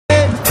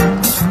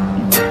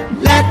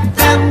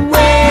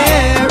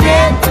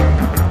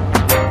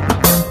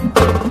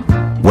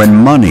When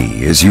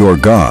money is your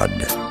God,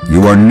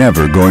 you are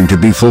never going to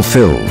be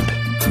fulfilled.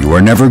 You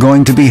are never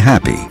going to be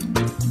happy.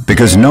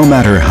 Because no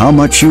matter how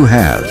much you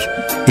have,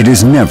 it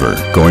is never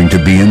going to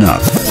be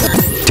enough.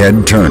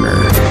 Ted Turner.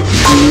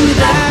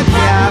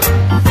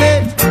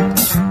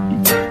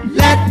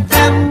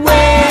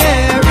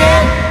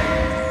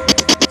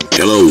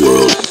 Hello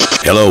world.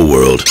 Hello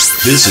world.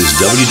 This is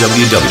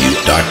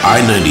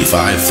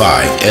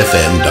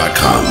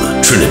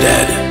www.i955fm.com,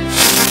 Trinidad.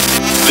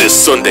 This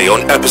Sunday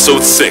on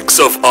episode 6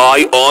 of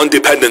Eye on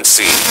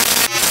Dependency.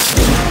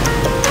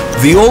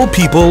 The old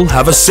people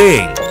have a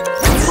saying,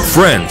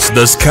 friends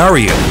does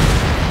carry you,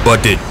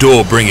 but they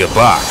do bring you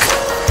back.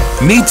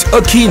 Meet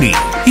Akini.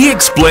 He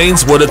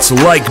explains what it's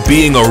like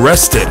being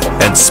arrested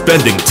and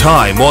spending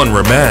time on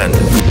remand.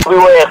 We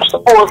were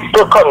exposed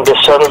to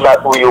conditions that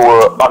we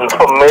were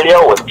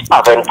unfamiliar with,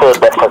 having to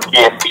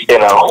defecate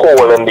in a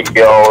hole in the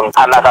ground.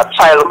 And as a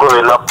child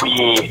growing up,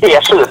 we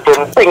hear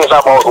certain things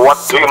about what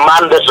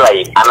remand is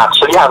like, and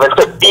actually having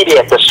to be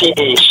there to see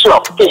the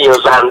shop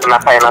tails and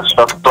that kind of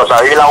stuff was a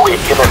real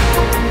awakening.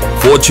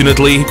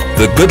 Fortunately,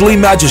 the goodly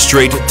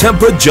magistrate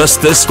tempered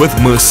justice with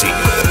mercy,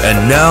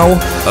 and now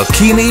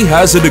Akini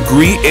has a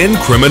degree in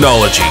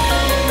criminology.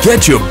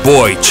 Get your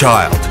boy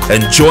child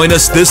and join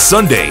us this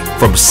Sunday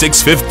from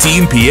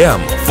 6:15 p.m.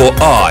 for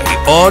Eye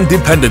on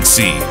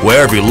Dependency,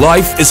 where every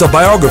life is a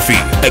biography,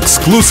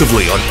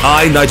 exclusively on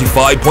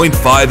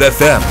I95.5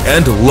 FM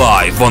and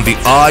live on the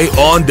Eye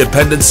on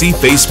Dependency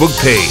Facebook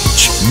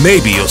page.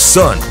 Maybe your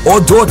son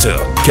or daughter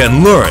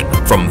can learn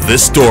from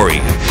this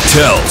story.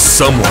 Tell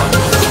someone.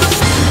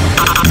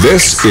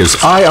 This is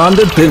Eye on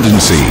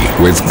Dependency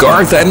with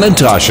Garth and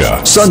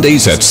Natasha,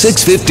 Sundays at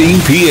 6:15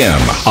 p.m.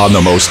 on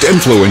the most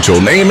influential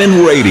name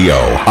in radio,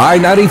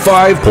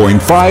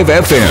 I95.5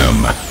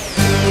 FM.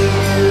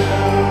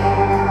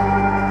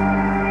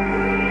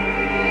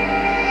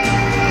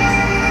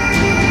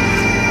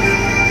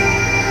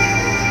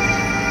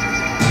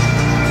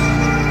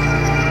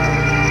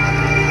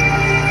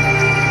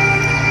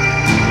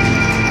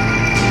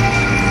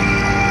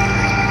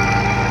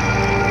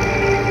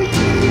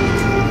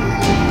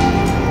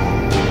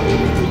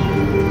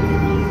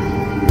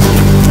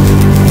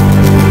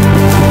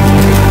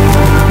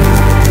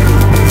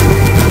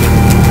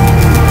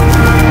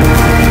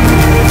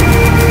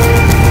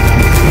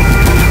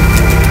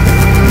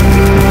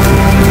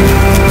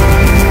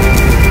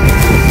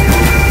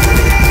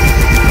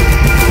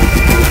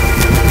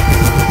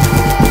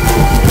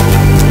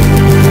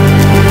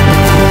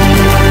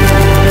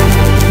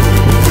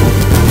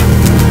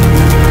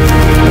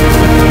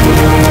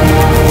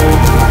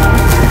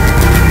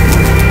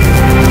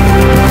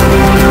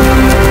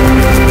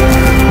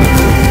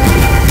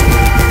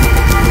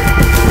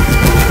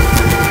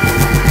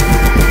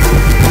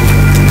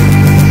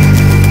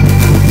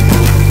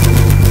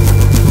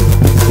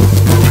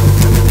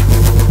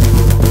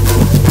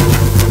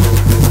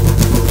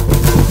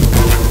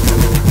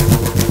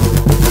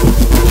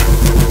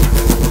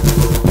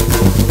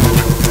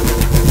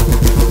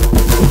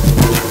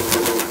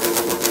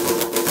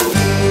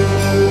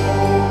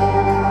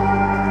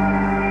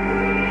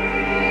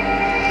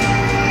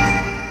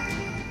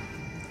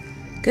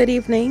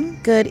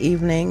 Good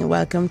evening.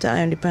 Welcome to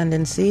Eye on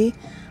Dependency,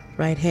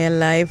 right here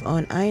live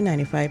on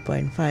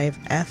I95.5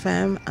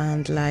 FM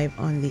and live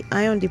on the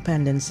Eye on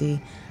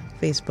Dependency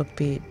Facebook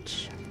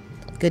page.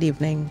 Good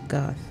evening,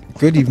 Garth.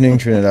 Good evening,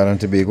 Trinidad and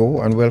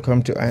Tobago, and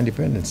welcome to Eye on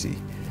Dependency,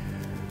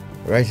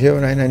 right here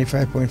on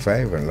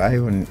I95.5 and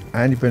live on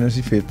Eye on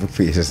Dependency Facebook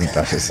page, as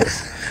Natasha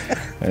says.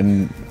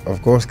 And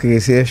of course,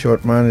 Chris here,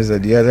 short man, is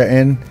at the other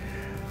end,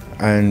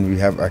 and we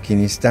have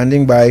Akini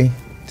standing by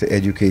to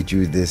educate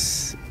you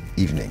this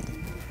evening.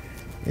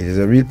 It is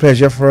a real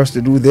pleasure for us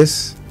to do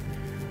this.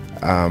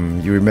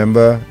 You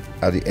remember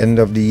at the end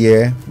of the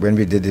year, when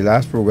we did the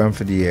last program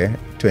for the year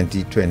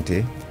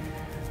 2020,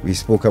 we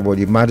spoke about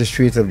the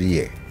magistrate of the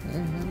year.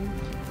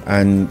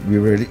 And we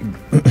were really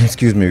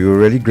we were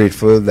really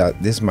grateful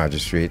that this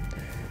magistrate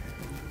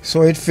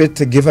saw it fit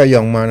to give a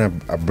young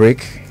man a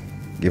break,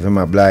 give him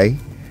a bly,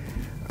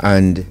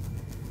 and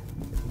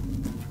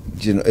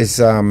you know, it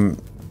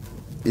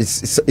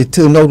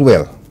turned out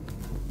well.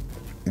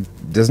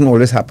 Doesn't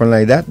always happen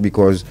like that,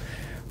 because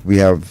we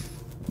have,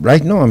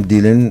 right now I'm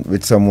dealing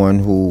with someone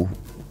who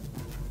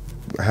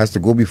has to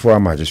go before a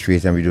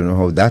magistrate, and we don't know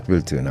how that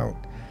will turn out.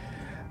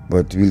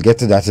 But we'll get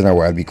to that in a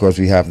while, because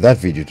we have that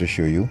video to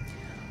show you.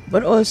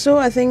 But also,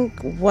 I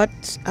think what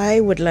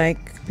I would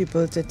like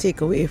people to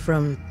take away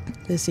from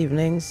this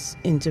evening's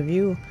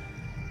interview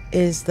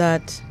is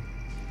that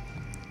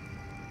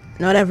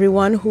not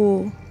everyone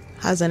who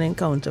has an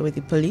encounter with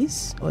the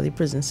police or the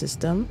prison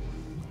system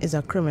is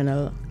a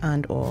criminal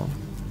and or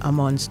a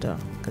monster,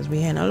 because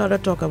we hear a lot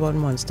of talk about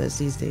monsters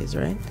these days,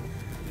 right?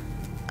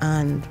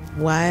 And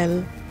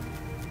while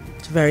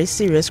very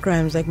serious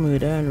crimes like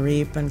murder and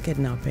rape and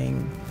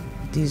kidnapping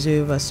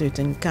deserve a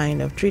certain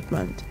kind of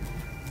treatment,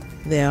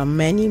 there are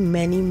many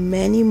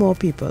more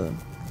people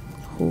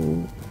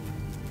who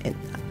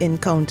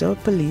encounter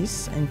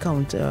police, and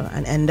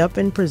end up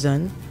in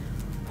prison,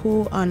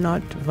 who are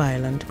not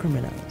violent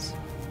criminals.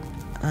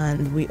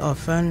 And we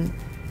often,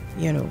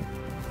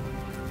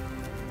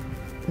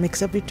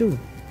 mix up the two,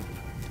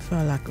 for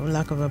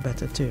lack of a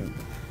better term,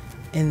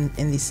 in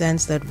the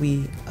sense that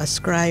we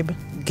ascribe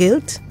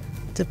guilt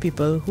to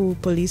people who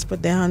police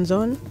put their hands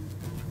on,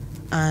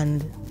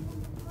 and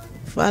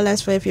far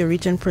less for if you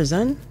reach in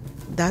prison,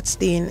 that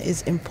stain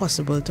is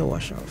impossible to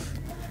wash off.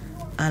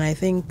 And I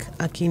think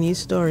Akini's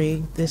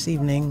story this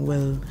evening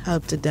will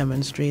help to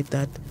demonstrate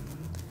that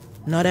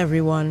not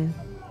everyone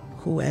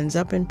who ends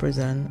up in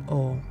prison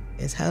or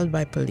is held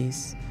by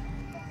police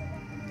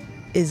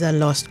is a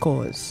lost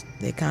cause.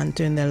 They can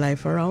turn their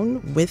life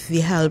around with the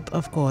help,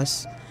 of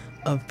course,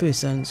 of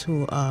persons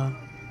who are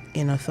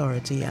in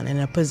authority and in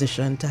a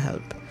position to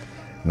help.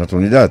 Not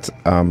only that,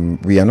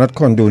 we are not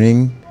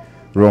condoning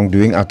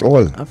wrongdoing at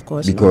all. Of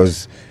course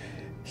because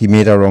he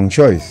made a wrong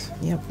choice.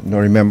 Yep. Now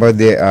remember,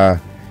 there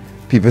are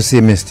people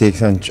say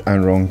mistakes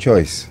and wrong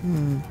choice.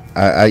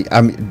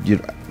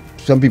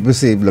 Some people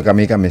say, look, I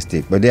make a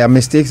mistake, but there are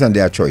mistakes and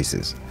there are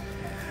choices.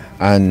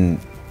 And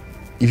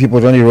if you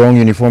put on the wrong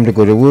uniform to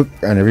go to work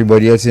and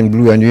everybody else in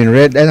blue and you in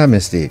red, that's a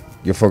mistake.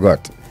 You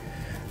forgot.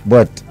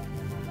 But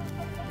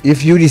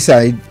if you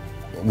decide,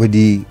 with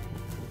the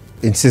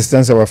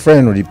insistence of a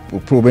friend or the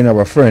probing of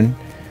a friend,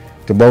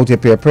 to bow to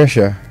peer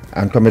pressure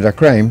and commit a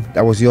crime,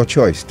 that was your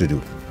choice to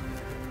do.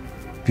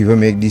 People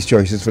make these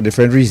choices for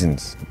different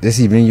reasons. This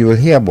evening you will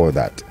hear about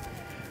that.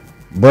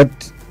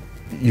 But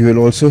you will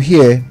also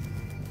hear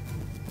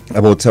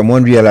about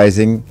someone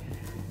realizing,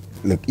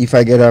 look, if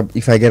I get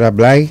a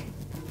blight,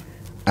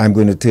 I'm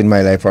going to turn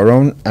my life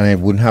around and I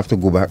wouldn't have to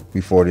go back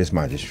before this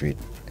magistrate.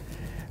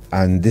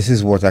 And this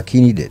is what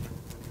Akini did.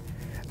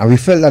 And we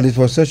felt that it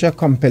was such a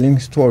compelling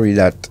story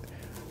that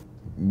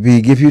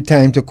we give you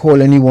time to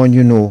call anyone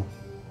you know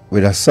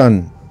with a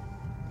son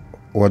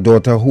or a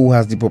daughter who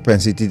has the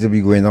propensity to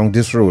be going down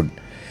this road.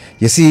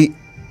 You see,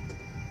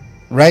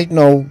 right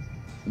now,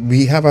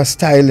 we have a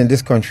style in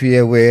this country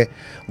here where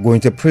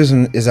going to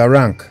prison is a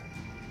rank.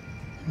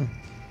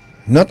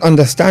 Not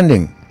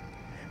understanding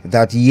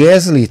that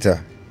years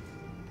later,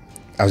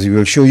 as we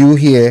will show you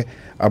here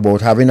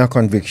about having a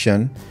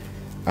conviction,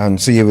 and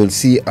so you will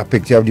see a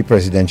picture of the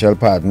presidential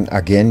pardon.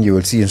 Again, you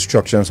will see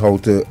instructions how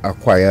to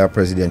acquire a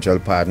presidential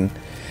pardon.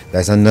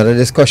 That's another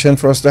discussion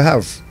for us to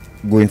have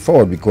going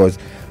forward, because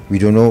we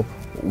don't know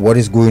what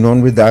is going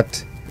on with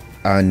that,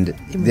 and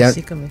the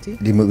Mercy Committee,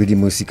 with the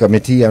Mercy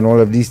Committee and all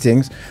of these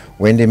things,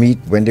 when they meet,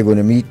 when they're going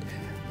to meet,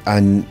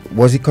 and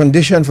was it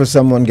condition for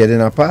someone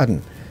getting a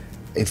pardon?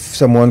 If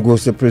someone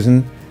goes to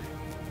prison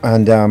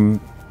and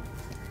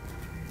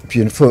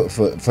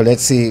for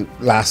let's say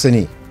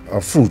larceny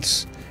of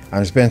fruits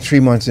and spend 3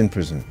 months in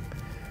prison,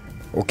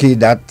 okay,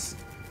 that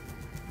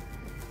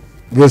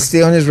will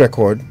stay on his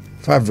record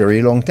for a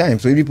very long time.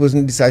 So if the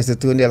person decides to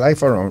turn their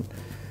life around,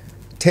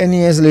 10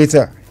 years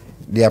later,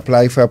 they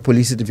apply for a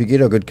police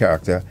certificate of good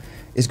character,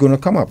 it's going to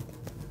come up.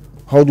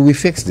 How do we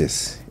fix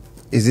this?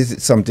 Is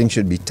this something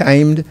should be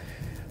timed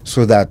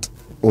so that,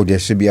 there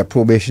should be a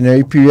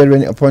probationary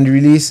period upon the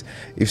release?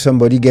 If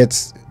somebody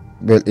gets,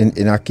 well, in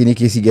Akini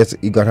case, he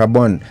got a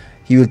bond,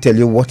 he will tell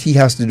you what he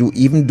has to do,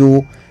 even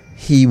though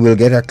he will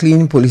get a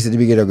clean police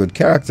certificate of good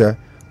character,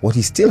 what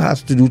he still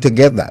has to do to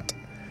get that.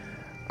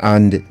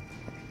 And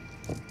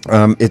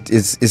it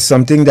is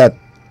something that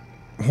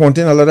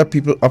haunting a lot of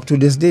people up to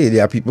this day.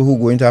 There are people who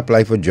go in to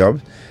apply for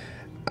jobs,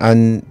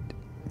 and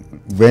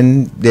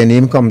when their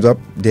name comes up,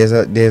 there's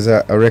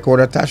a record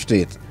attached to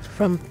it.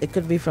 It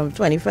could be from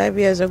 25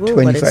 years ago,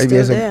 25 but it's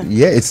years still there.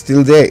 Yeah, it's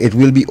still there. It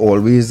will be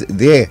always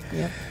there.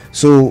 Yep.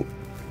 So,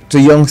 to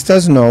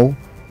youngsters now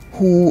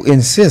who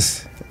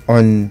insist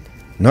on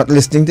not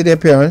listening to their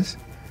parents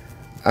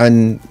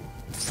and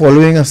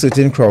following a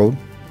certain crowd,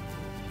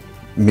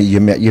 you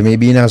may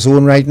be in a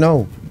zone right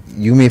now.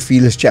 You may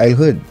feel it's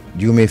childhood.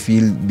 You may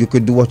feel you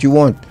could do what you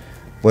want.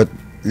 But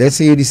let's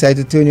say you decide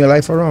to turn your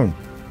life around.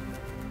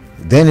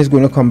 Then it's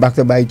going to come back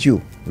to bite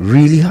you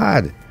really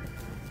hard.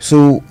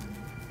 So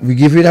we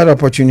give you that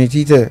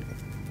opportunity to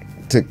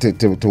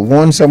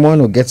warn someone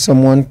or get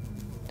someone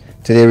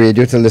to the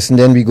radio to listen.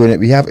 Then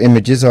we have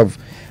images of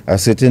a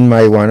certain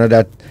marijuana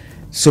that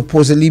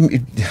supposedly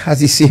it has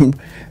the same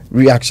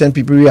reaction,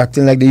 people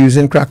reacting like they're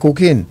using crack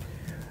cocaine.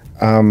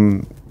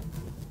 Then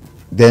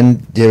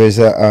there is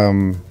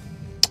the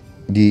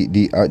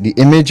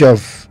image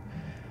of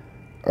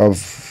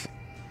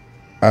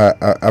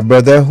a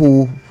brother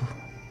who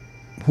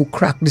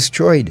crack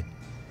destroyed.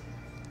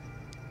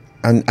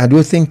 And I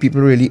don't think people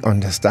really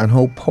understand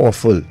how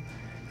powerful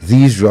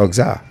these drugs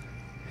are.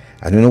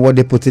 I don't know what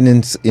they're putting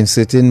in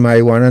certain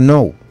marijuana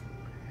now.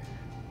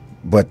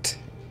 But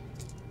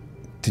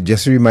to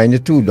just remind you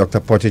too, Dr.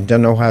 Pottinger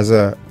now has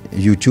a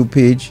YouTube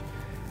page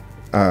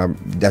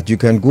that you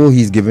can go.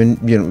 He's given,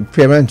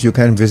 parents, you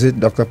can visit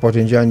Dr.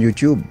 Pottinger on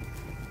YouTube.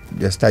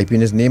 Just type in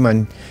his name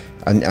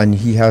and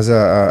he has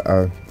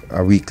a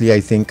weekly, I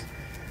think,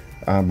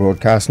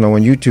 broadcast now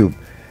on YouTube,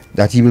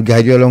 that he will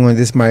guide you along on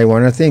this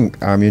marijuana thing.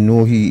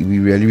 We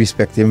really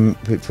respect him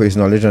for his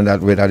knowledge on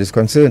that, where that is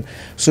concerned.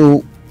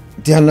 So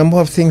there are a number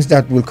of things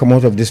that will come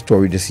out of this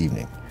story this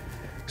evening.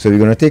 So we're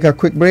going to take a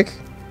quick break,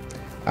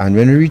 and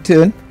when we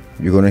return,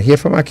 you're going to hear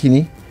from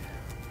Akini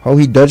how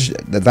he dodged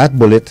that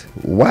bullet,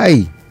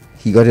 why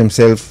he got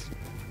himself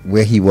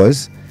where he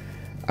was,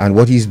 and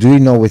what he's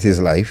doing now with his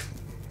life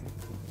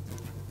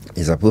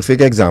is a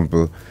perfect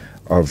example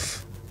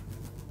of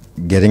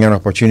getting an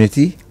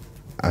opportunity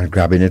and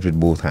grabbing it with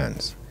both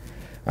hands.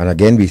 And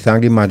again, we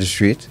thank the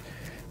magistrate.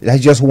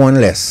 That's just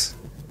one less.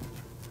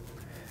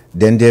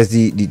 Then there's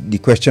the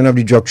question of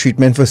the drug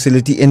treatment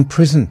facility in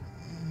prison.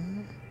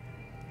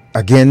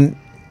 Again,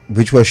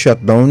 which was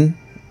shut down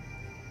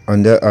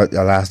under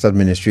the last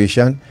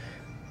administration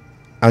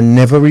and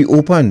never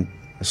reopened.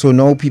 So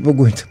now people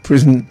going to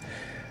prison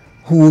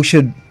who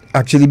should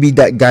actually be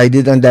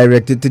guided and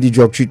directed to the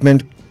drug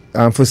treatment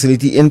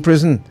facility in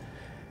prison.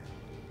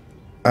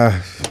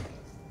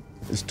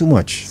 It's too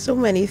much. So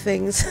many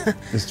things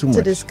It's too to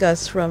much.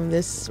 discuss from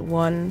this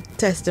one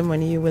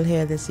testimony you will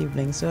hear this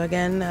evening. So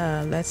again,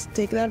 let's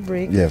take that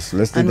break. Yes,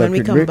 let's take And that when we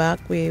quick come break. back,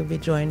 we'll be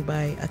joined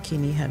by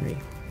Akini Henry.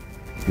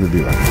 We'll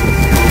be back.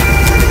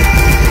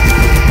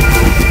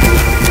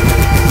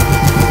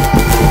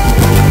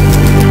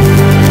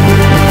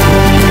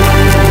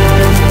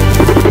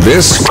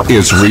 This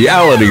is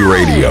reality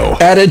radio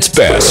at its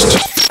best.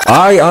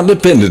 Eye on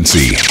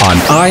Dependency on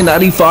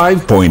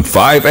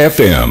I-95.5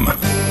 FM.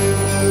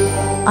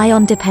 Eye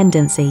on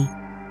Dependency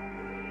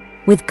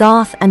with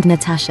Garth and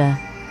Natasha.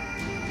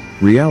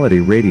 Reality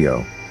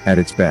radio at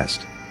its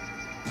best.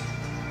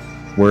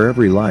 Where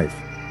every life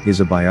is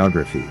a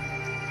biography.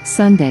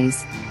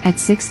 Sundays at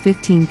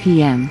 6:15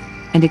 p.m.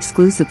 and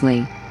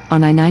exclusively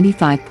on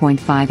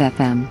I-95.5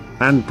 FM.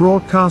 And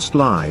broadcast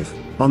live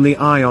on the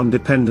Eye on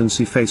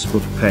Dependency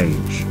Facebook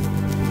page.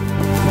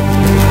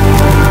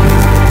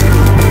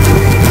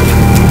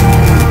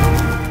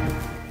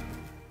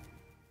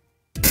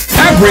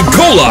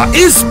 Agricola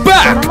is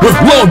back with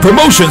loan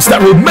promotions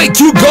that will make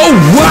you go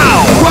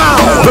wow!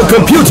 Wow! The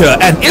computer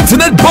and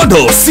internet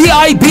bundle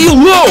CIB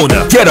loan.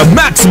 Get a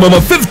maximum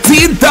of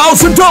 $15,000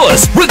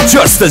 with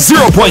just a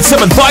 0.75%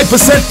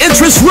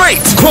 interest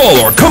rate.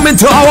 Call or come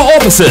into our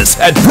offices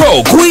at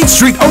Bro, Queen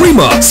Street,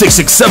 Arima,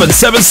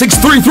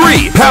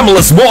 667-7633.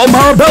 Pamela's Mall,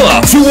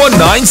 Marabella,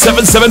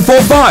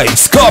 219-7745.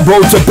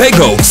 Scarborough,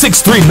 Tobago,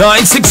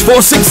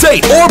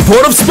 639-6468. Or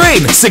Port of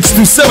Spain,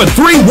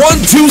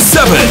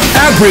 627-3127.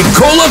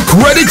 Agricola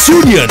Credit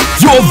Union,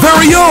 your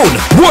very own,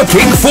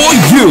 working for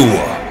you.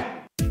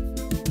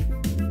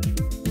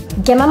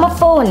 Give me my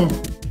phone.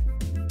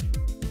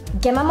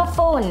 Give me my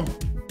phone.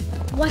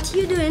 What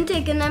you doing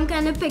taking them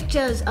kind of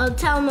pictures? I'll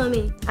tell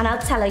mommy. And I'll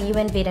tell her you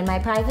invaded my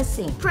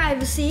privacy.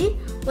 Privacy?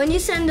 When you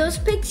send those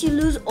pics, you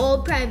lose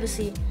all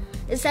privacy.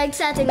 It's like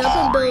setting up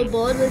a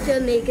billboard with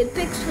your naked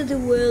pics for the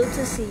world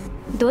to see.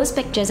 Those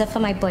pictures are for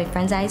my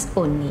boyfriend's eyes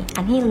only,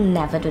 and he'll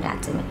never do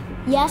that to me.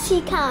 Yes,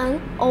 he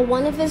can, or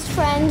one of his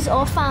friends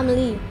or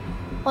family,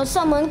 or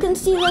someone can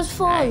steal his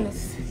phone.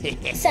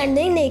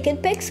 Sending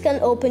naked pics can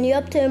open you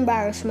up to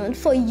embarrassment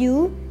for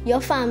you,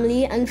 your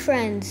family, and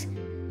friends.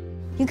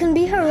 You can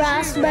be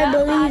harassed by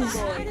bullies.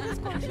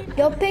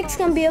 Your pics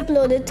can be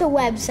uploaded to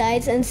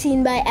websites and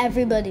seen by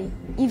everybody,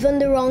 even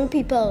the wrong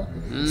people,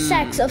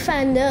 sex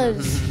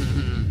offenders.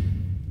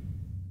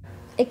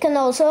 It can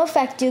also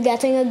affect you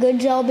getting a good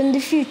job in the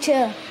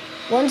future.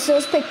 Once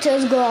those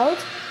pictures go out,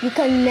 you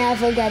can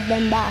never get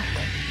them back.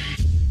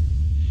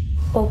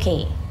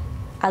 Okay,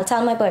 I'll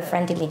tell my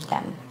boyfriend to delete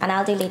them, and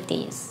I'll delete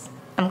these.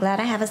 I'm glad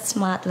I have a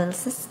smart little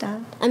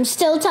sister. I'm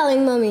still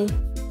telling mommy.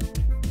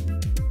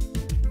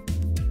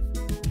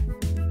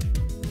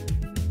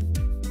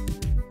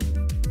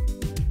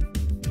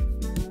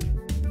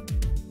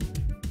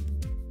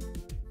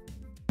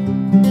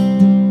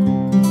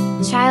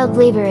 Child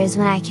labor is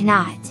when I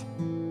cannot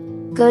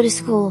go to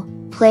school,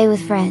 play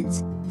with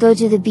friends, go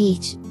to the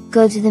beach,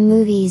 go to the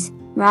movies,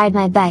 ride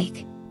my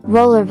bike,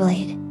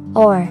 rollerblade,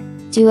 or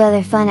do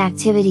other fun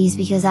activities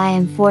because I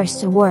am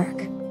forced to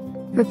work.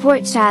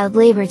 Report child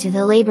labor to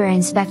the Labor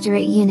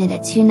Inspectorate Unit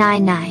at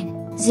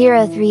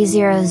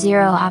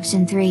 299-0300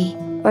 option 3,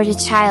 or to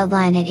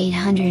Childline at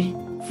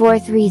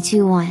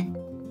 800-4321.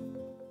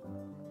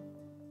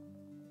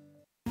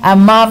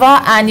 I'm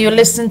Mava, and you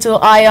listen to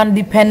Eye on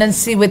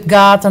Dependency with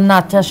Garth and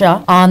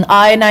Natasha on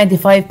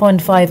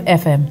I-95.5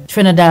 FM,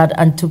 Trinidad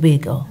and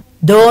Tobago.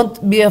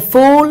 Don't be a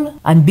fool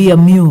and be a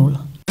mule.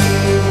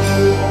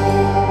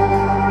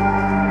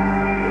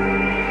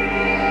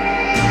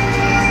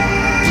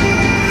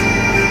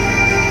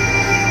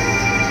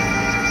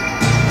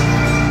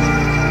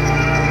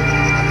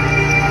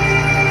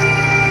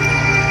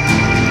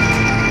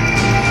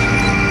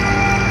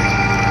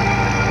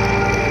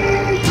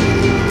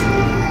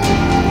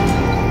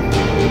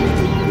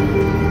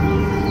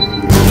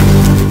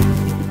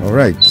 All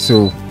right,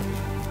 so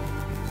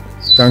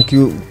thank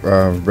you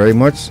very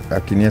much.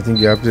 Akini, I think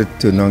you have to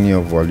turn on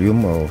your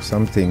volume or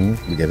something.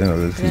 We're getting a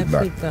little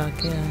feedback.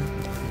 Yeah.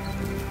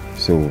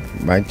 So,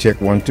 mic check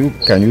 1, 2.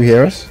 Can you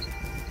hear us?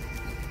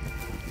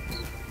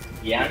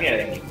 Yeah, I'm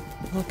hearing you.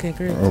 Okay,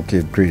 great.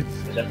 Okay, great.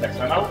 Is that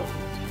better now?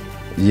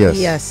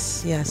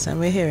 Yes. Yes, and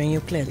we're hearing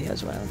you clearly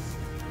as well.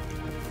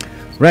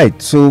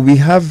 Right, so we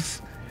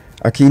have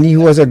Akini,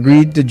 who has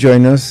agreed to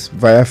join us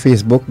via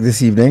Facebook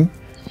this evening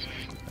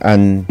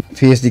and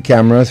face the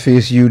cameras,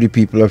 face you, the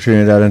people of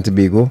Trinidad and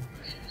Tobago,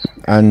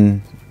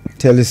 and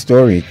tell his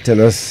story.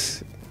 Tell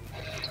us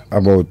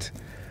about,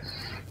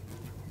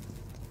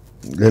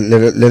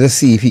 let us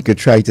see if he could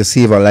try to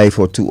save a life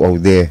or two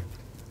out there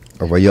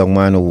of a young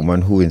man or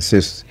woman who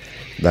insists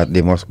that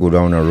they must go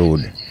down a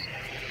road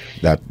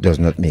that does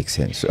not make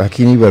sense. So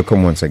Akini,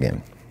 welcome once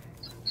again.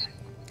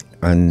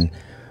 And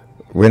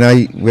when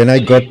I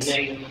got,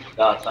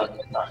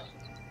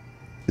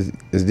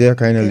 is there a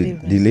kind of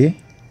delay?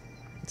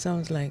 It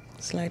sounds like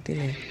slight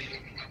delay.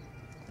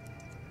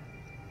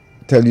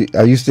 Tell you,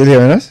 are you still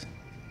hearing us?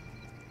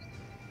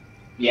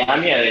 Yeah,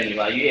 I'm hearing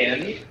you. Are you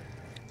hearing me?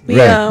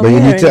 Right, but you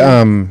need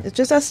to it's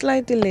just a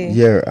slight delay.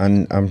 Yeah,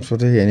 and I'm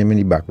sort of hearing him in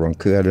the background.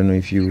 I don't know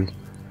if you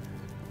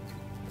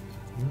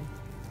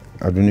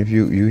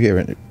hear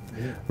it.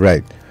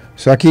 Right.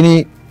 So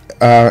Akini,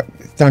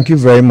 thank you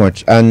very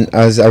much. And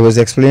as I was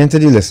explaining to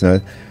the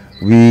listener,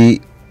 we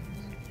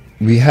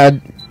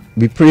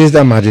praised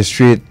the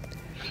magistrate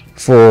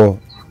for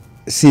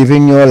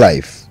saving your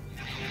life,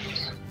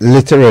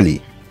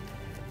 literally,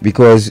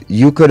 because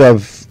you could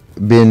have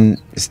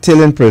been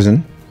still in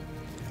prison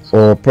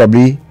or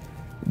probably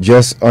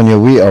just on your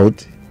way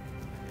out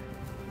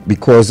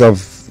because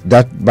of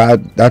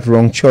that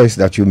wrong choice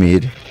that you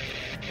made.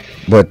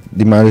 But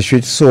the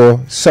magistrate saw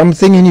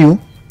something in you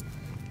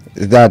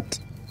that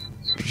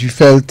she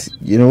felt,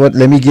 you know what,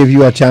 let me give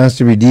you a chance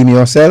to redeem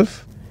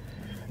yourself.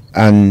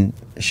 And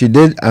she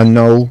did, and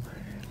now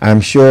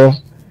I'm sure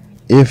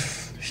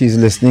if she's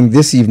listening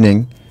this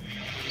evening,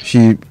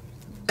 she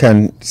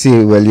can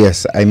say, well,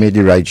 yes, I made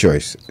the right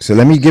choice. So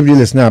let me give the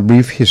listener a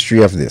brief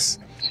history of this.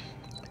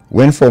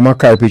 When former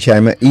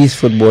Carripichima East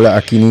footballer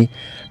Akini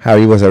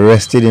Harry was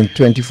arrested in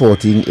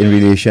 2014 in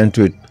relation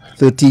to a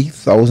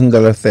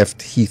 $30,000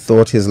 theft, he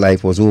thought his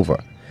life was over.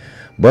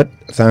 But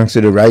thanks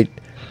to the right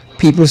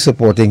people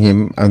supporting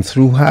him and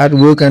through hard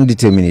work and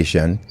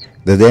determination,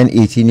 the then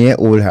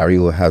 18-year-old Harry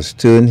has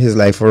turned his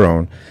life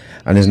around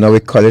and is now a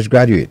college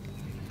graduate.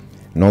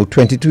 Now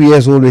 22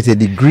 years old with a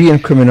degree in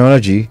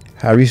criminology,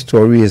 Harry's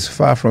story is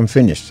far from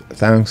finished,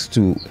 thanks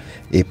to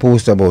a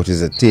post about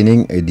his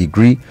attaining a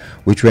degree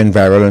which went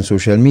viral on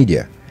social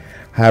media.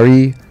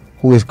 Harry,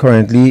 who is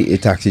currently a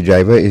taxi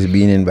driver, is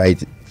being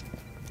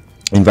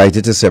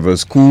invited to several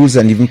schools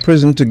and even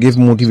prison to give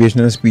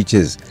motivational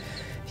speeches.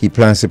 He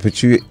plans to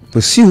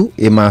pursue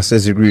a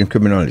master's degree in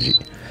criminology.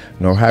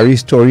 Now,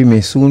 Harry's story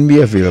may soon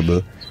be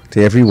available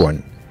to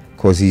everyone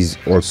because he's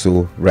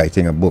also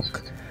writing a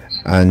book.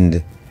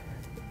 And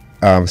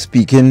you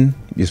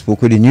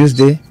spoke with the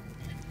Newsday.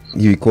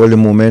 You recall the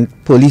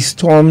moment police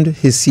stormed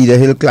his Cedar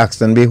Hill,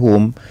 Claxton Bay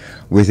home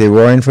with a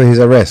warrant for his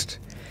arrest.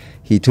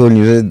 He told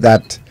Newsday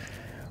that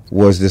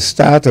was the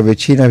start of a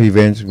chain of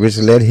events which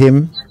led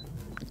him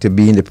to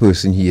being the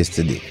person he is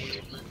today.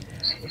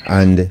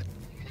 And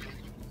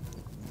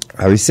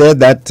Harry said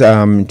that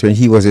when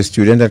he was a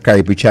student at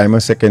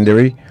Carripichima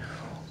Secondary,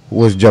 who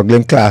was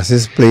juggling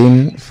classes,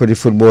 playing for the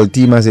football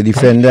team as a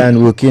defender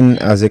and working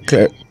as a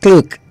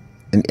clerk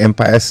in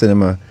Empire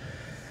Cinema.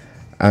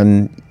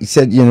 And he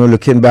said, you know,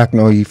 looking back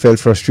now, he felt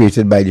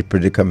frustrated by the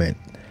predicament.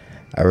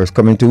 I was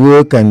coming to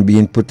work and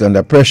being put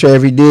under pressure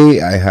every day.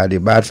 I had a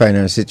bad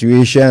financial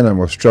situation. I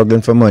was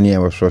struggling for money. I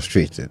was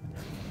frustrated.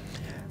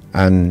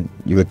 And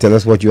you will tell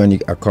us what you and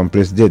the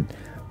accomplice did.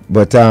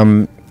 But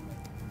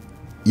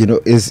you know,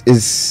 when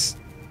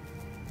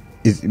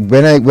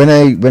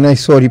I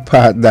saw the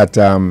part that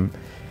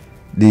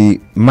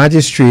the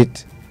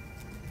magistrate,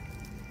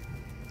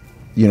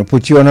 you know,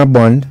 put you on a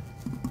bond,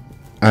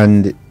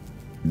 and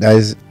that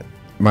is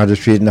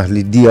Magistrate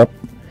Natalie Diop,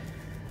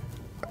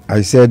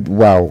 I said,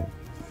 wow,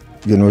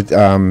 you know,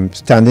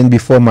 standing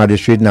before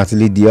Magistrate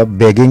Natalie Diop,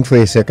 begging for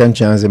a second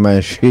chance, the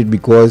magistrate,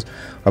 because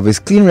of his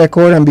clean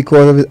record and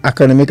because of his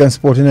academic and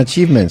sporting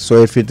achievements,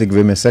 so it fit to give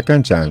him a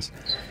second chance.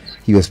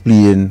 He was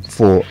pleading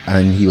for,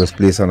 and he was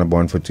placed on a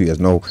bond for 2 years.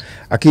 Now,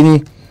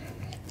 Akini,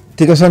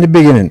 take us on the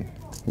beginning.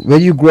 Where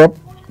you grew up,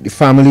 the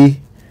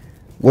family,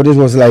 what it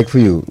was like for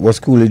you? What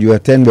school did you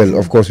attend? Well,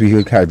 of course, we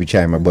heard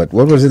Carripichima, but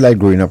what was it like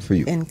growing up for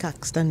you? In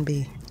Claxton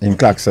Bay. In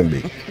Claxton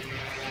Bay.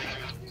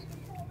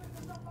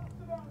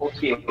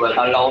 Okay, well,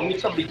 allow me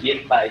to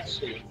begin by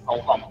saying how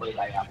humble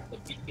I am to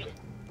be here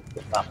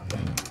to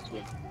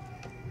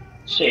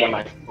share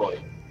my story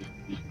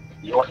with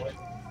the audience.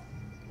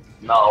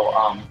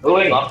 Now,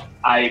 growing up,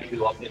 I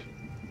grew up in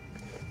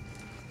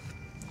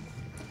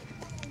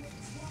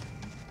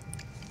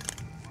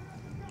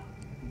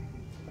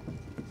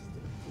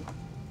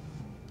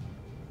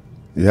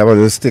You have a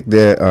little stick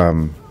there,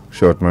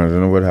 short man. I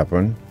don't know what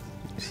happened.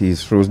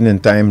 He's frozen in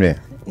time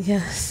there.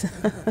 Yes.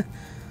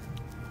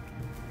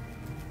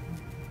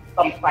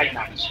 some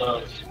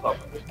financial struggle.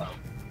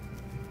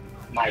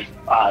 My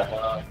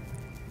father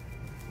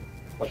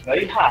was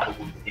very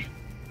hardworking.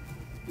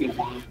 He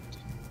worked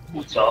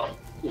 2 jobs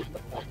to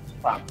support his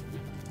family.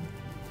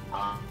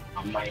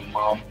 And my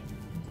mom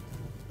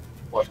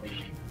was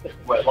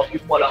what we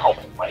call a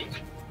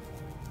housewife.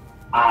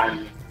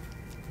 And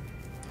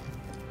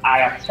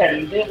I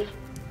attended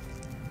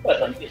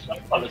presentation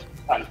college in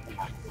San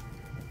Fernando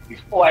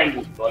before I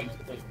moved on to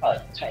the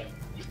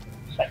Chinese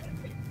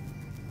secondary.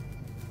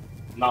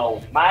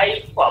 Now,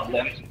 my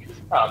problems really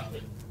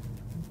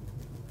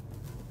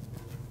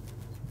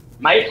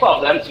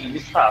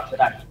started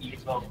at the age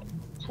of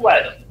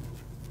 12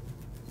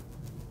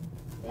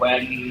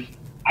 when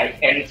I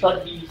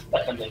entered the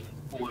secondary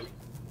school.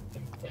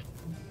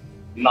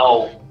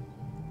 Now,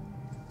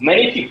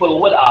 many people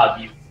would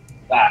argue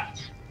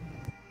that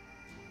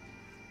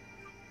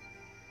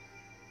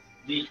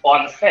the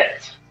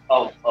onset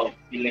of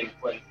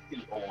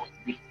delinquency or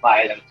youth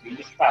violence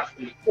really starts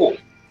in the home.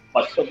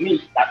 But for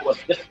me, that was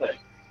different.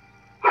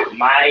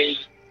 My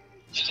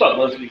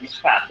struggles really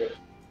started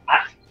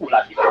at school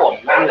at the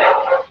formal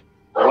level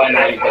when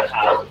I would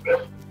have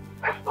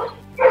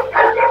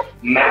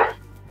met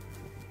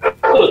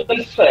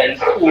certain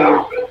friends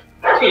who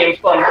came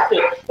from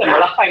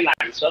similar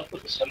financial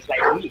positions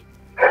like me,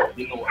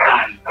 you know,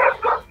 and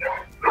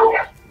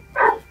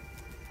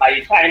by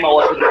the time I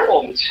was in the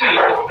Form 3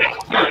 to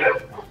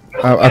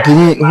 15,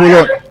 Akini,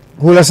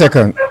 hold a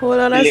second. Hold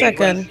on a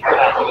second.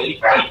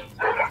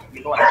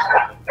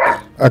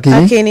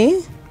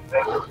 Akini?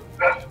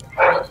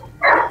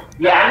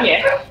 Yeah, I'm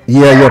here.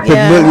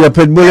 Yeah, your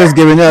pit bull is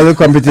giving you a little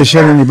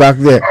competition in the back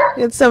there.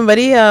 Did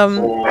somebody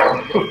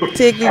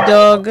take the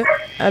dog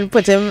and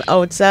put him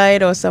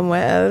outside or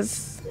somewhere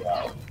else?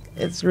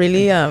 It's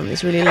really loud.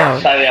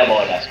 Sorry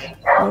about that.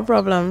 No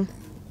problem.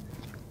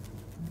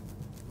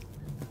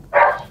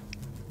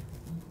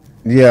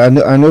 Yeah,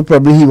 I know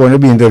probably he want to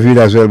be interviewed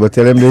as well, but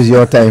tell him this is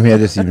your time here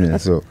this evening,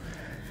 so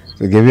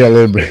give you a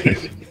little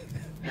break.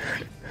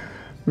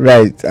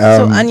 Right.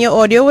 So, and your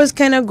audio was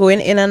kind of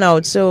going in and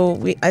out. So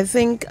I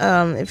think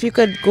if you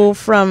could go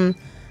from,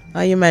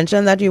 you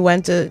mentioned that you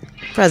went to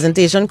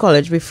Presentation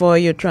College before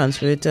you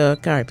transferred to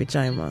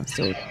Caripichaima.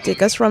 So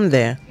take us from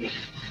there.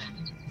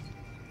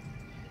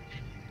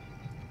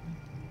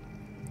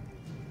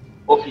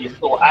 Okay,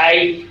 so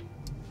I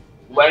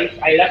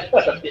left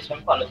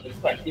Presentation College in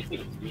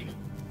 2015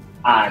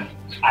 and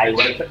I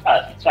went to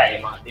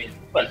Caripichaima in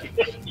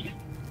 2015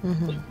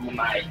 to do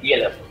my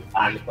A-level,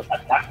 and it was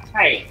at that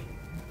time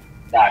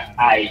that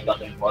I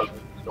got involved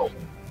with the law.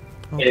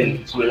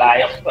 In July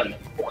of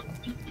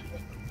 2014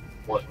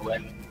 was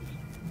when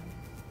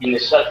the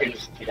initial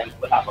incident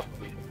would have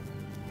occurred.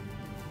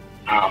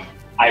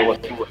 I was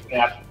working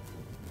at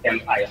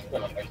Empire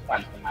Cinema in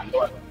San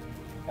Fernando at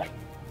the time.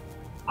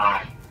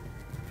 And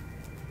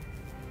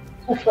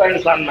two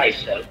friends and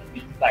myself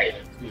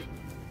decided to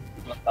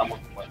do some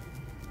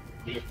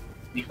money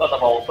because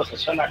of our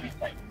position at the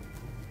time.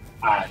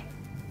 And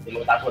you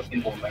know, that was the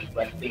moment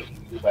when things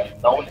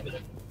went downhill.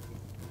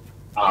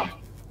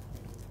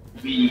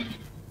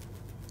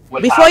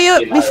 Before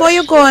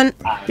you go on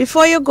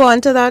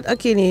to that,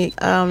 Akini,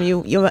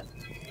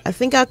 I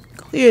think I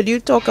heard you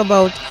talk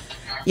about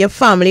your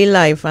family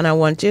life, and I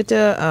want you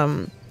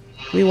to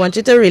we want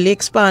you to really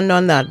expand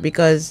on that,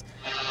 because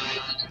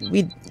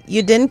you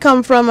didn't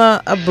come from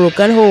a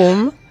broken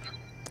home.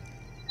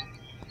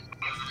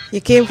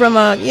 You came from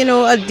a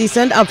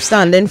decent,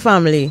 upstanding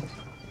family.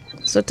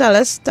 So tell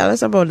us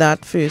about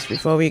that first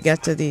before we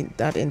get to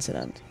that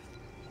incident.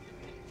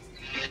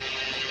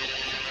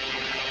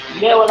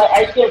 Yeah, well,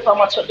 I came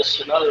from a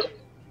traditional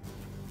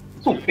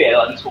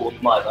two-parent home,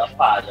 mother,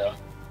 father,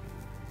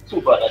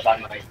 two brothers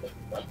and my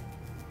sister.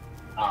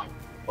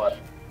 But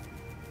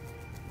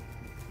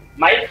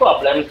my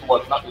problems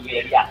was not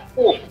really at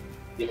home,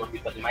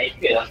 because my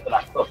parents could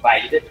have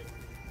provided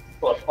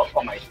for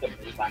my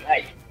siblings and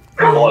I.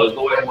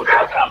 Although it would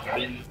not have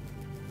been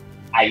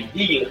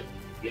ideal,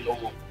 we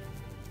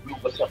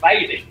were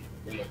surviving,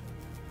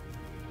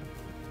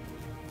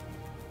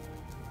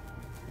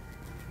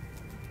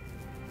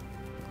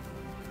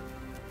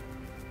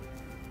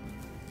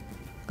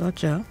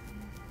 Gotcha.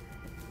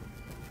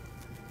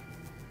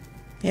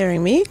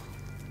 Hearing me?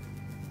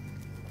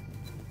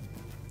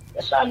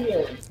 Yes, I'm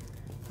hearing.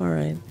 All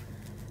right.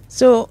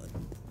 So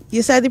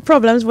you said the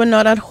problems were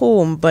not at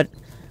home, but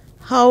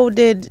how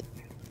did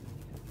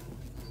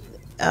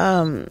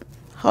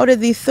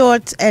the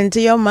thoughts enter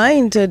your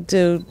mind to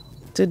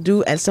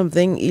do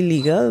something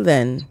illegal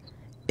then,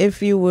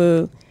 if you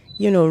were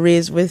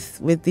raised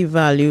with the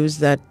values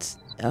that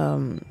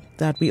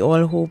we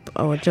all hope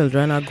our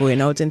children are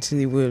going out into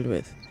the world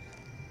with?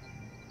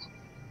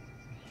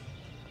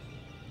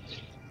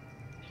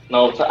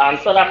 Now, to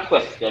answer that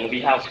question,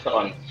 we have to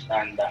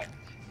understand that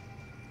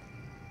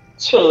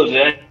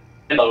children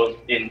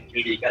involved in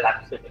illegal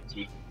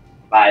activity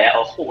via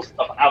a host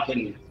of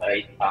avenues,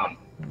 right?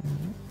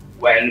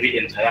 When we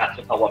interact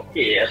with our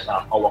peers,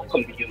 our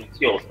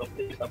community also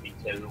plays a big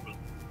role.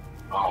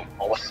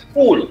 Our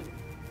school,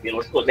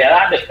 so there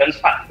are different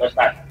factors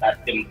that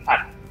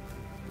impact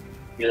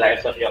the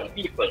lives of young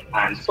people.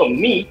 And for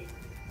me,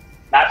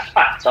 that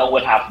factor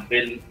would have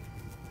been,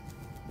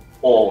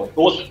 or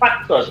those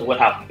factors would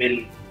have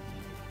been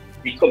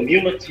the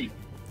community,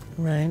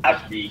 right,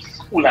 at the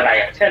school that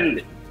I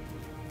attended.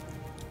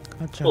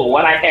 Gotcha. So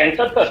when I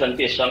entered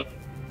presentation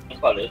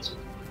college,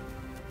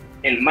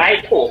 in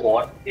my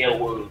cohort, there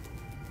were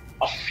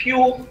a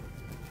few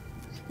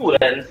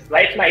students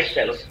like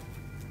myself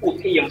who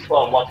came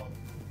from what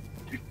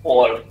we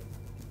call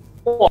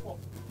poor,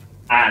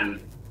 and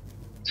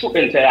through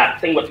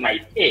interacting with my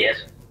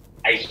peers,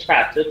 I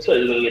started to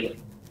learn,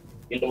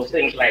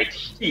 things like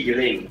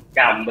stealing,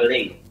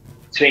 gambling,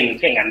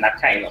 drinking, and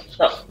that kind of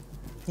stuff.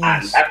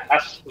 Yes. And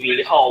that's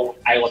really how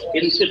I was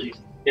introduced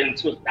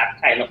into that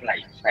kind of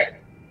lifestyle.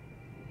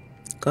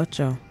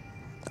 Gotcha.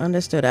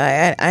 Understood.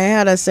 I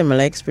had a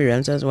similar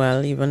experience as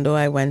well. Even though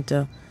I went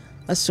to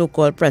a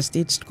so-called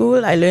prestige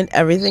school, I learned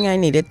everything I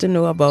needed to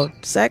know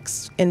about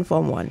sex in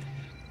Form 1.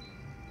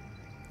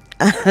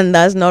 And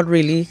that's not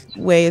really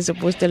where you're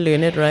supposed to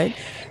learn it, right?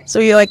 So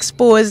you're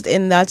exposed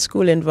in that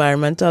school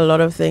environment to a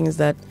lot of things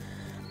that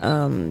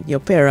your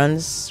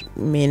parents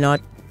may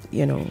not,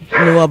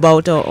 know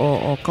about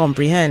or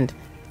comprehend.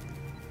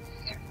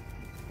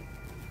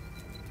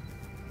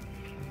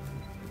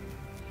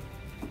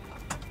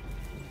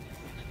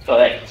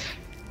 Correct.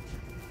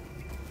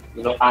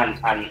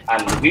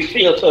 And we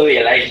fail to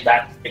realize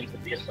that in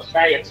today's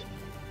society,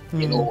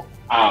 a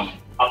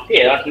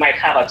parent might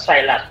have a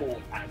child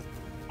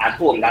at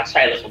home that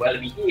child is well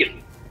behaved.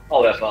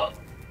 However,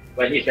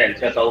 when he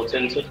ventures out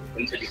into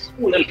the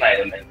school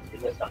environment,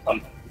 it's a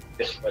completely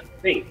different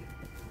thing.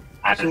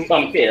 And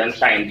some parents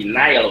are in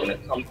denial when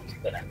it comes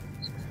to that.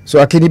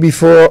 So Akini,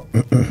 before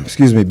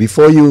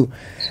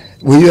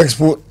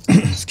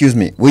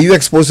were you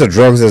exposed to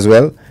drugs as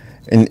well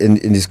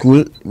in the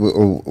school,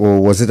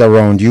 or was it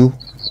around you?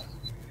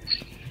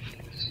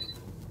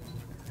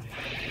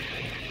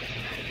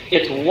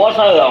 It was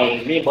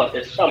around me, but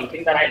it's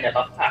something that I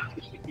never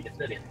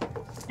participated in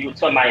due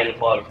to my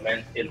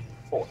involvement in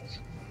sports.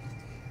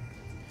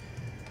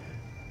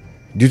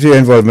 Due to your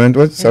involvement,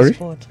 what? Sorry?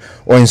 Sport.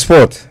 Or in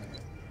sport?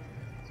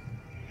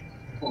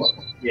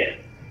 Yeah.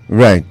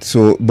 Right.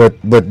 So, but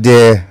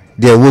there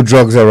were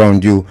drugs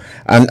around you,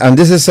 and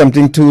this is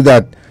something too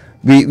that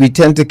we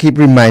tend to keep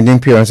reminding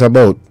parents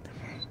about,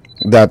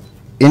 that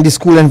in the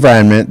school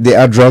environment there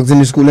are drugs in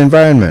the school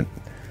environment.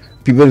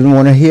 People don't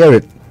want to hear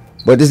it,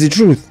 but it's the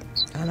truth.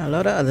 And a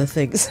lot of other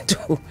things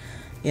too,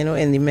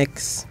 in the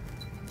mix.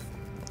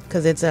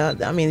 Because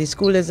the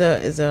school is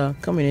a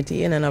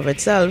community in and of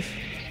itself.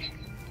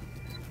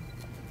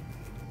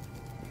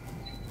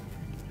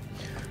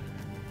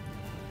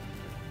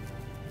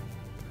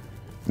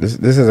 This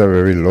is a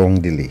very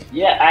long delay.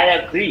 Yeah,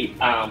 I agree.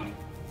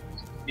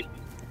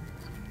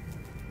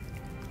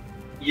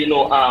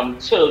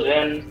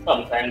 Children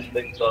sometimes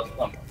bring us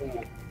some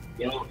food.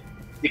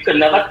 You can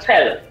never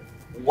tell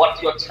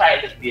what your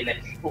child is being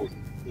exposed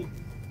to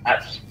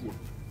at school.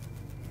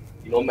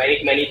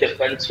 Many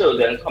different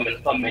children coming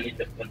from many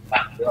different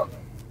backgrounds.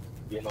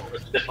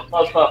 It's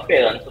difficult for a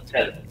parent to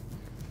tell.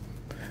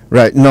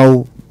 Right.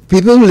 Now,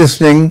 people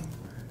listening,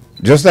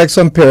 just like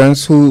some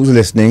parents who's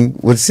listening,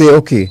 would say,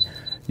 okay,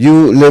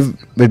 you live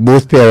with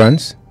both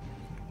parents,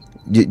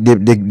 they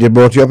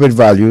brought you up with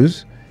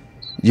values,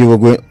 you were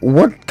going,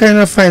 what kind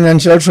of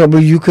financial trouble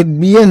you could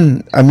be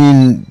in?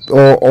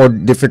 Or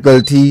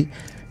difficulty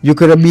you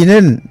could have been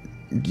in.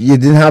 You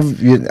didn't have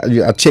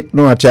a chick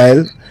nor a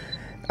child,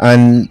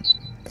 and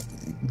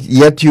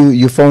yet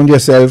you found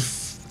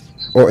yourself,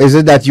 or is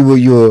it that you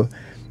were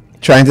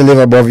trying to live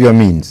above your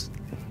means?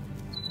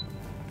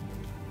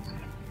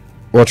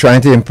 Or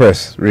trying to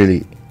impress,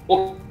 really?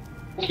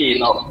 Okay,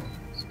 now,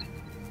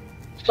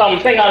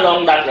 something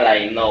along that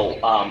line now,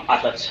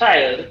 as a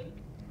child,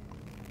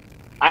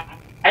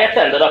 I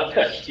attended a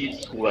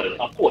prestige school,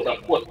 a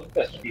quote-unquote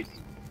prestige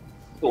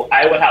school. So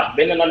I would have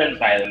been in an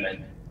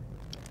environment,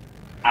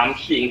 I'm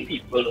seeing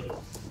people,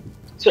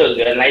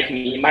 children like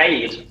me, my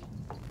age,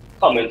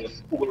 coming to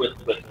school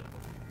with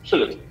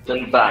shirts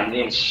and brand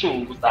name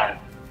shoes and,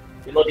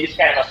 these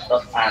kind of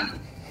stuff. And,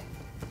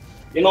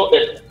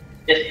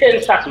 it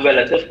hints at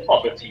relative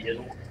poverty,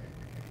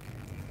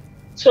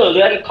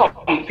 Children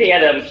compare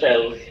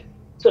themselves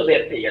to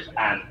their peers,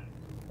 and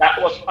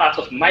that was part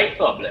of my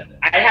problem.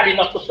 I had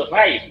enough to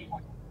survive,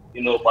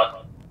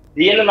 but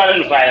being in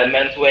an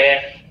environment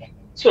where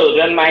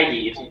children my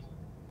age,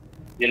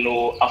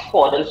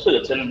 affording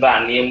certain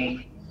brand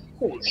name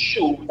cool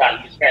shoes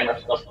and this kind of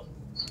stuff,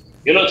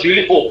 it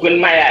really opened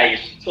my eyes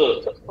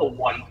to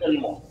wanting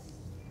more,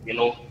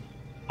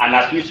 And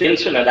as we say in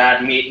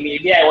Trinidad,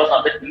 maybe I was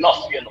a bit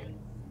nuff,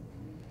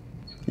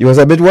 You was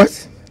a bit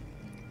what?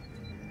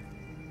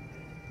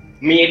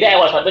 Maybe I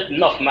was a bit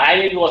nuff. My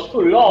eye was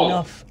too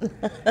long.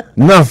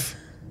 Nuff.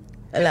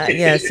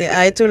 Yes,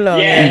 I too long.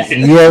 Yes.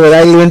 Yeah, well,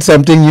 I learned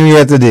something new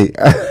here today.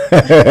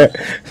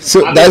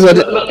 So that's what.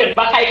 Looking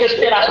back, I can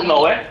say that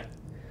now,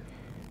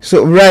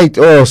 So right,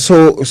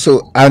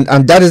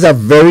 and that is a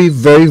very,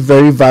 very,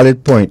 very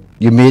valid point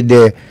you made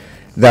there.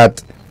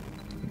 That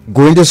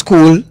going to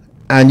school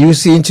and you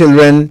seeing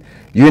children,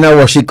 you in a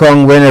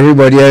washikong when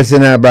everybody else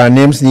in a brand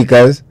name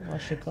sneakers,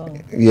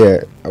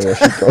 Yeah, a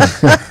washiko.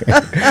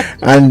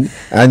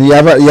 and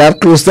you have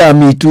close to a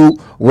Me Too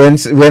when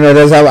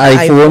others have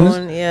iPhones.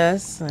 iPhone,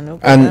 yes, I know.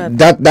 And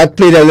that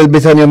played a little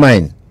bit on your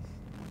mind.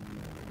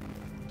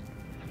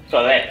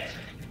 Correct.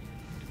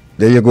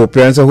 There you go,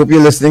 parents. I hope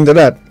you're listening to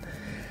that.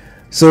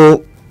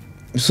 So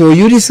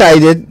you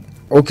decided,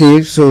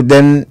 okay, so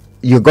then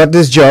you got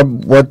this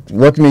job.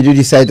 What made you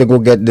decide to go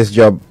get this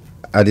job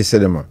at the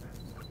cinema?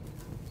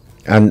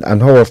 And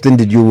how often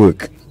did you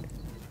work?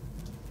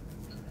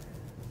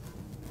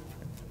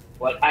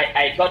 Well,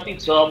 I got the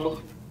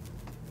job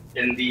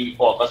in the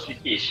August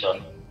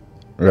vacation.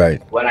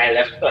 Right. When I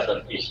left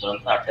presentation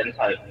at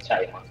 10:30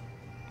 China.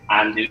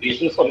 And the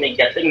reason for me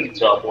getting the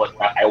job was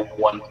that I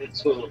wanted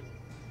to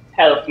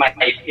help my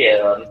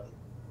parents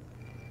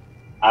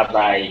as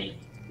I,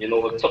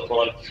 took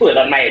on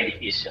further my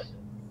education.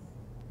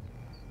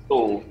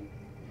 So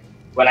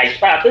when I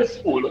started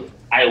school,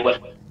 I would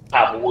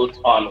have worked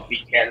on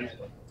weekends.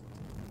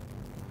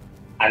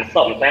 And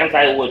sometimes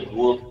I would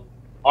work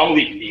on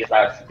weekdays.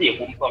 I'd stay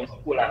home from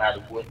school and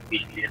I'd work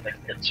weekdays,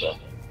 etc.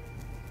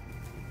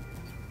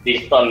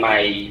 Based on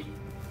my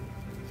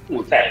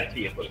school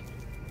timetable.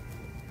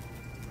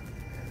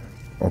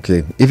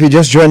 Okay. If you're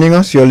just joining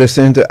us, you're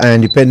listening to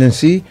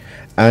Dependency,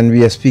 and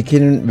we are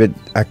speaking with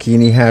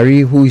Akini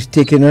Harry, who is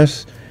taking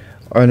us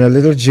on a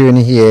little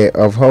journey here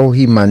of how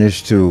he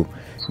managed to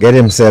get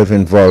himself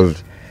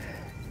involved.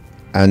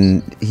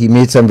 And he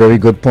made some very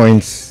good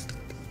points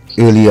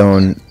early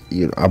on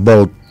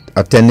about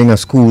attending a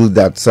school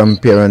that some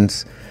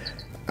parents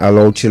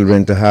allow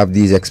children to have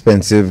these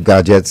expensive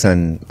gadgets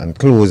and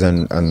clothes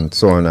and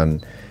so on,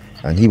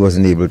 and he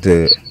wasn't able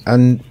to,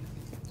 and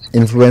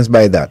influenced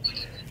by that.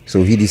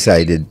 So he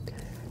decided.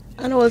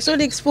 And also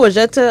the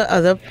exposure to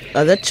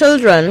other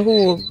children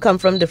who come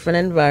from different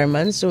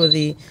environments. So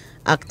the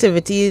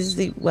activities,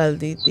 the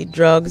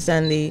drugs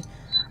and the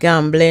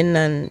gambling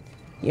and,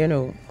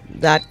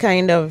 that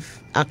kind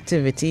of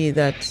activity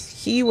that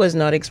he was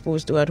not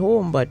exposed to at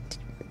home, but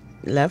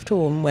left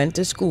home, went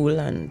to school,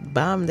 and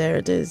bam, there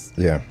it is.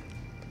 Yeah.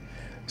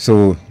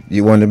 So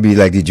you want to be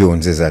like the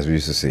Joneses, as we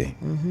used to say.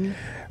 Mm-hmm.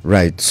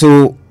 Right.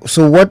 So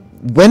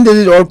when did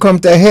it all come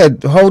to a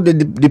head? How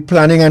did the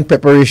planning and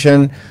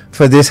preparation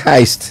for this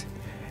heist?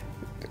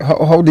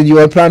 How did you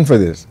all plan for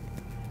this?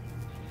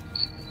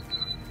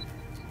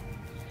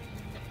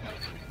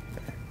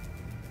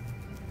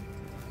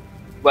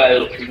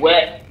 Well,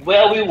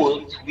 where we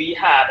worked, we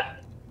had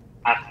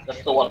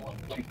access to what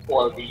we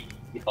call the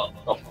box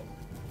office.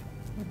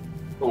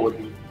 So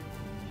the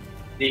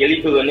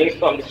daily earnings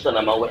from the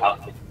cinema would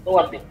have to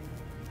sort it.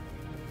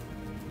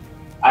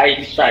 I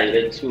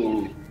decided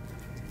to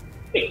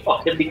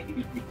pickpocket the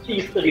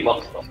keys to the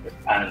box office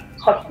and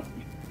cut the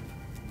keys.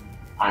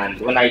 And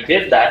when I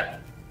did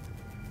that,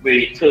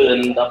 we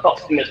returned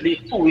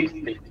approximately 2 weeks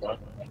later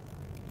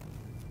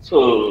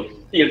to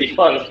steal the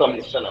funds from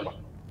the cinema.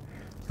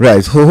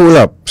 Right. Hold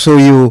up. So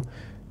you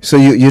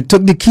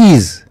took the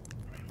keys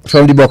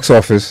from the box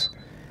office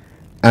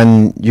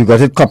and you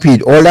got it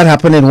copied. All that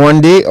happened in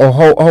one day, or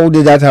how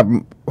did that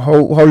happen?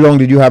 How long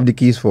did you have the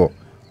keys for?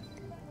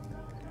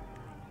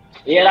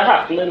 Yeah, that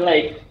happened in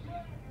like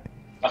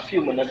a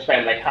few minutes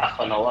time, like half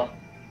an hour.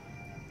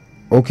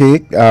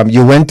 Okay.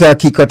 You went to a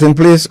key cutting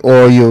place,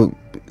 or you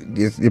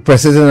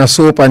pressed it in a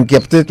soap and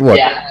kept it? What?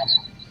 Yeah.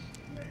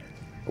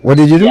 What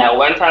did you do? Yeah, I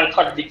went and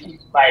cut the keys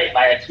by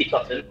a key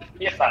cutting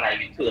place and I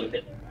returned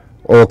it.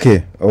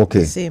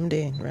 Okay. Same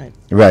day, right.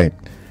 Right.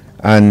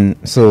 And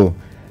so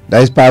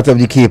that is part of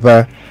the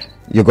caper.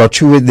 You got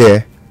through it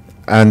there,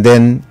 and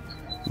then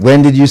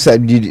when did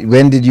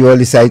you all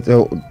decide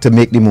to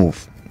make the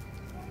move?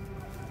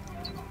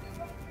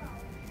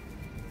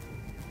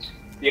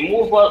 The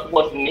move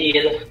was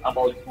made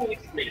about 2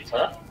 weeks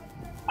later.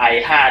 I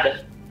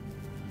had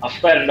a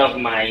friend of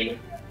mine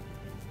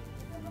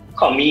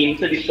come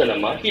into the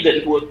cinema. He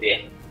didn't work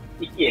there.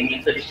 He came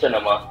into the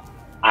cinema,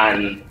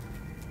 and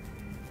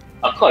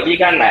a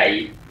colleague and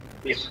I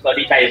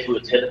basically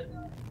diverted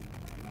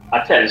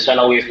attention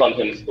away from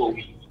him. So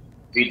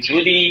we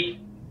drew the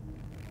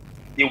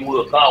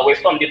worker away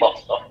from the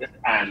box office,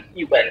 and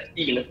he went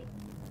in.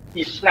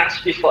 He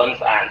snatched the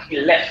funds and he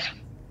left.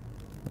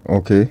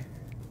 Okay.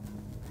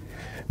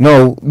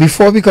 Now,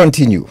 before we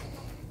continue,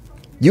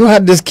 you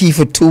had this key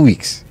for 2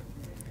 weeks.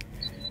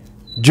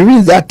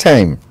 During that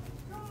time,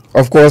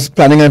 of course,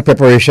 planning and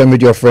preparation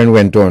with your friend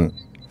went on,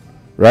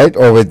 right?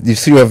 Or with the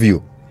three of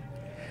you.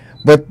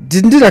 But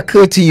didn't it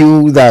occur to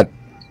you that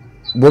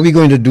what we're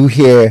going to do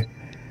here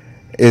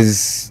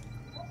is,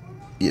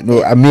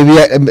 look,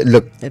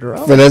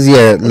 fellas,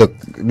 look,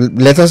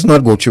 let us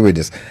not go through with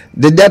this.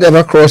 Did that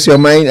ever cross your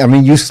mind? I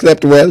mean, you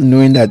slept well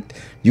knowing that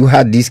you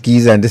had these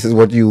keys and this is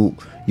what you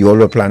all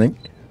were planning?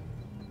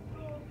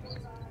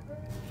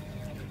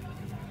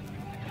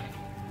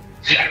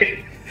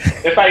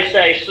 If I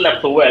say I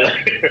slept well,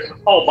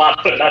 how bad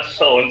could that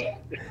sound?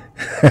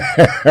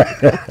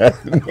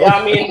 Yeah,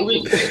 I mean,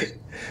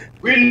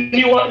 we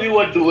knew what we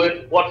were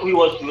doing. What we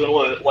was doing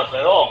was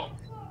wrong.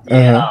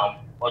 Yeah,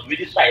 but we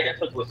decided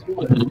to go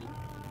through it.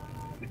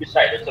 We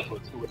decided to go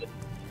through with it.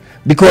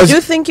 Because do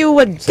you think you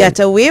would get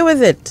away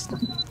with it?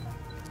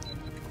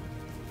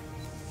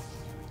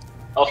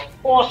 Of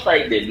course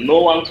I did.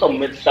 No one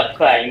commits a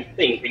crime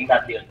thinking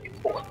that they'll be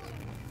caught.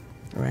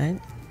 Right.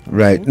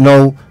 Right.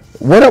 Now,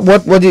 what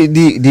were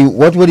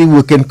the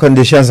working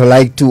conditions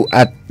like to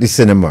at the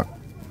cinema?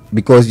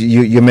 Because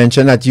you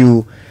mentioned that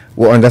you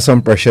were under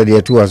some pressure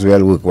there too as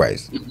well,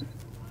 work-wise.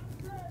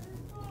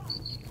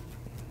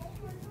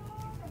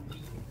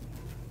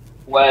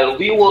 Well,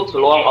 we worked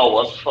long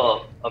hours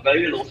for a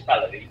very low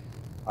salary.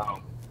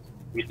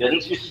 We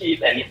didn't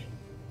receive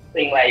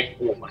anything like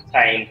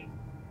overtime.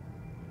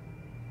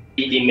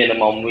 The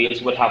minimum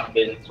wage would have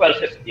been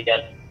 $12.50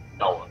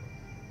 an hour.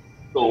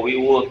 So we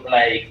worked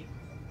like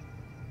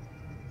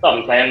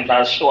sometimes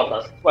as short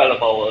as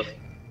 12 hours,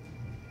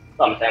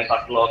 sometimes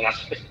as long as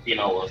 15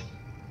 hours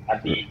a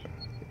day.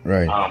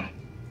 Right.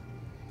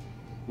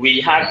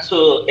 We had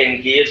to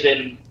engage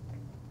in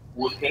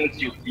working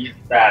duties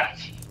that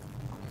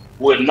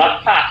were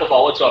not part of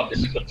our job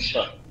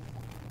description.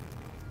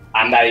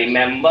 And I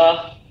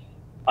remember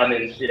an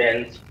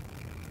incident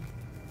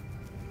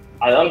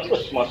around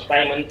Christmas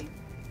time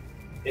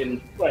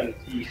in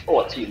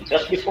 2014,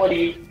 just before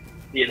the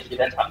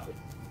incident happened.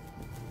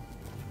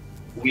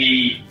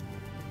 We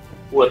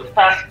were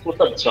tasked with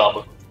a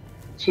job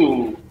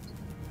to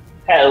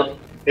help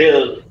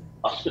build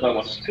a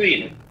cinema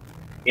screen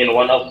in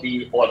one of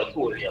the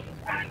auditoriums.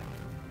 And,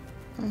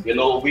 you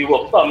know, we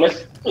were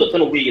promised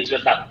certain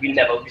wages that we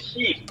never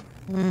received.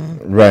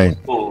 Right.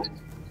 So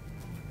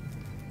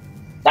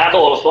that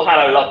also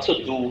had a lot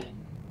to do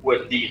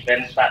with the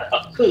events that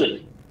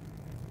occurred.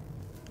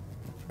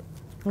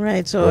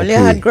 Right, so you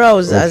had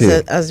grouse,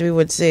 Okay. as we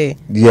would say.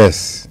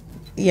 Yes.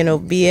 You know,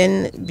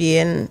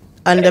 being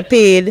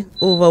underpaid,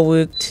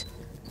 overworked,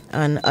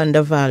 and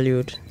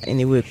undervalued in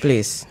the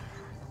workplace.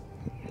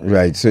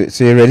 Right. So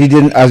you really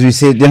didn't, as we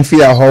say, didn't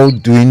feel how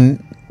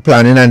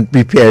planning and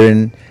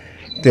preparing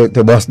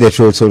to bust their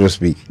throat, so to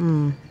speak.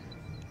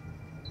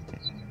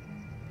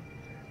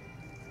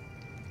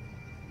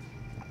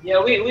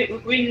 Yeah,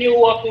 we knew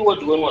what we were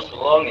doing was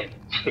wrong.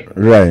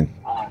 Right.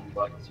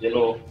 But, you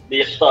know,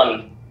 based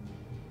on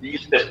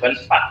these different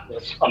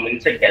factors coming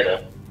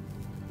together.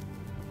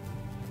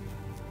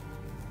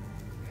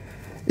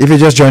 If you're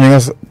just joining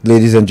us,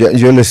 ladies and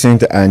gentlemen, you're listening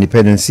to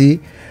Dependency,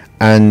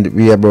 and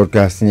we are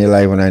broadcasting here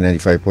live on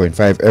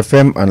 95.5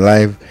 FM and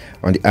live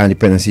on the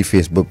Dependency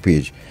Facebook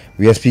page.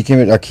 We are speaking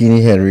with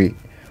Akini Henry,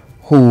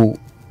 who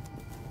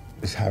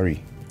is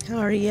Harry.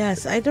 Harry,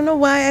 yes. I don't know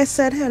why I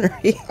said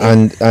Henry.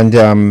 And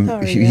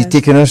Harry, he's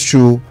taking us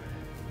through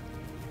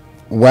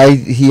why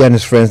he and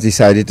his friends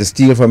decided to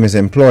steal from his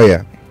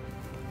employer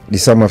the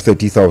sum of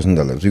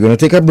 $30,000. We're going to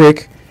take a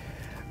break,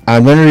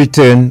 and when we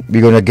return,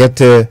 we're going to get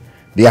to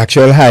the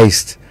actual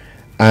heist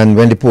and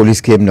when the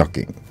police came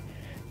knocking.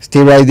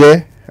 Stay right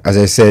there. As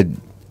I said,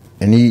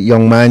 any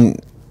young man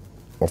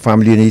or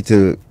family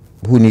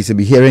who needs to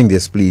be hearing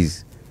this,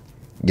 please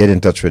get in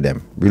touch with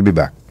them. We'll be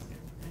back.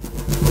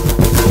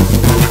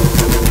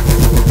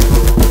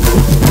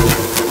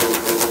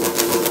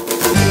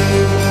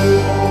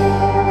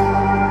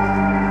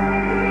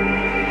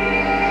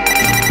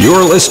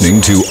 You're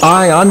listening to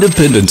Eye on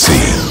Dependency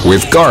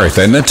with Garth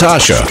and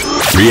Natasha.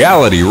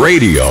 Reality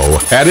radio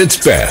at its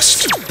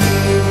best.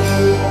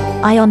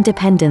 Eye on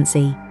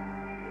Dependency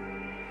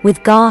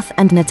with Garth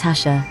and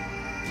Natasha.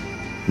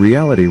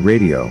 Reality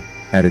radio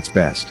at its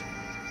best.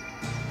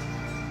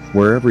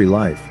 Where every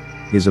life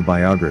is a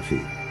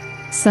biography.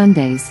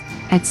 Sundays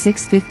at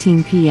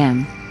 6:15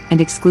 p.m. and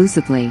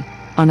exclusively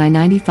on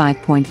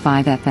I-95.5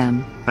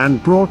 FM.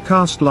 And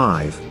broadcast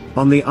live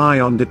on the Eye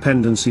on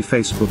Dependency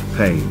Facebook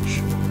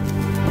page.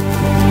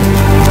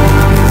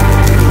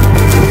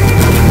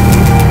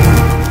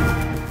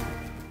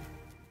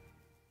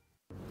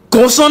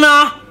 Go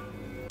sona!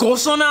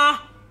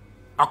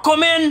 I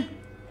come in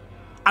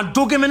and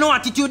don't give me no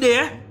attitude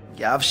there.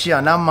 You have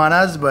Shiana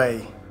manners,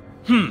 boy.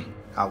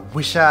 I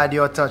wish I had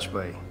your touch,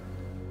 boy.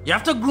 You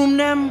have to groom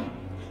them.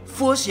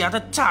 First, you have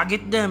to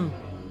target them.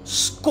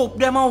 Scope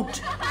them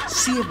out.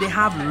 See if they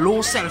have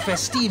low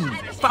self-esteem,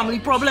 family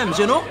problems,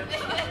 you know?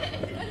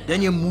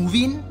 Then you move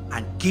in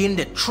and gain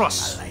the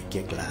trust. I like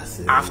your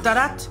glasses. After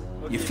that,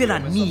 you feel a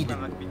need.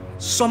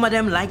 Some of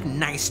them like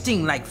nice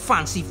things like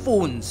fancy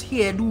phones,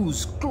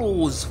 hairdos,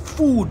 clothes,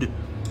 food.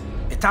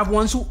 It have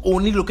ones who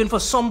only looking for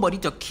somebody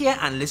to care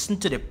and listen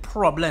to their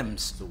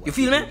problems. You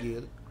feel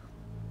me?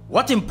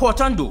 What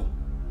important though,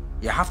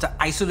 you have to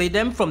isolate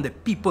them from the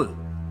people.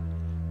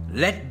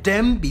 Let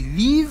them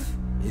believe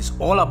it's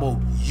all about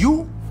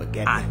you and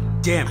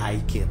them.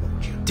 I care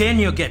about you. Then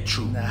you get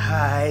through.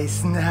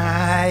 Nice.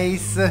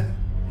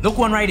 Look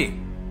one right here.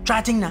 Try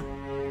a thing now.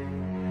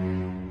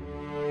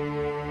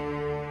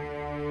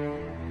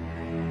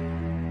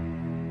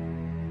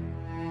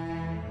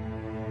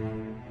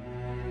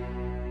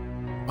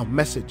 A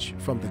message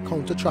from the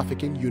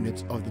counter-trafficking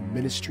unit of the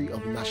Ministry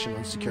of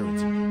National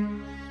Security.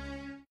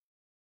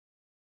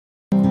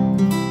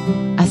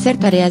 Hacer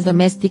tareas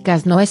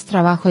domésticas no es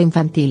trabajo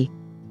infantil.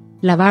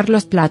 Lavar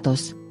los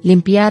platos,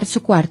 limpiar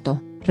su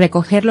cuarto,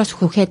 recoger los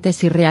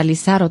juguetes y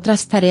realizar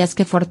otras tareas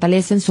que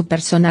fortalecen su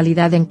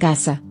personalidad en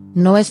casa,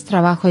 no es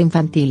trabajo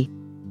infantil.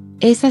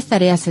 Esas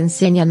tareas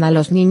enseñan a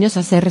los niños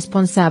a ser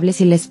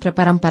responsables y les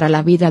preparan para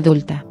la vida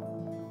adulta.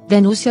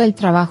 Denuncio el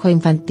trabajo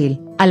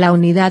infantil a la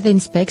Unidad de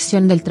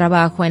Inspección del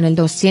Trabajo en el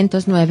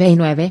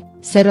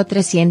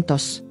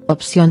 209-0300,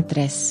 opción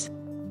 3.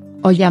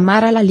 O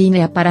llamar a la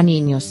línea para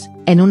niños,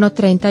 en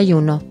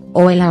 131,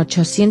 o en la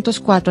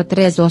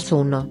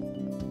 804-321.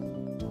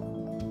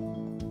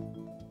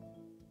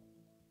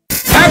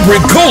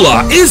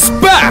 Agricola is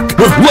back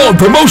with loan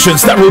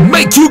promotions that will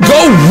make you go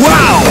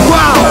wow!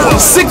 Wow!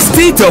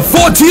 60 to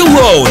 40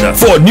 loan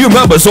for new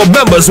members or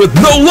members with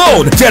no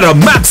loan. Get a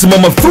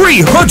maximum of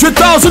 $300,000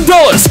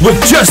 with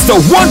just a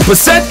 1%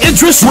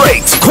 interest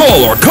rate.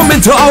 Call or come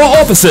into our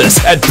offices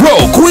at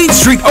Bro Queen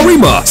Street,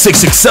 Arima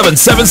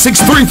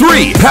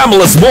 667-7633,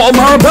 Pamela's Mall,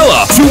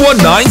 Marabella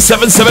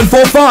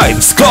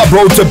 219-7745,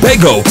 Scarborough,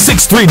 Tobago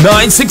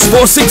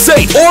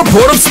 639-6468, or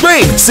Port of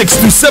Spain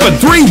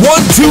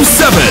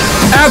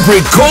 627-3127.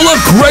 Agricola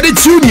Credit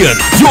Union,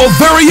 your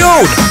very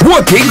own,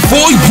 working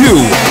for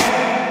you.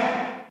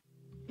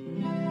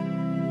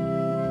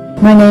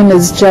 My name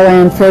is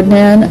Joanne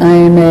Ferdinand. I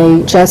am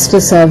a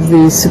Justice of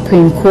the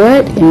Supreme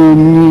Court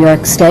in New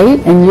York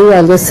State, and you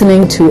are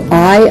listening to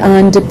Eye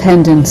on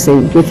Dependency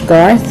with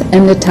Garth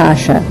and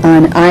Natasha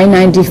on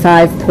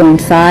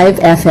I-95.5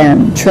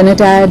 FM,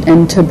 Trinidad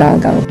and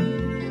Tobago.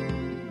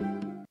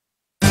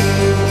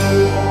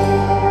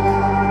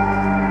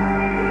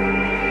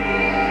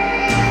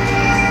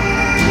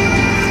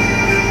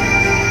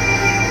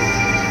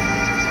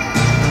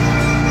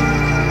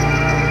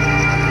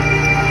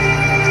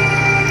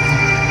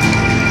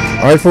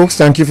 All right, folks,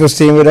 thank you for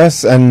staying with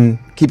us and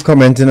keep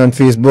commenting on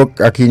Facebook.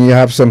 Akini, you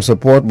have some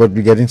support, but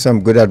we're getting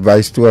some good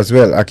advice too as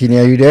well. Akini,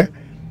 are you there?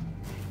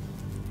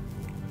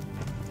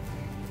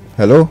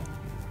 Hello?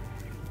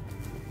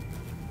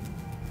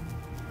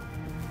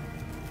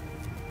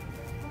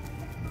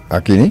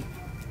 Akini?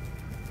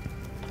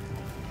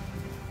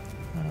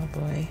 Oh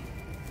boy.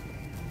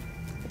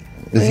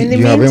 Do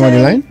you have him on the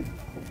line?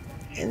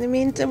 In the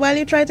meantime, while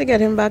you try to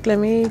get him back, let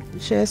me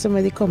share some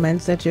of the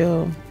comments that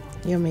you're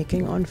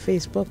making on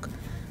Facebook.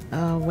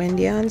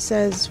 Wendy Ann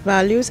says,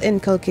 values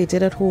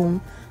inculcated at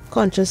home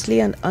consciously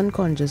and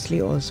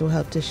unconsciously also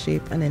help to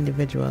shape an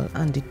individual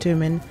and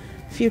determine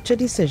future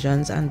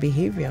decisions and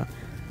behavior,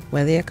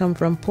 whether they come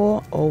from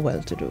poor or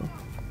well-to-do.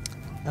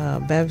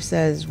 Bev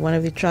says, one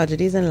of the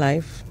tragedies in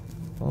life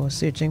or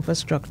searching for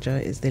structure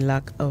is the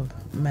lack of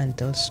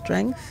mental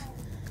strength.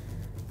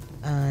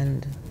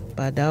 And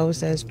Badao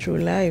says, true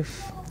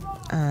life.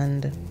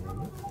 And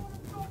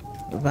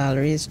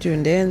Valerie is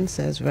tuned in,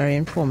 says very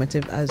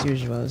informative as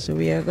usual. So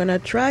we are going to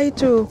try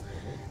to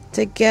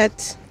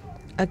get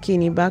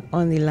Akini back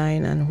on the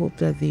line and hope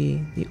that the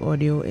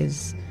audio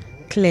is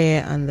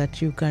clear and that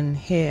you can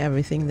hear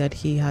everything that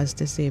he has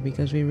to say,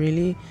 because we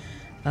really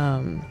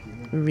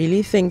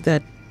think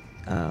that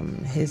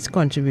his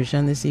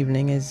contribution this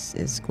evening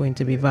is going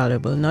to be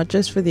valuable, not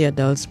just for the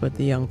adults but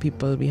the young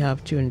people we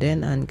have tuned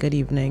in. And good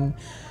evening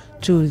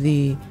to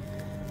the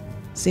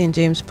St.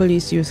 James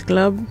Police Youth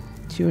Club,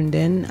 tuned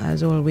in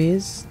as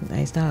always.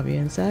 Nice to have you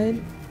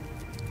inside.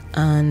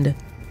 And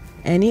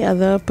any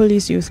other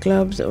police youth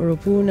clubs,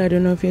 Oropun, I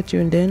don't know if you're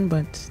tuned in,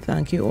 but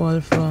thank you all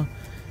for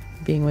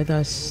being with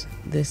us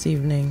this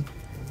evening.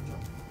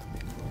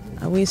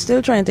 We're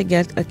still trying to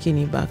get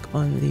Akini back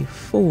on the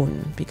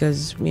phone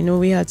because we know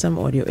we had some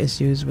audio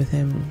issues with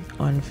him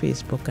on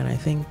Facebook, and I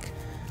think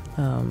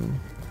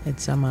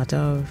it's a matter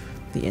of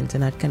the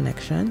internet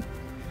connection.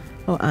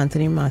 Oh,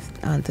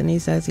 Anthony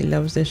says he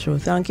loves the show.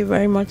 Thank you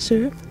very much,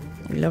 sir.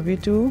 We love you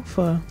too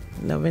for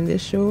loving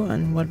this show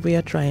and what we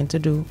are trying to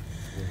do.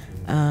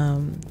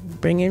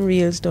 Bringing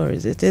real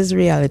stories. It is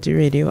reality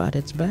radio at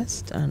its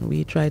best, and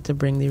we try to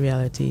bring the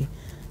reality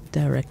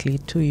directly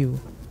to you.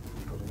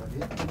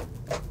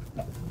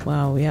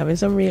 Wow, we're having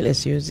some real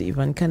issues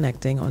even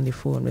connecting on the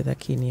phone with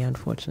Akini,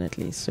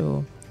 unfortunately.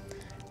 So,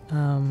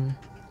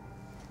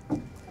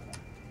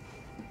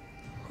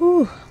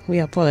 we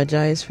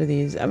apologize for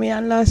these. I mean,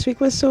 and last week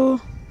was so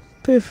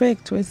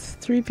perfect with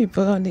 3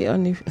 people on the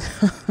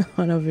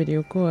on a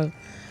video call,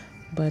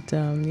 but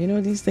you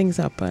know, these things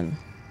happen.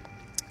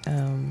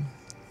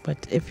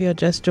 But if you're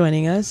just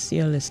joining us,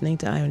 you're listening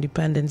to Eye on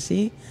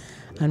Dependency,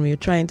 and we're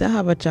trying to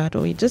have a chat,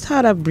 or we just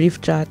had a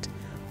brief chat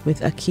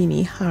with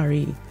Akini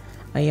Hari,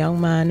 a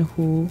young man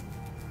who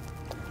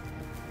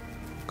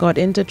got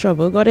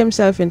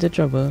himself into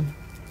trouble,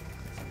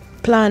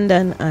 planned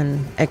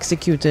and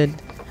executed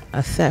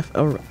a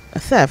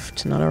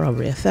theft, not a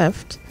robbery, a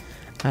theft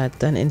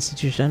at an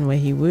institution where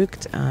he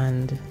worked,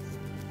 and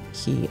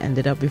he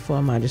ended up before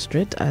a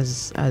magistrate,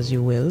 as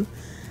you will,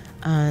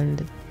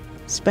 and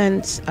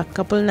spent a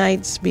couple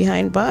nights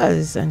behind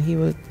bars. And he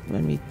will,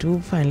 when we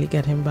do finally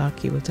get him back,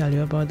 he will tell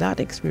you about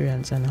that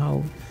experience and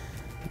how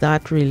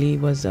that really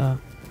was a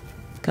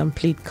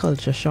complete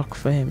culture shock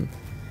for him.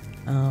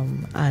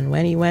 And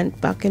when he went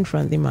back in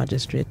front of the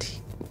magistrate,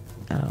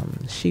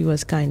 she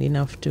was kind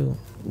enough to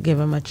give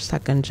him a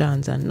second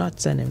chance and not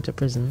send him to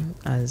prison,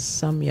 as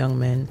some young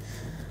men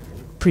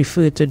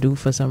prefer to do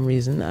for some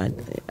reason.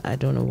 I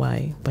don't know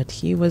why, but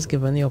he was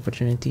given the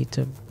opportunity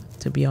to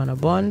be on a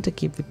bond to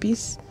keep the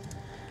peace,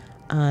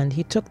 and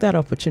he took that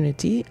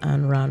opportunity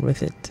and ran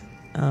with it.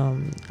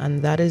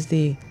 And that is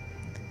the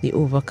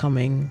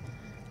overcoming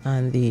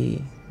and the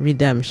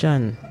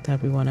redemption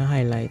that we want to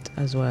highlight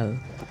as well.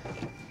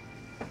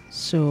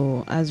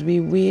 So as we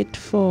wait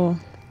for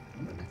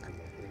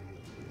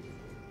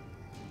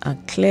a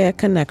clear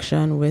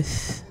connection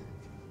with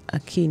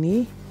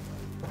Akini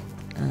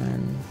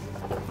and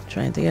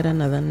trying to get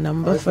another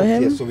number for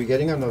him. Yes, so we're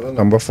getting another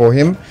number for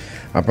him.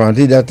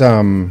 Apparently that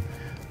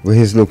with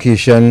his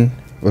location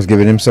was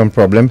giving him some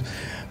problem.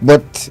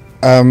 But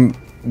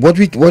what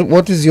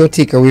is your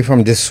takeaway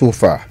from this so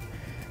far?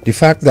 The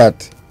fact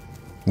that,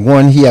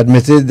 one, he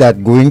admitted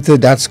that going to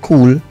that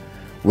school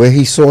where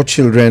he saw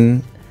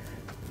children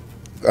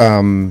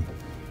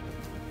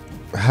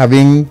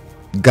having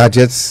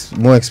gadgets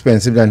more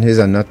expensive than his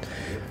and not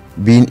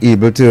being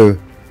able to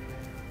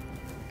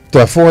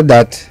afford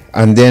that,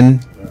 and then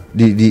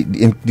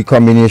the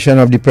combination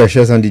of the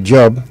pressures and the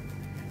job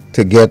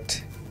to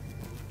get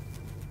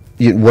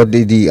what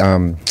they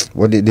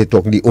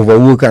talk, the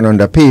overwork and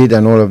underpaid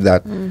and all of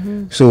that.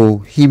 So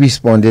he and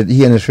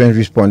his friends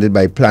responded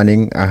by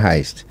planning a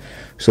heist.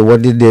 So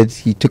what they did,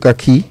 he took a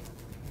key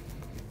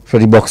for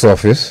the box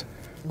office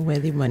where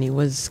the money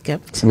was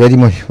kept, and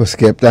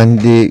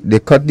they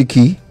cut the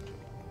key,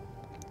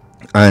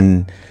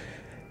 and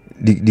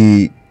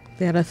they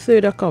had a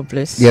third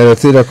accomplice. So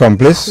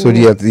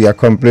the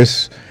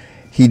accomplice,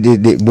 he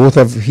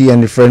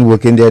and the friend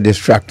working there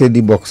distracted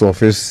the box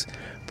office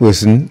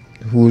person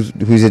who's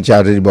in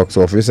charge of the box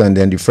office, and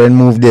then the friend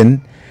moved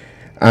in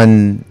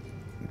and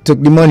took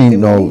the money.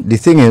 Now the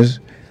thing is,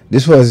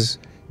 this was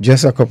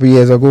just a couple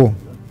years ago,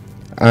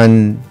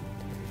 and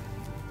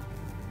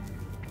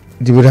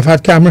they would have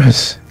had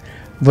cameras,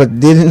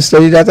 but they didn't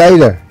study that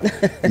either.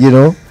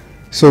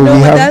 So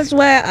that's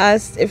why I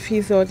asked if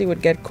he thought he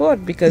would get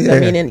caught, because I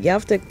mean, you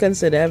have to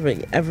consider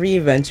every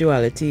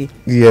eventuality.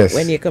 Yes.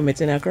 When you're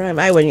committing a crime,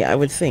 I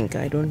would think.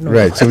 I don't know.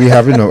 Right. So we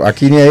have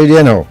Akini, are you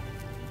there now?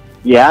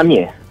 Yeah, I'm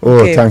here. Oh,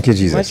 okay, thank you,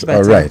 Jesus. Much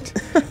better. All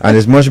right. And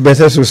it's much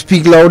better. So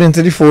speak loud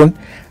into the phone,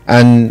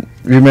 and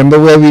remember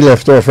where we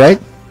left off,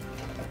 right?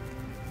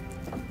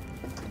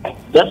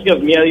 Just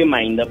give me a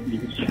reminder,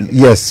 please.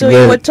 Yes. So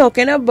you were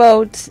talking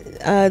about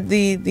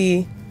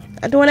the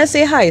I don't want to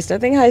say heist. I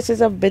think heist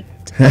is a bit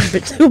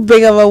too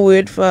big of a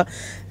word for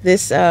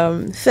this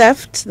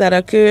theft that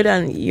occurred,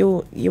 and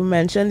you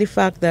mentioned the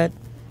fact that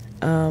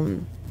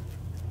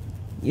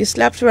you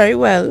slept very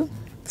well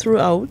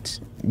throughout.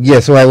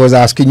 Yes. So I was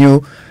asking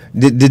you,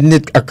 didn't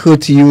it occur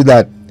to you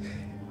that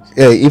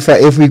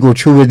if we go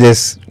through with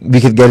this, we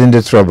could get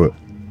into trouble?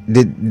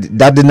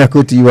 That didn't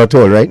occur to you at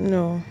all, right?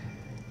 No.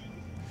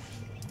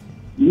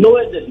 No,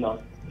 it did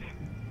not.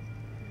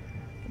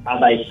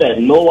 As I said,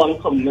 no one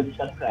commits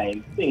a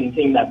crime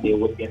thinking that they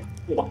would get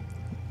caught.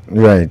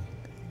 Right.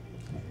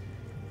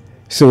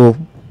 So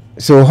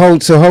how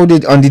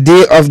did, on the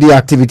day of the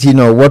activity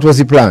now, what was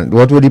the plan?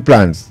 What were the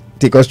plans?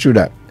 Take us through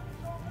that,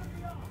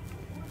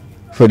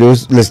 for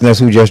those listeners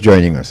who are just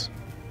joining us.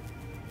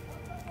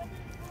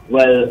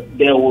 Well,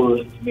 there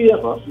were three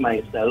of us,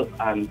 myself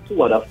and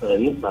two other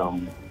friends.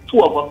 Two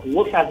of us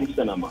work at the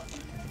cinema.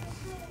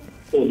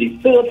 So the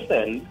third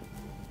friend,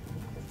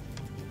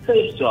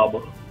 his job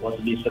was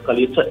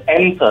basically to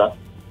enter,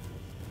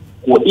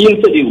 go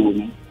into the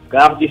room,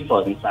 grab the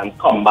funds, and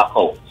come back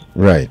out.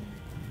 Right.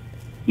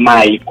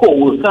 My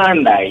co-worker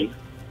and I,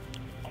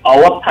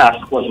 our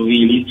task was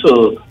really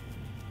to,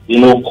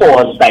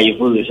 cause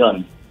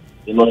diversion,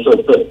 so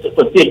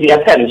to take the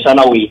attention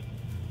away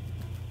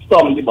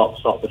from the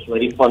box office where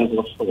the funds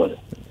were stored.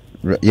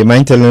 Right. You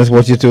mind telling us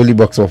what you told the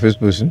box office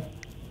person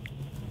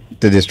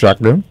to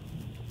distract them?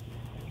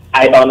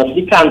 I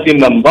honestly can't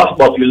remember,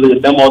 but we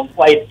learned them out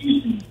quite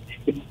easily.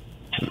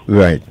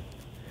 Right.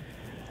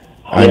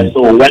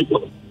 So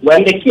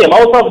when they came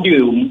out of the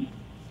room,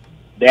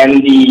 then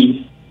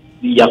the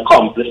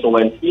accomplice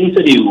went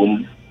into the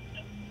room,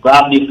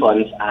 grabbed the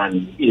funds,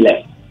 and he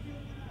left.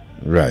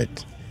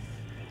 Right.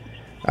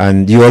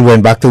 And you all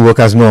went back to work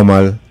as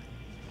normal?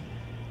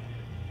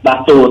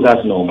 Back to work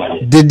as normal.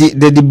 Did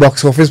the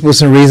box office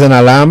person raise an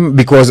alarm?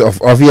 Because of,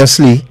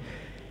 obviously,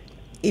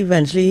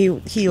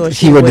 eventually he or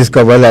she would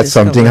discover that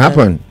something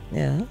happened.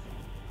 Yeah.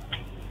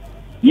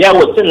 Yeah,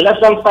 within less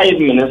than 5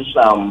 minutes,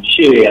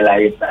 she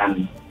realized,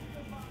 and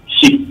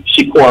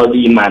she called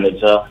the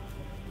manager,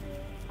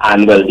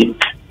 and well, the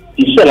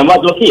cinema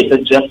was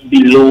located just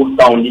below,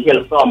 down the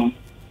hill from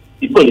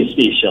the police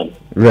station.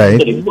 Right.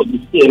 So the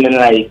police came in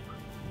like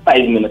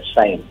 5 minutes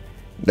time.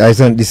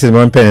 That's on the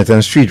cinema on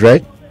Penitent Street,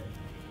 right?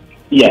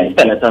 Yeah,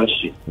 Penitent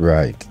Street.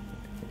 Right.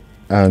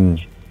 And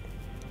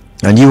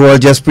you all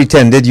just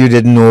pretended you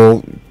didn't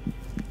know,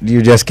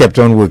 you just kept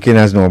on working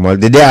as normal.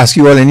 Did they ask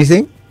you all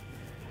anything?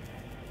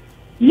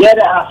 Yeah,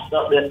 they asked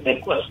us the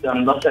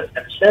question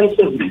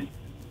extensively.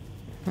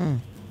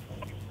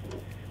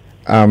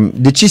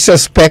 Did she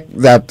suspect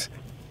that,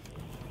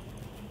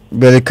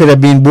 well, it could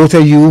have been both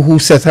of you who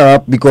set her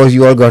up because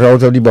you all got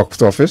out of the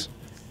box office?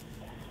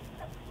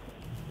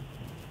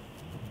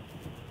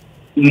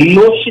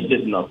 No, she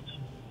did not.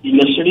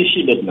 Initially,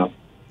 she did not.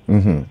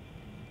 Mm-hmm.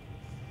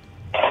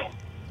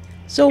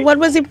 So what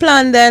was the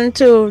plan then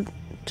to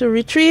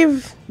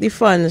retrieve the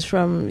funds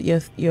from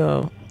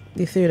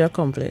the third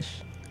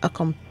accomplice?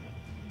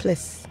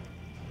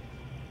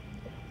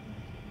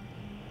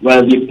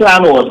 Well, the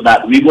plan was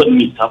that we would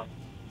meet up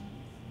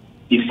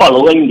the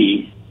following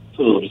day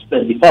to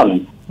spend the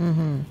funds.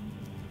 Mm-hmm.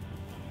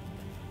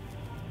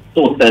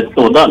 So said,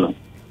 so done.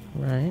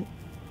 Right.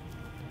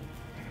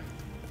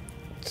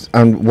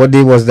 And what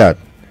day was that?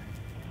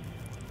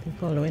 The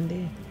following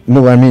day.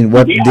 No, I mean,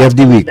 what day of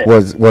the week?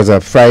 Was a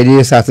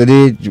Friday,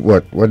 Saturday?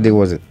 What day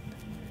was it?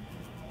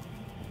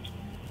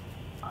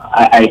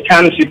 I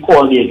can't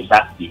recall the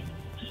exact date.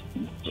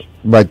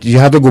 But you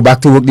had to go back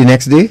to work the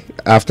next day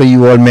after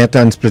you all met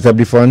and split up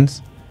the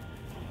funds?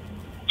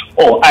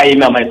 Oh, I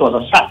remember it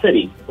was a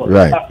Saturday.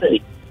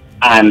 Right.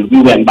 And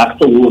we went back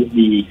to work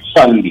the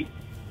Sunday.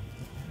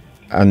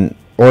 And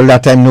all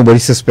that time nobody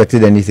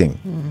suspected anything?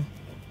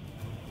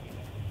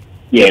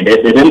 Yeah,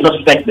 they didn't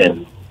suspect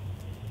them.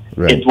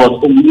 Right. It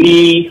was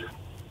only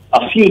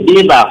a few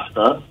days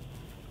after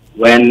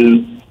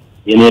when,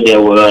 they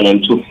were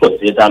running through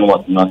footage and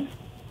whatnot.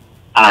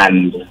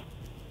 And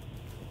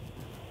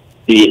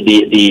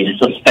they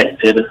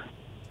suspected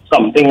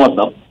something was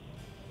up.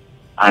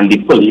 And the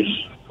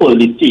police pulled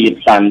the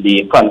tapes and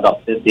they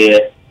conducted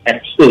their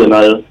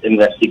external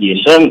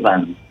investigations.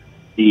 And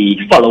the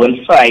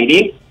following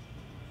Friday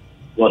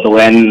was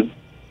when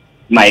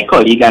my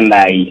colleague and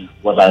I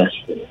was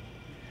arrested.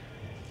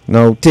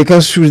 Now, take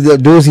us through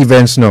those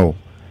events now.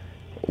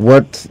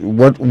 Where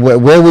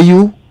were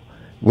you?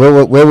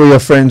 Where were your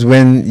friends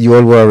when you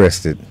all were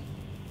arrested?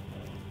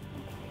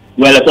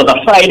 Well, it was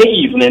a Friday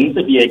evening,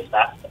 to be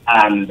exact,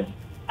 and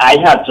I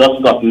had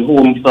just gotten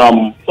home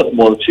from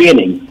football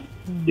training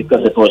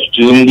because it was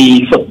during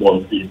the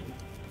football season.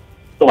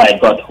 So I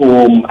got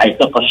home, I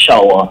took a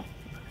shower,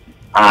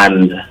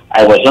 and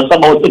I was just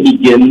about to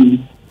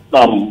begin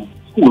some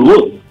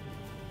schoolwork.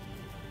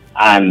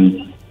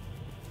 And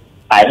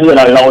I heard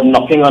a loud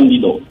knocking on the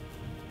door,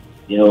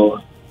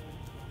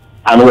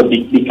 And with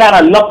the kind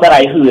of knock that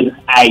I heard,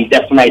 I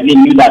definitely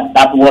knew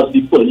that was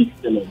the police,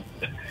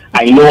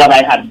 I know what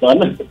I had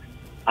done,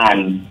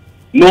 and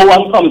no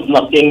one comes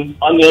knocking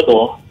on your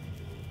door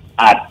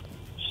at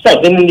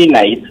 7 in the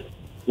night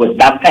with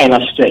that kind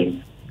of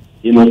strength.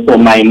 So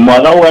my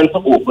mother went to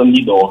open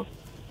the door,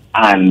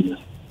 and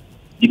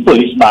the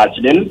police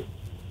barged in,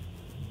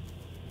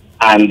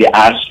 and they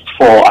asked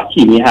for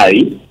Akini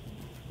Harry.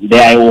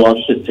 There I was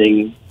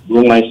sitting,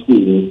 doing my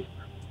school,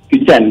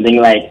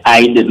 pretending like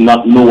I did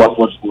not know what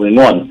was going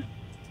on.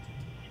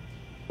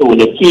 So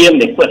they came,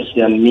 they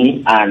questioned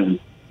me, and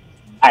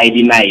I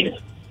denied.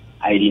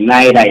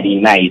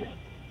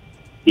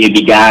 They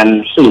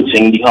began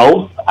searching the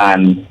house,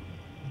 and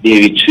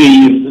they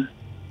retrieved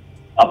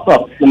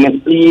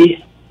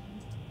approximately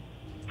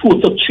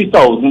 $2,000 to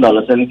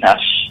 $3,000 in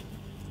cash,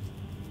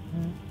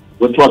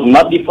 which was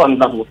not the funds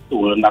that was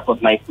stolen, that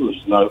was my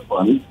personal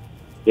funds.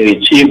 They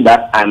retrieved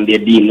that and they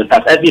deemed it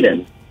as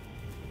evidence.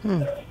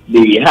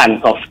 They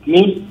handcuffed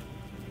me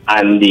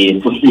and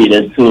they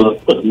proceeded to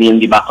put me in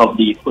the back of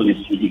the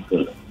police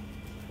vehicle.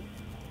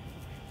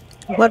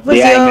 What was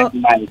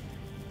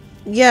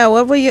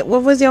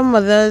your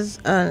mother's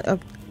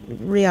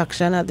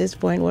reaction at this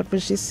point? What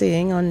was she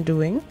saying on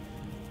doing?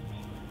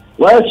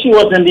 Well, she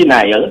was in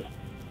denial.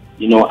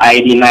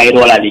 I denied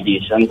all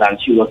allegations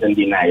and she was in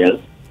denial.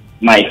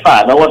 My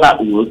father was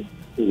at work,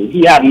 so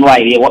he had no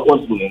idea what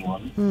was going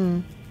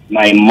on.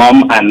 My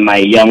mom and my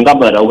younger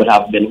brother would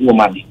have been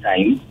home at the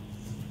time.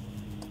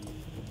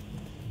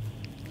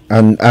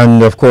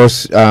 And of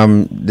course,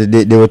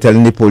 they were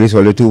telling the police,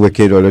 all the too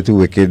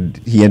wicked,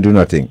 he ain't do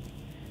nothing.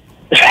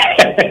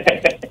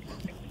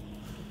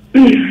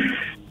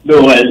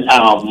 No,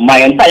 well,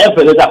 my entire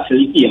village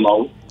actually came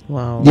out.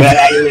 Wow. Where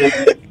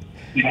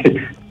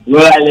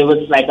I live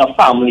is like a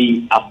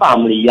family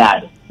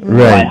yard.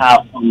 Right. So I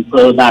have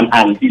uncles and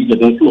aunties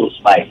living close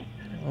by.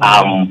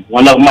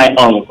 One of my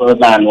uncles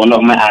and one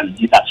of my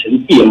aunties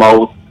actually came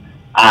out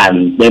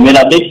and they made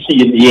a big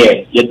scene.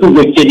 Yeah, you're too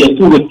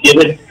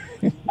wicked.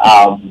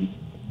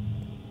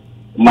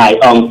 My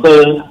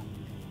uncle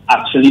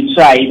actually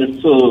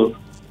tried to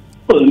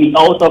pull me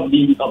out of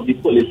the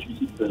police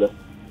vehicle,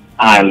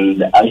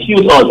 and a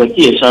huge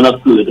altercation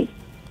occurred.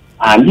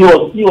 And he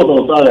was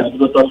also arrested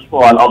with us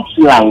for an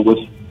obscene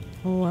language,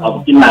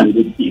 obscene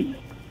language case.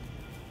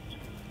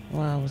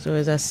 Wow, so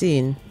it's a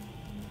scene.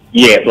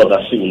 Yeah, it was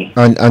a scene.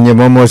 And your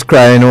mom was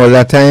crying all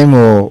that time,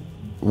 or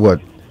what?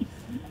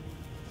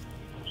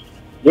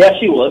 Yeah,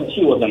 she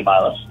was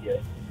embarrassed. Yeah.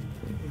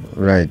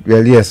 Right.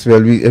 Well, yes.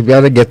 Well, we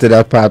got to get to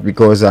that part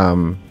because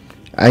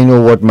I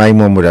know what my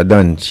mom would have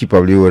done. She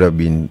probably would have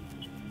been,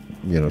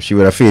 she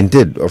would have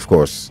fainted, of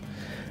course.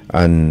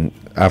 And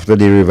after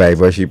they revive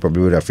her, she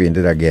probably would have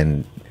fainted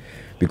again,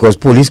 because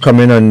police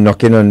coming and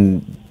knocking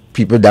on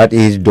people that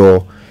age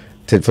door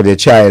for their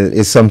child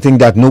is something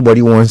that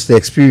nobody wants to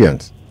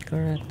experience.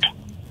 Correct.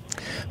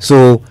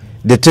 So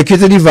they took you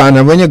to the van,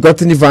 and when you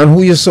got in the van,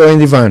 who you saw in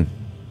the van?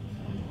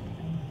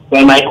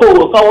 Well, my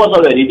co-worker was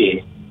already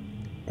there.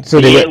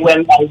 So they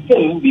went by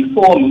him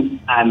before me,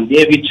 and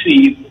they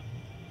retrieved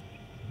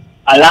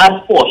a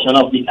large portion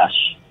of the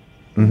cash.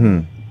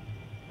 Mm-hmm.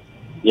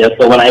 Yeah,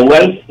 so when they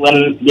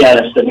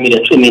arrested me,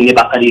 they threw me in the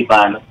back of the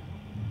van,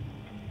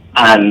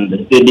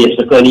 and they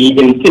basically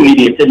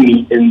intimidated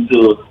me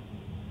into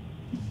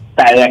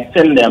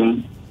directing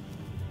them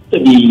to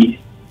the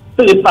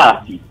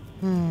party.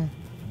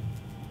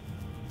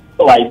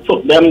 So I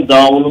took them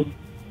down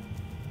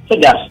to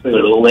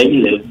Gasparilla, where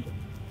he lived,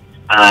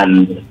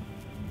 and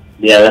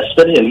they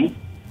arrested him.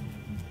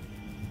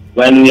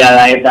 When we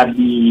arrived at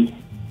the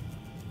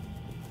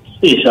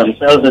station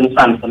cells in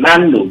San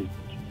Fernando,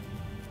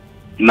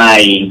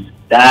 my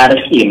dad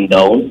came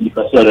down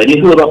because he already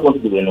heard what was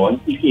going on.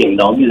 He came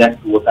down, he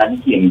left work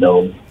and he came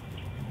down.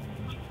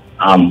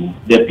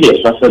 They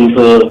placed us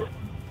into,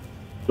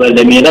 well,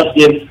 they made us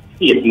give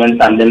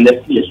statements and then they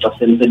placed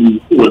us into the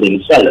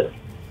holding cell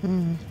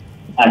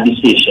at the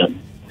station.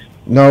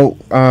 Now,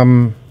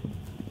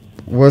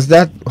 was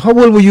that, how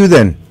old were you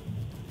then?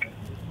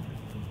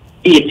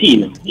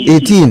 18.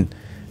 18.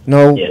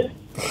 Now, yes.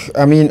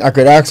 I mean, I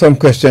could ask some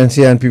questions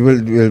here and people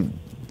will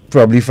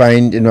probably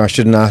find, I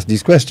shouldn't ask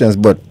these questions,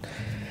 but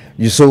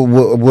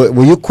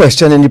were you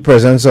questioned in the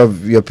presence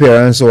of your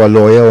parents or a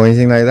lawyer or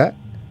anything like that?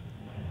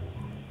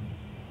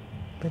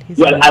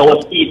 Well, I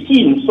was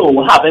 18,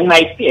 so having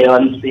my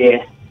parents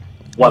there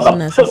was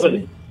a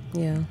privilege.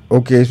 Yeah.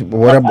 Okay, so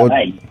what about...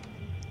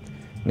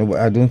 No, but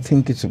I don't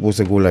think it's supposed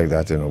to go like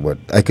that, but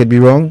I could be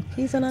wrong.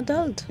 He's an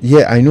adult.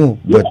 Yeah, I know,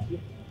 but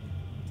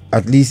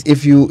at least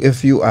if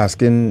you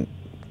asking,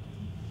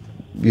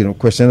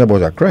 questions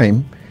about a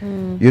crime,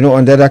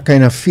 under that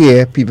kind of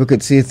fear, people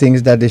could say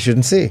things that they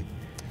shouldn't say.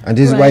 And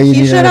this is why you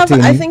need an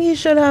attorney. I think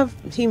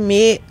he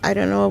may, I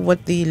don't know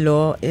what the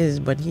law is,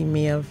 but he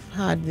may have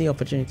had the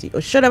opportunity,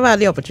 or should have had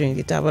the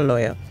opportunity to have a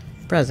lawyer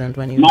present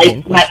when he was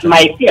being questioned.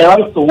 My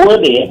parents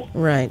were there.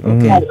 Right,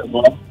 okay.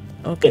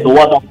 Okay. It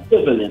was a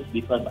privilege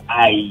because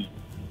I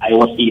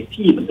was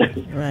 18.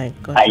 Right,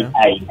 gotcha.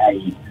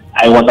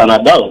 I was an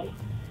adult.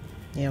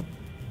 Yep.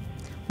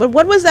 But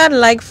what was that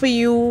like for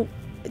you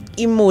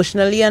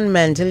emotionally and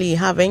mentally,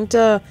 having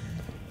to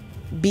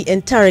be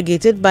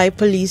interrogated by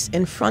police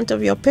in front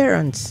of your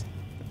parents?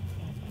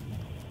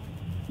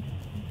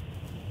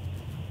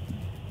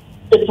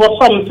 It was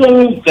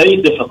something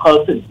very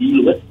difficult to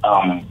deal with.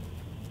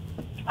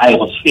 I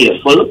was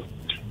fearful.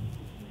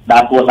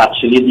 That was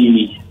actually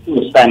the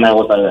first time I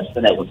was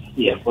arrested. I was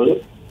fearful.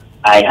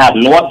 I had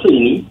no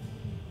attorney.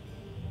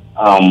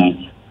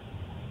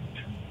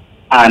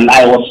 And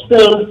I was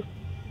still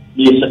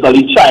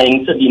basically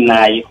trying to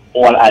deny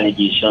all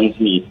allegations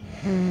made.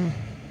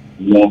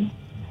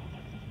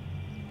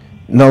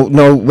 Now,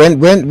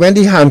 when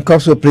the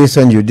handcuffs were placed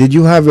on you, did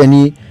you have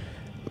any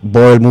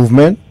bowel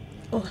movement?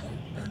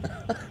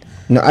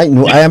 No,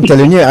 I am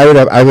telling you, I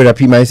would have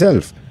peed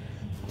myself.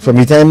 From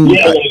the time...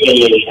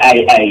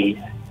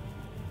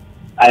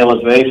 I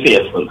was very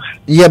fearful.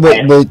 Yeah, but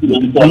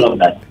all of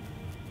that.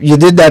 You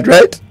did that,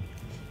 right?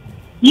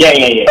 Yeah.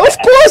 Of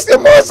course you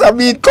must. I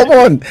mean, come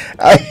on.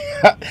 I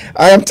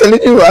am telling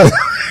you,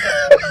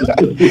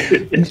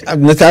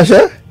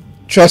 Natasha,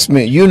 trust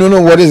me, you don't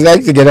know what it's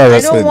like to get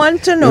arrested. I don't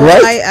want to know.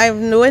 Right? I have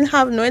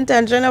no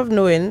intention of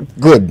knowing.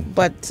 Good.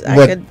 But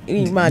I could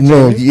imagine.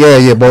 No,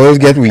 yeah, boys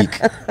get weak.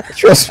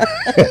 Trust me.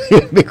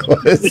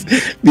 because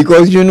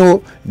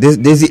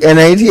there's the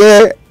NIT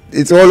here.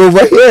 It's all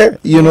over here.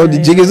 The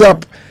jig is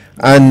up.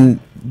 And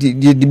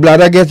the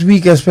bladder gets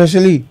weak,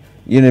 especially.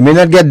 It may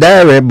not get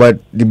diarrhea, but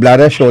the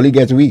bladder surely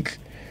gets weak.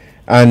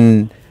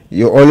 And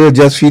you always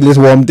just feel this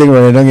warm thing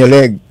running down your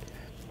leg.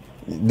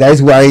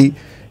 That's why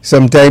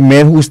sometimes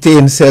men who stay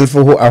in cell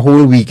for a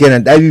whole weekend,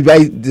 and that's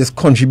why just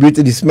contribute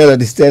to the smell of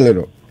the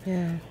cell,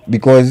 Yeah.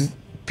 Because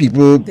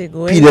people pee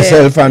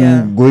themselves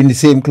and go in the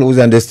same clothes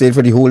and they stay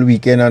for the whole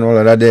weekend and all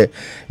of that. There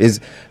is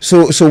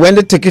so when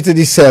they took you to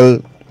the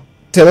cell,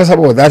 tell us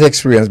about that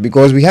experience,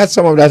 because we had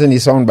some of that in the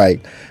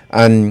soundbite,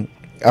 and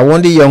I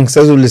want the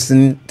youngsters who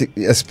listen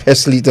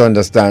especially to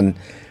understand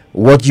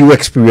what you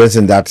experienced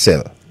in that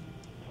cell.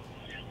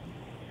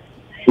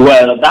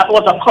 Well, that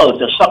was a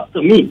culture shock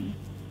to me.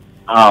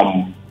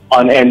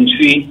 On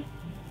entry,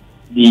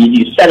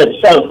 the cell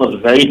itself was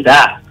very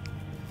dark.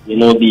 They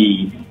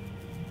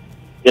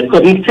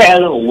couldn't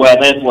tell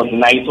whether it was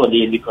night or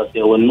day because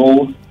there were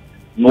no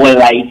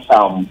lights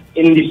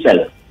in the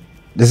cell.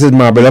 This is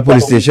Marbella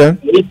Police Station?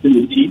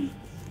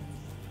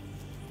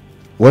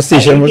 What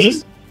station was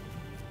this?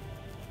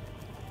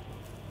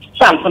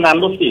 San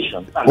Fernando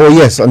Station. Oh,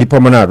 yes, on the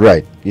promenade,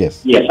 right.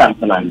 Yes. Yes, San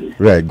Fernando.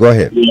 Right, go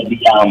ahead.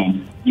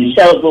 The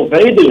cells were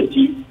very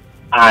dirty,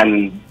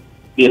 and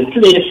they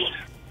placed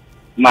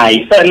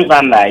my friends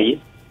and I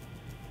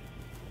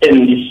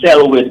in the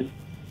cell with,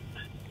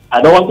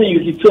 I don't want to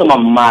use the term a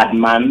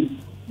madman,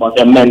 but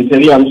a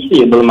mentally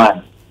unstable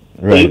man.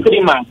 Right. So you could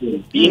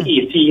imagine being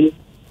 18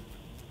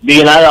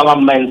 being around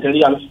a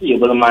mentally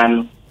unstable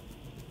man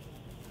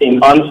in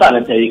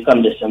unsanitary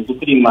conditions, you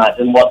could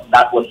imagine what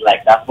that was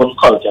like. That was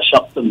culture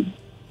shock to me.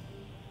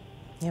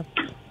 Yep.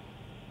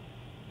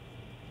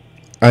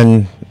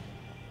 And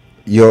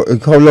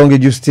how long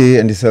did you stay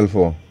in the cell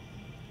for?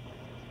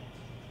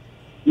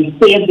 We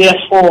stayed there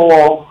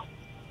for,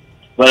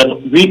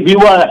 well, we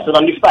were arrested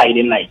on the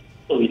Friday night.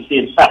 So we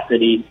stayed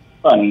Saturday,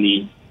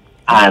 Sunday,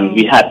 and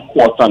we had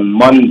court on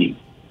Monday.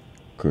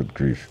 Good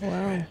grief.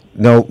 Wow.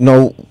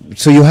 No,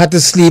 so you had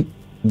to sleep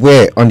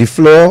where? On the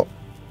floor?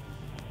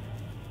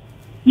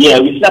 Yeah,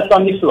 we slept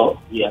on the floor,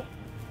 yeah.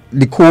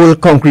 The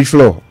cold concrete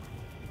floor?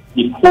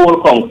 The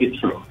cold concrete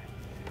floor.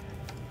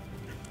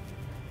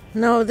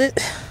 No, this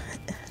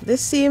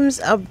seems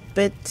a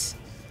bit,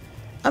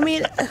 I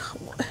mean...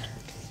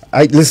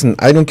 Listen,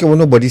 I don't care what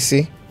nobody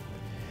say.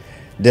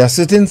 There are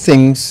certain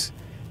things,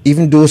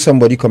 even though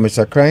somebody commits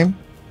a crime,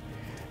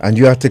 and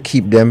you have to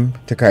keep them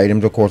to carry them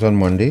to court on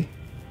Monday,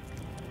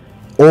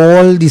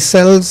 all the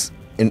cells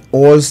in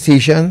all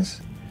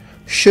stations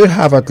should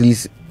have at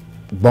least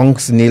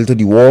bunks nailed to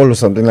the wall or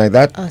something like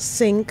that. A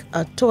sink,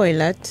 a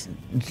toilet.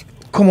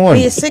 Come on.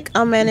 Basic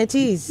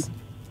amenities.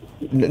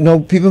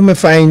 No, people may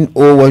find,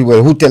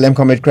 well, who tell them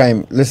commit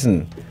crime?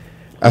 Listen,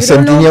 a You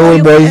don't know how 17-year-old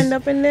you boy end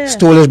up in there.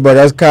 stole his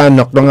brother's car and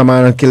knocked down a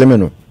man and killed him, you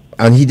know.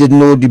 And he didn't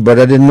know, the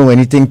brother didn't know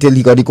anything till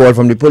he got the call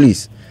from the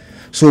police.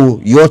 So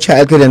your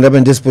child could end up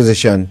in this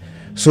position.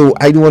 So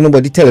I don't want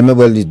nobody telling me,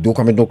 well, don't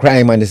commit no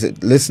crime. And they say,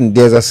 listen,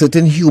 there's a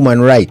certain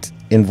human right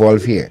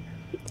involved here.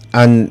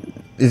 And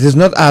it is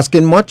not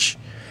asking much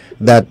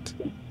that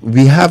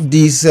we have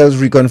these cells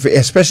reconfigured,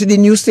 especially the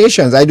news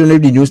stations. I don't know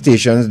if the news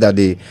stations that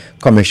they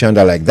commissioned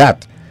are like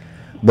that.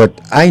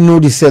 But I know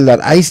the cell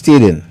that I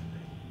stayed in.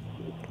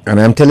 And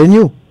I'm telling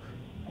you,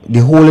 the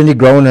hole in the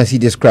ground as he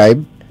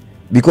described,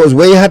 because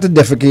where you had to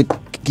defecate,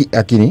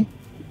 Akini,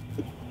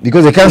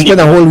 because they can't spend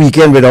a whole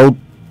weekend without,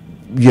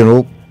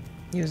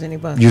 using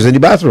the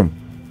bathroom.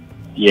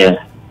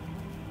 Yeah.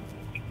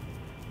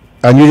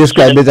 And you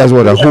described it as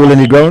what, a hole in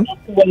the ground?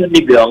 A hole in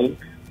the ground,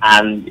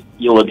 and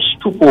you would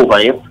stoop over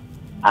it,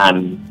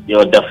 and you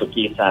would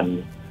defecate,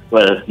 and,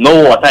 well,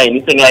 no water,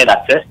 anything like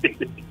that.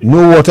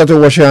 No water to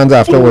wash your hands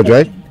afterwards,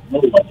 right? No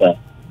water.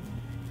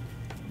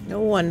 No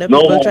wonder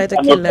people try to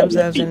kill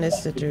themselves in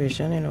this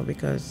situation,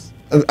 because...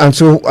 And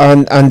so,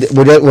 and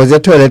was there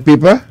toilet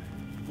paper?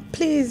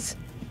 Please.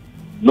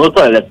 No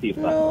toilet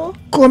paper. No.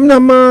 Come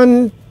on,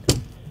 man.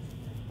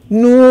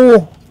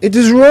 No, it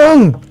is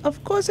wrong.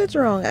 Of course it's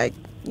wrong. I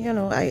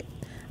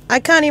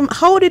can't even...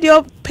 How did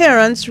your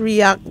parents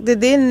react?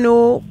 Did they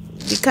know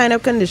the kind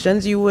of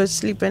conditions you were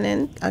sleeping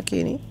in,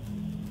 Akini?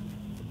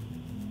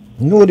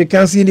 No, they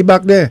can't see in the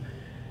back there.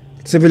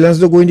 Civilians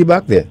don't go in the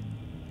back there.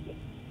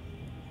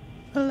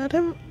 Well, let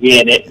him...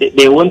 Yeah,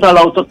 they weren't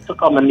allowed to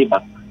come in the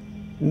back.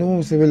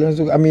 No, civilians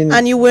don't, I mean...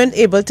 And you weren't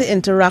able to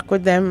interact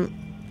with them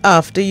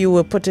after you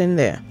were put in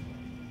there?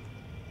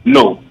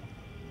 No.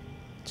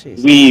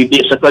 Jesus. We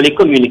basically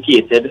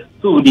communicated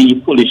to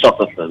the police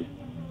officers.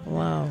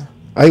 Wow.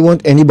 I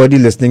want anybody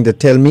listening to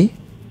tell me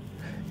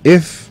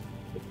if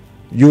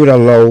you would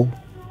allow,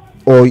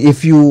 or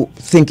if you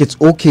think it's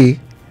okay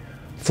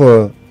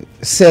for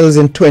cells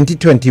in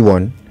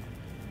 2021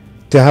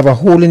 to have a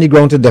hole in the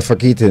ground to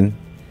defecate in,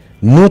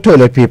 no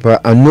toilet paper,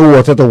 and no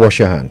water to wash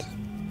your hands.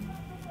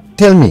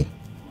 Tell me.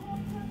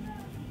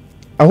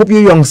 I hope you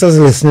youngsters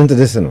are listening to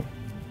this,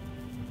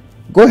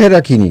 Go ahead,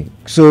 Akini.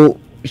 So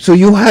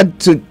you had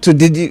to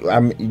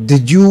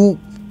did you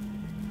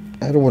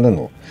I don't want to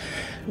know.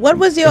 What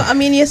was your... I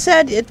mean, you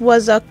said it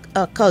was a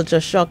culture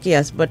shock,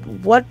 yes, but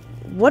what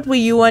were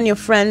you and your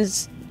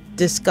friends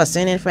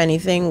discussing, if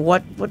anything?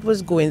 What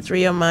was going through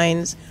your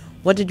minds?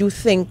 What did you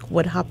think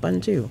would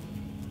happen to you?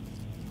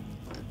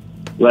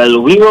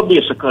 Well, we were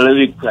basically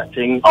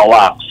regretting our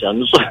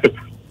actions.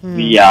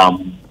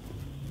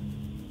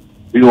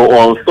 We were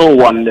also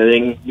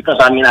wondering, because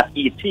at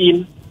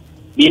 18,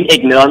 being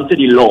ignorant to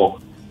the law,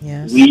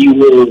 yes, we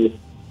were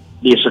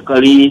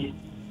basically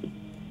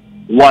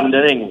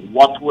wondering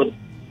what would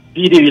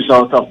be the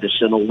result of this,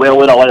 where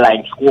would our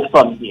lives go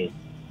from here?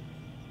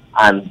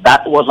 And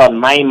that was on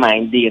my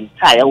mind the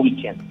entire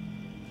weekend.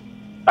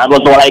 That was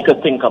all I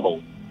could think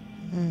about.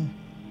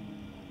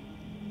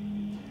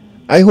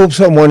 I hope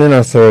someone in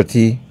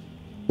authority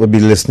will be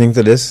listening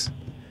to this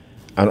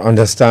and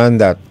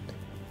understand that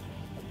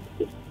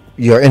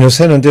you're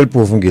innocent until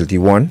proven guilty,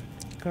 one.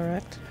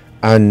 Correct.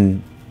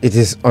 And it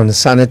is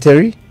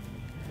unsanitary,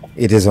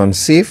 it is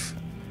unsafe,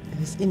 It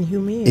is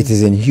inhumane. it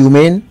is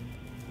inhumane.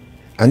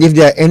 And if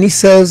there are any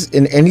cells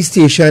in any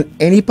station,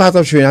 any part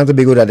of Trinidad and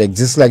Tobago that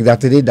exists like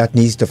that today, that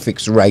needs to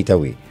fix right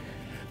away.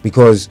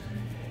 Because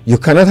you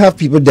cannot have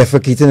people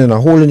defecating in a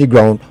hole in the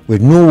ground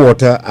with no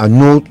water and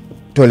no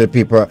toilet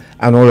paper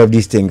and all of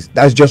these things.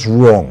 That's just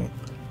wrong.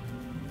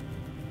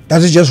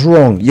 That is just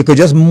wrong. You could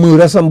just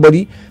murder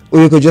somebody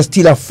or you could just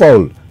steal a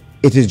fowl.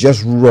 It is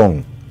just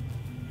wrong.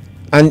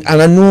 And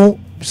I know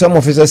some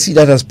officers see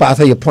that as part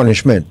of your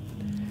punishment.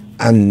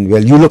 And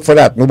well, you look for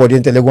that. Nobody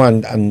until you go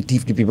and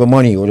thief the people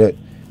money.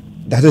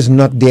 That is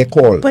not their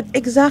call. But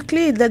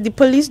exactly, that the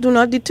police do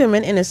not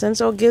determine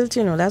innocence or guilt,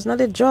 that's not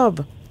their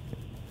job.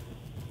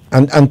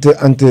 And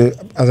to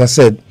as I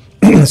said,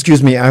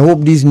 excuse me, I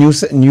hope these new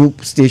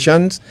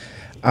stations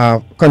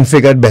are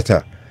configured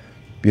better.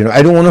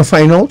 I don't want to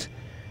find out,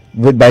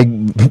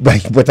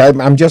 but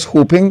I'm just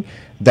hoping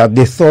that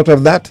they thought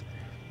of that,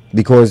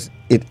 because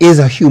it is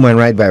a human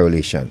right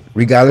violation,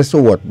 regardless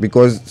of what.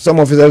 Because some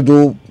officers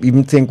do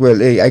even think, well,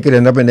 hey, I could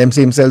end up in them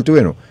same cell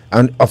too,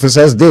 And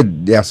officers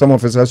did. There are some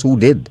officers who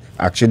did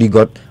actually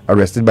got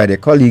arrested by their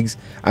colleagues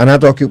and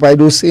had to occupy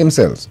those same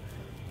cells.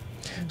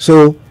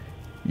 So,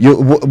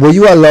 were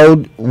you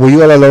allowed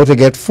to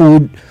get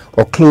food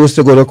or clothes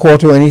to go to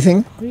court or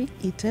anything? We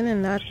eating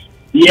and that.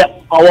 Yeah,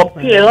 our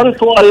parents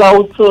were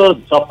allowed to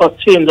drop a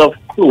change of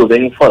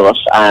clothing for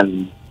us,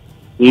 and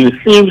we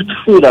received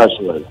food as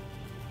well.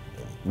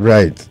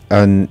 Right,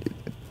 and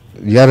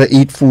you had to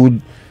eat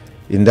food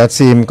in that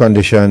same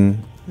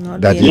condition, not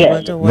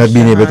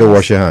being able to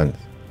wash your hands.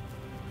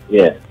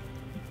 Yeah.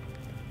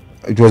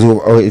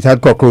 It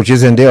had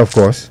cockroaches in there, of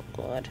course.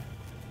 God.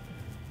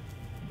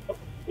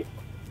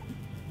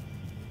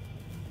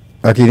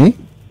 Akini?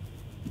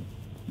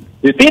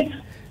 Repeat?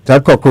 It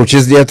had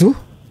cockroaches there too?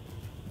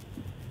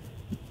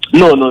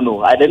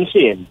 No, I didn't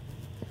see him.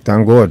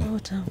 Thank God. Oh,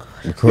 thank God.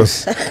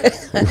 Because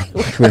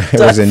when I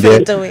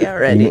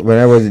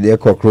was in there,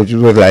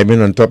 cockroaches were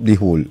climbing on top of the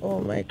hole.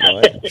 Oh my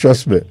God.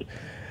 Trust me.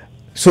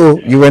 So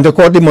you went to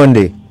court the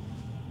Monday?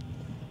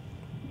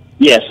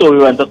 Yeah, so we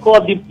went to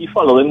court the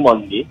following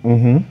Monday.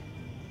 Mm-hmm.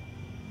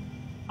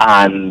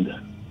 And,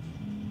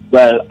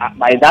 well,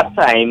 by that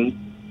time,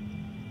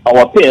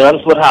 our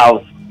parents would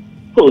have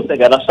pulled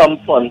together some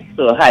funds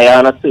to hire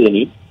an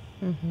attorney.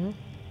 Mm-hmm.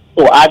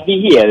 So at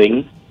the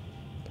hearing,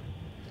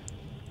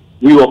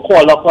 we were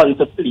called upon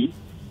to plead,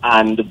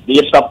 and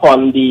based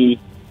upon the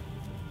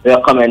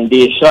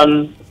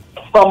recommendation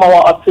from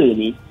our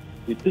attorney,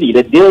 we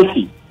pleaded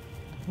guilty.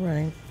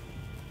 Right.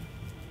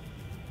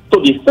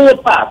 So the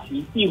third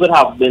party, he would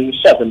have been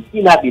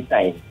 17 at the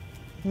time.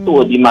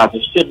 So the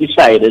magistrate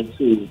decided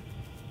to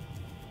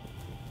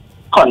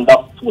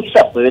conduct two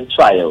separate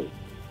trials.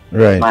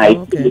 Right. My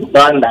sister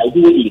and I,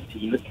 who were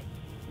 18,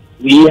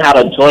 we had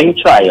a joint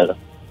trial,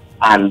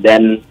 and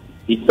then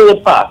the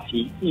third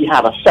party, he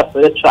had a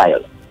separate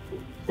trial.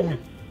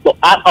 So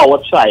at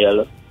our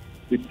trial,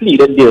 we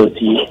pleaded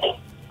guilty.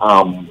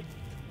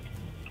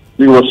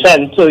 We were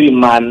sent to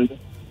remand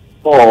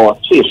for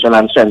chasing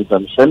and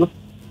sentencing.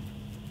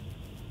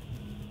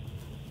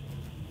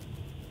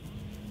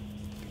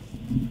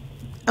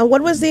 And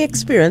what was the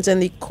experience in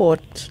the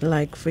court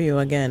like for you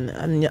again?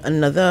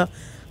 Another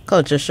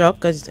culture shock,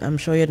 because I'm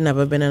sure you'd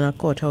never been in a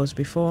courthouse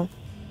before.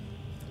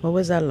 What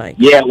was that like?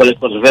 Yeah, well,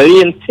 it was very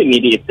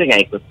intimidating,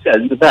 I could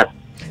tell you that.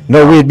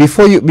 No, wait,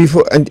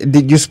 and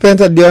did you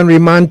spend a day on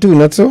remand too,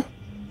 not so?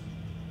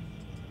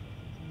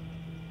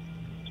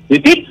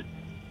 Repeat?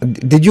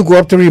 Did you go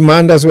up to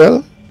remand as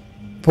well?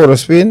 Port of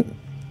Spain?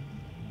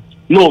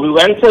 No, we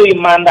went to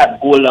remand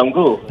at Golden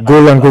Grove.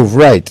 Golden Grove,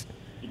 right.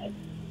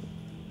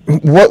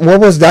 What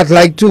was that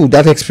like too,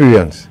 that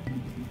experience?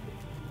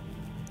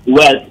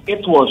 Well,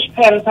 it was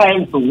 10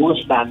 times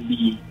worse than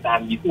the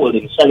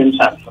holding cell in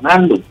San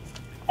Fernando.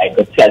 I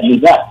could tell you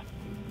that.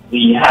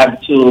 We had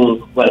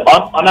to, well,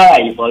 on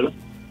arrival,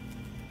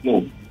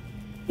 no.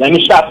 Let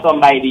me start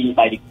from by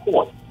the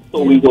court.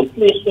 So we were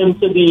placed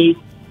into the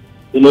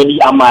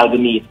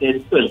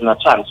amalgamated prisoner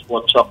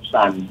transport trucks,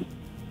 and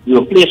we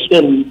were placed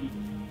in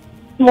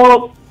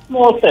small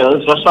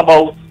cells, just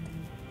about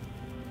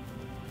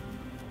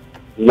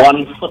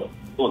 1 foot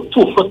or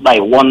 2 foot by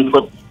 1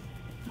 foot,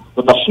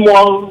 with a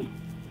small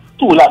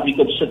stool that we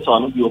could sit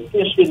on. We were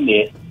placed in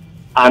there,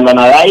 and on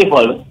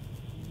arrival,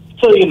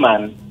 30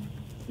 man,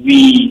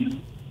 we,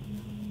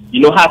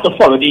 had to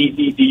follow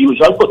the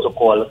usual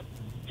protocol,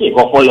 take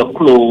off all your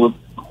clothes,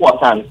 coat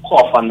and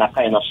cough and that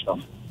kind of stuff.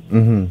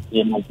 Mm-hmm.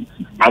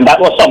 And that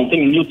was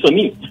something new to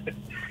me.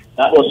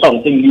 Because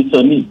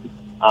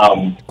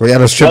you had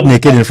to strip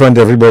naked in front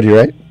of everybody,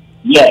 right?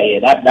 Yeah,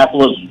 that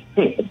was,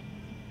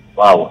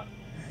 wow.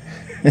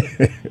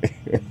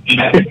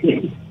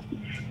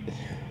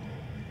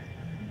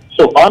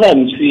 So on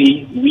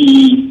entry,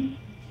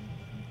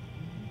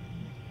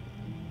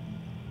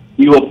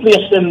 we were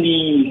placed in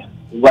the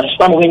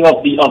western wing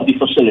of the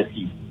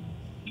facility,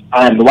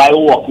 and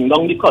while walking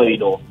down the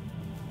corridor,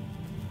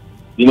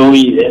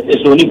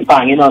 it's only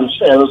banging on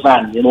cells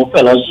and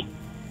fellas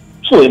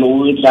throwing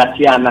words at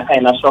you and that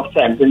kind of stuff,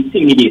 trying to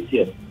intimidate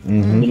you.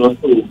 Mm-hmm. So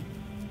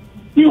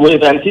we were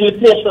eventually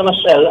placed on a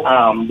cell.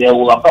 There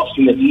were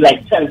approximately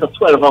like 10 to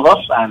 12 of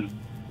us, and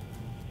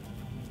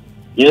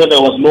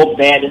there was no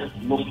bed,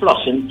 no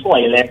flushing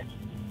toilet.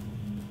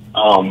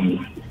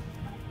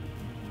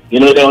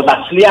 There was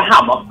actually a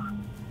hammock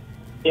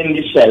in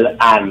the cell,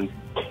 and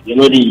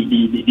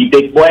the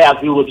big boy,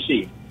 as we would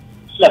say,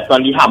 slept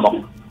on the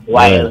hammock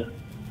while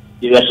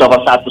the rest of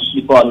us had to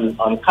sleep on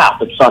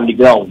carpets on the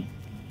ground.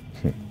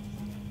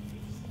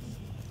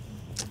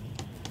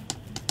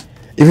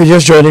 If you're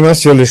just joining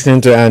us, you're listening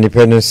to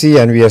Dependency,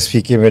 and we are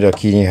speaking with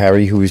Akini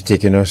Harry, who is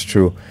taking us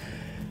through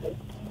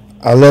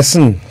a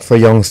lesson for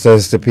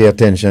youngsters to pay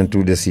attention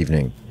to this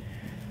evening.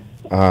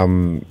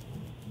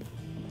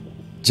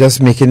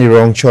 Just making the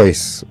wrong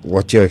choice,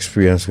 what your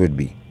experience would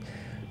be.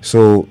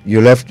 So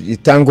you left,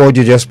 thank God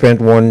you just spent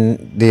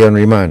 1 day on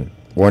remand,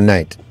 one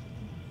night.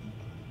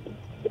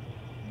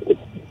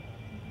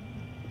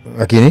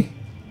 Akini?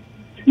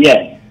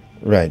 Yeah.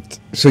 Right.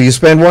 So you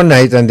spent one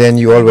night and then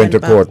you all went to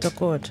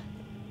court.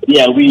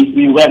 Yeah,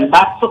 we went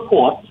back to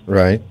court.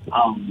 Right.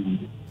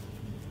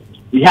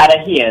 We had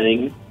a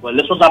hearing. Well,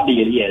 this was a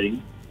bail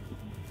hearing.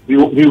 We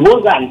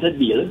were granted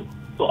bail.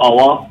 So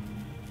our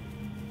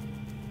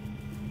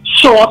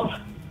short,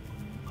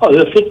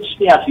 horrific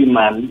stay as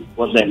remand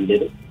was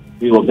ended.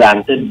 We were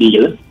granted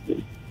bail.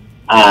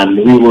 And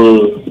we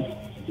were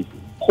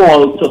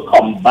called to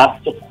come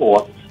back to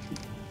court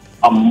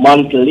a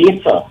month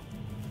later.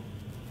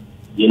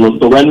 You know,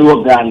 so when we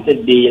were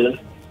granted bail,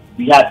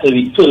 we had to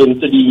return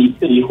to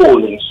the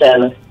holding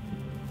cell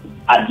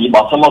at the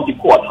bottom of the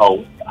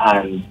courthouse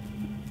and,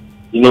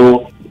 you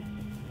know,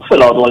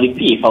 fill out all the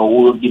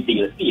paperwork, the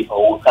bail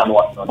paperwork and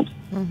whatnot.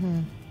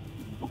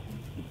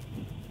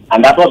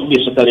 And that was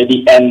basically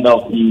the end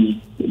of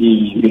the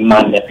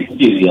remand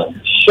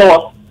period.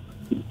 Short,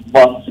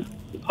 but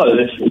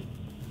horrific.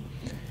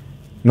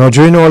 Now,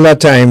 during all that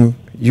time,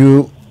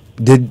 you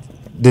did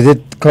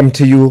it come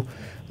to you,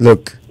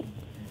 look,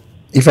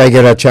 if I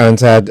get a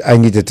chance, I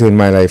need to turn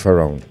my life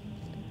around?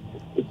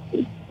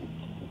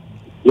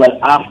 Well,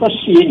 after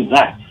seeing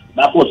that,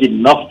 that was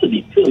enough to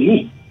deter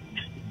me.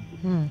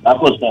 That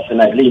was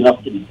definitely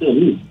enough to deter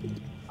me.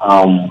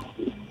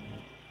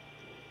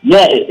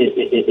 Yeah,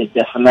 it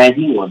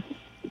definitely was.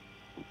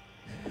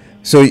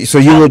 So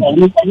you would...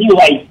 You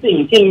right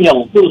thinking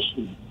young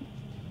person,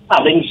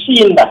 having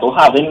seen that or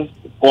having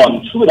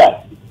gone through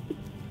that,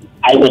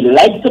 I would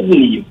like to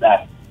believe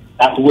that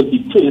would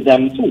deter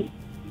them too.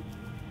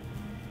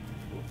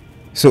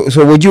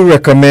 So would you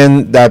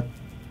recommend that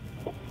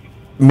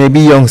maybe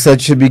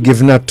youngsters should be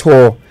given a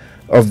tour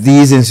of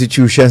these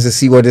institutions to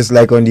see what it's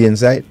like on the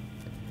inside?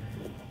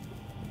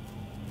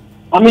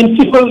 I mean,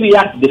 people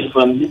react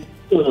differently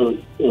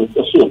to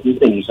certain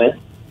things. Eh?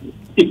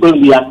 People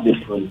react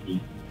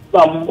differently.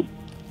 Some,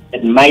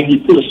 it might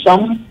deter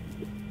some,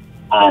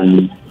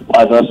 and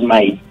others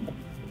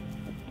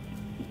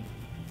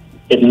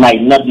it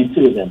might not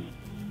deter them.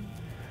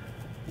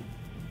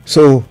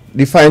 So,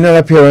 the final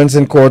appearance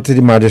in court to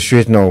the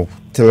magistrate now,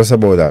 tell us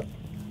about that.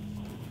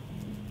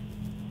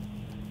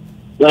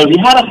 Well, we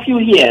had a few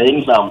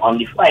hearings. On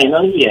the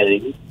final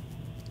hearing,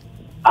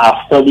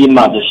 after the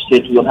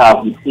magistrate would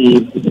have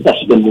received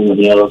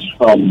testimonials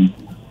from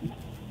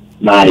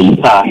my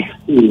past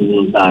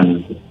schools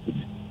and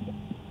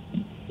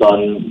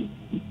done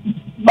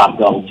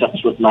background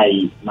checks with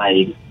my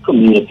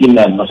community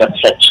members,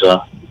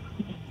 etc.,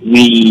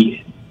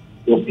 we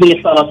were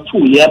placed on a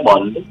 2-year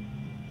bond.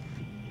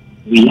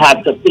 We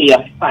had to pay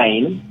a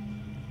fine,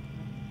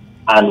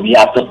 and we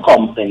had to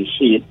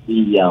compensate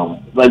the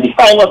the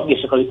fine was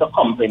basically to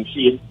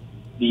compensate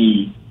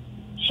the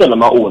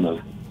cinema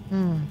owners.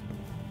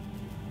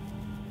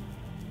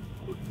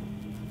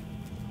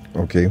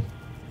 Okay.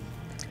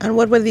 And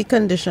what were the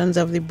conditions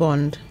of the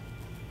bond?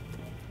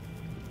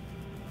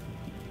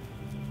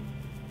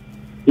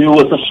 We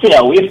were to stay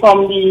away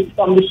from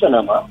the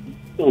cinema,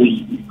 so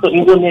we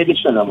couldn't go near the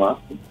cinema.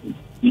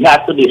 We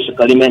had to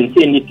basically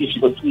maintain the peace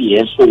for 2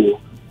 years,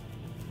 so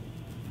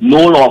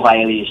no law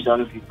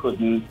violations. We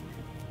couldn't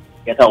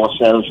get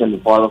ourselves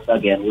involved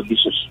again with the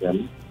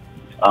system.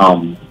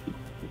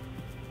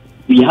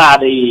 We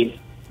had a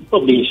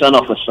probation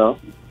officer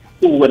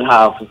who would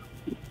have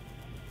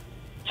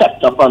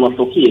checked up on us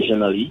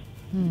occasionally.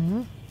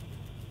 And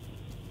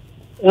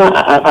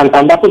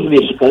that was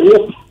basically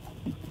it.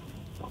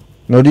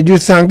 Now, did you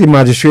thank the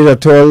magistrate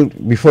at all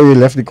before you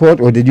left the court,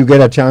 or did you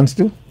get a chance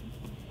to?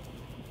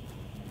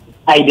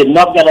 I did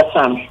not get a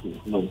chance to,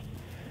 no.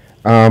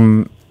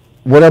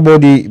 What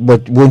about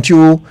but weren't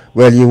you,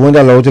 well, you weren't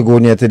allowed to go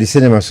near to the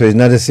cinema, so it's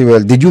not to say,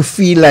 well, did you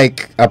feel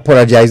like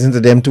apologizing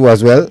to them too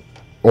as well?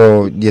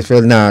 Or you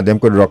felt, nah, them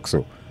could rock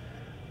so?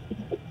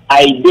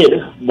 I did,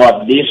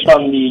 but based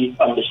on the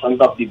conditions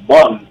of the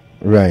bond,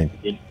 right,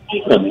 I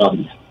could not.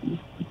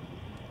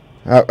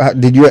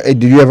 Did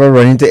you ever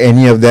run into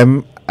any of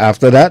them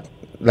after that?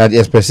 Like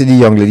especially the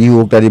young lady who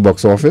worked at the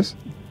box office?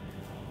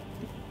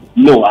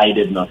 No, I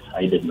did not.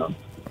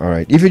 All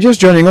right. If you're just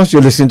joining us,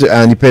 you're listening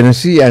to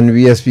Dependency, and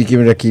we are speaking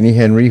with Akini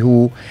Henry,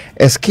 who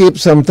escaped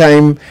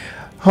sometime.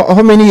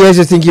 How many years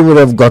do you think he would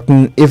have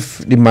gotten if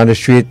the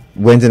magistrate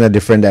went in a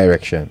different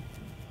direction?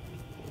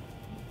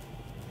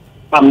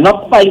 I'm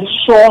not quite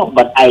sure,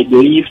 but I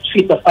believe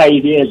 3 to 5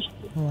 years.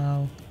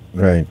 Wow.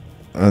 Right.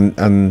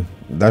 And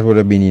that would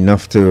have been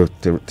enough to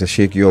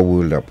shake your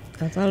world up.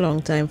 That's a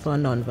long time for a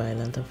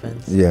non-violent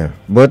offense. Yeah.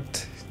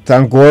 But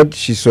thank God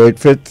she saw it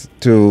fit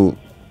to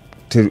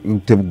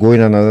go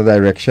in another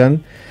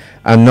direction.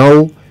 And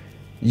now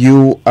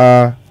you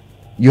have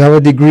a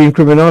degree in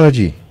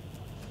criminology.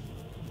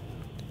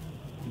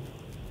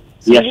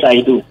 Yes, I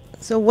do.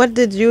 So what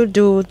did you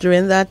do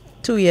during that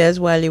 2 years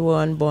while you were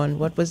on bond?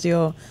 What was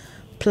your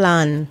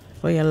plan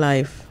for your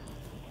life?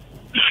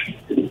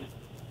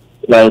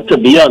 Well, to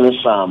be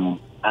honest,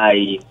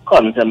 I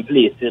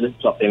contemplated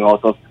dropping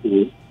out of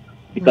school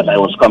because I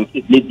was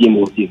completely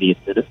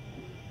demotivated.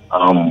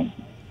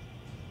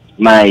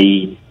 My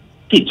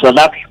teachers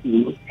at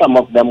school, some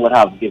of them would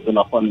have given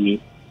up on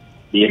me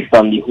based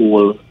on the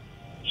whole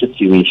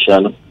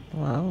situation.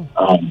 Wow.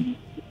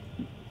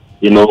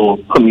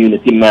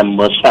 Community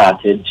members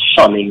started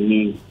shunning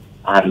me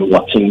and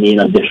watching me in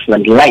a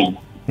different light.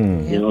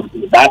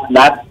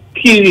 That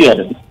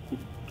period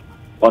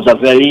was a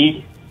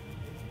very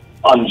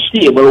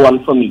unstable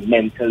one for me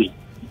mentally.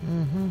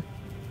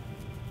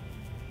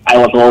 I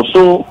was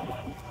also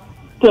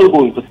still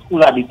going to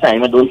school at the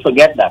time, and don't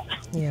forget that.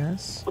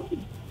 Yes.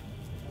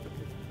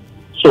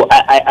 So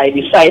I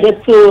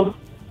decided to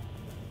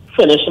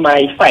finish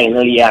my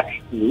final year at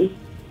school,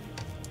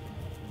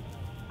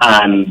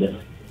 and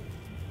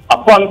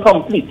upon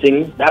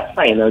completing that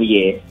final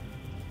year,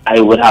 I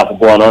would have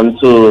gone on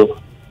to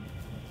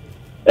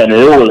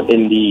enroll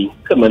in the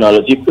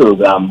criminology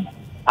program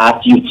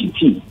at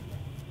UTT.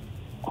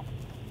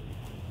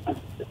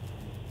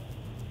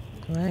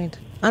 Right.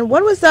 And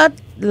what was that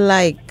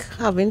like,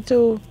 having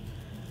to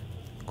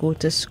go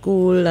to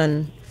school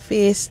and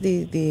face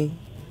the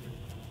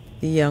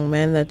young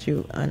men that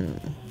you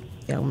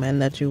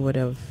would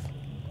have,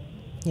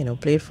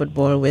 played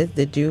football with?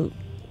 Did you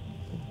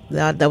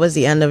that was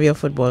the end of your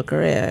football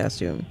career, I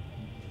assume?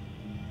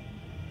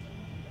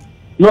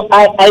 No,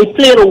 I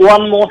played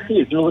one more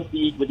season with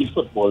the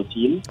football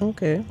team.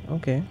 Okay,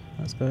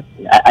 that's good.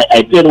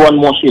 I played one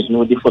more season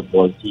with the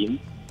football team.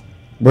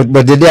 But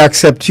did they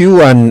accept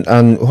you, and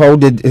how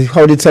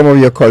did some of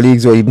your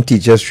colleagues or even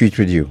teachers treat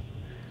with you?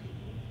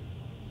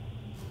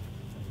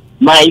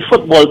 My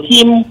football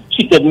team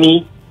treated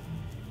me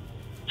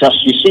just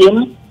the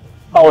same.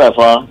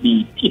 However,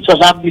 the teachers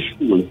at the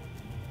school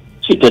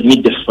treated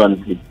me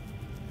differently.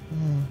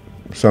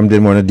 Some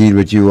didn't want to deal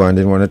with you and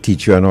didn't want to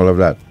teach you and all of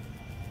that.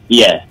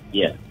 Yeah.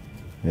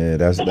 Yeah,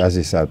 that's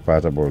the sad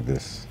part about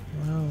this.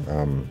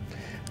 Wow.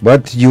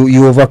 But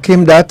you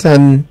overcame that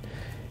and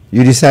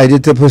you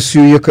decided to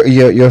pursue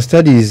your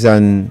studies,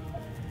 and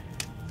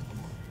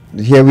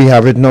here we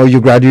have it now.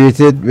 You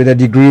graduated with a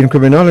degree in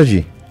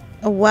criminology.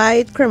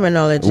 Why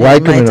criminology? Why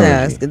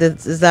criminology? criminology? Might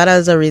ask. Is that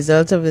as a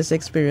result of this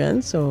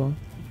experience, or?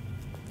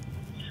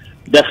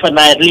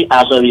 Definitely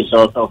as a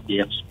result of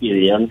the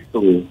experience.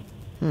 So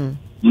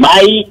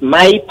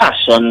my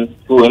passion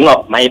growing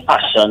up, my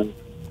passion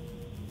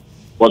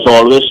was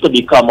always to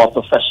become a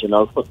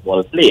professional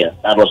football player.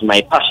 That was my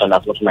passion.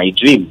 That was my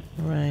dream.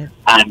 Right.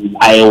 And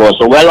I was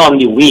well on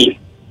the way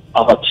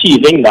of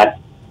achieving that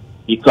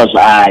because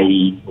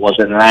I was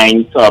in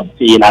line to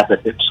obtain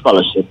athletic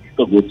scholarship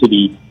to go to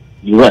the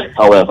US.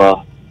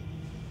 However,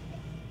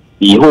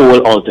 the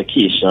whole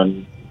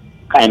altercation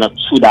kind of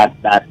threw that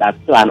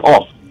plan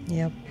off.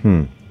 Yep.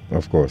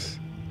 Of course.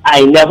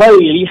 I never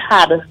really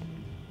had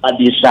a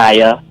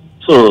desire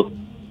to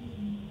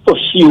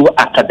pursue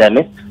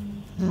academics.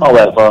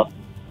 However,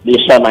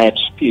 based on my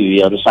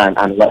experience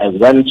and what I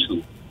went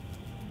through,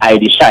 I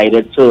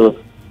decided to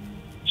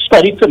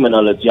study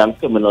criminology and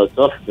criminal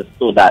justice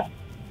so that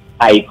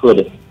I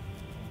could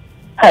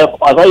help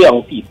other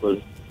young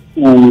people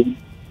who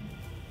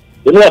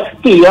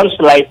experience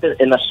life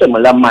in a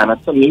similar manner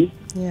to me.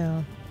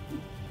 Yeah.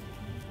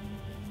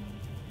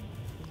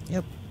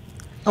 Yep.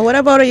 And what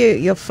about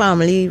your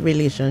family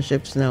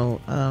relationships now?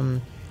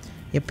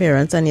 Your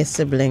parents and your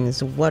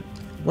siblings. What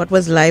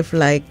was life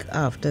like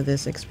after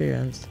this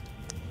experience?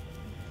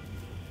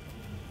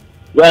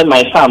 Well,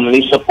 my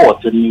family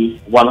supported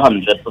me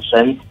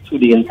 100% through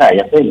the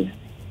entire thing.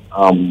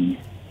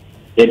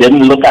 They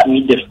didn't look at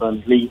me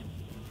differently.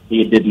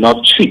 They did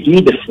not treat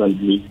me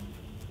differently.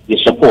 They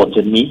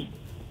supported me.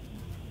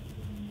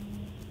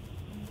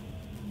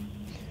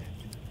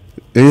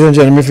 Ladies and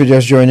gentlemen, if you're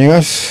just joining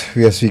us,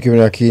 we are speaking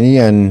with Akini,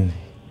 and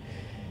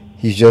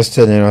he's just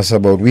telling us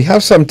about, we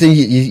have something,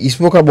 he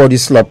spoke about the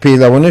slop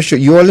pail. I want to show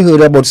you, all heard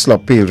about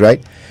slop pail,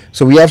 right?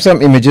 So we have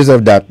some images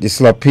of that, the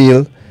slop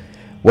pail,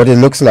 what it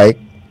looks like.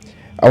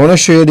 I want to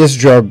show you this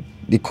drug,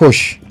 the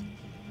kush.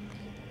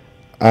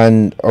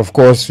 And of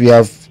course we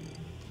have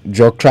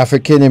drug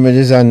trafficking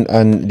images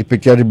and the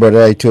picture of the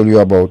brother I told you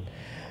about.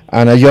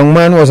 And a young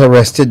man was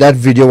arrested. That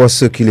video was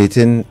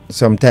circulating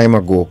some time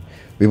ago.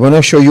 We want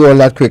to show you all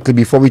that quickly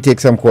before we take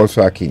some calls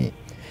for Akini.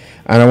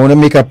 And I want to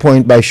make a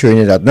point by showing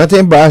you that. Not to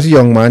embarrass the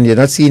young man, you're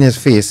not seeing his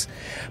face.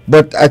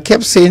 But I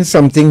kept saying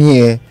something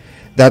here,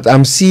 that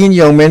I'm seeing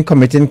young men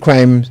committing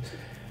crimes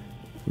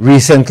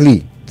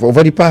recently,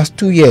 over the past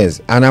 2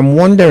 years. And I'm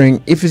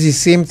wondering if it's the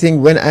same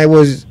thing when I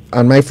was,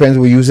 and my friends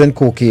were using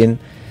cocaine.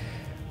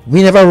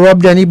 We never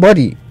robbed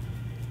anybody.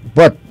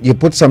 But you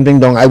put something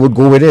down, I would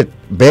go with it.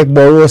 Beg,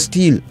 borrow, or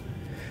steal.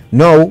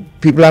 Now,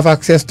 people have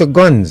access to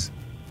guns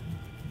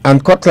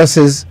and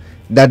cutlasses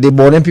that they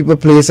bought in people's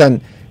place,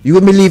 and you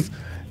would believe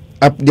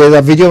there's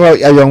a video of a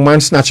young man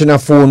snatching a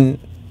phone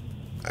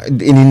in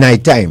the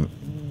night time.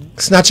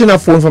 Snatching a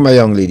phone from a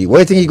young lady. What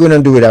do you think he's going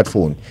to do with that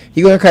phone?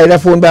 He's going to carry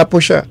that phone by a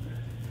pusher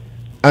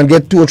and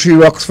get 2 or 3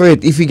 rocks for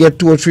it. If he get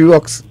 2 or 3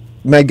 rocks,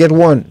 might get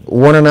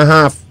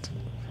 1.5.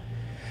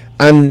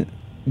 And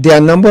there are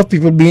a number of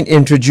people being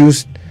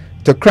introduced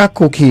to crack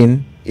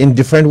cocaine in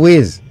different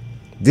ways.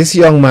 This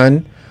young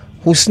man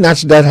who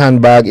snatched that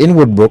handbag in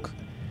Woodbrook,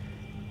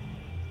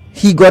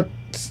 he got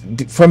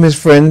from his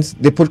friends,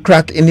 they put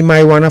crack in the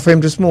marijuana for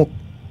him to smoke.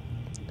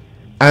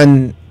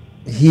 And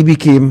he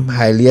became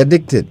highly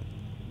addicted.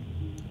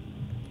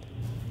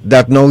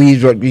 That now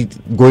he's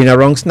going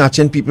around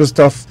snatching people's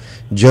stuff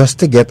just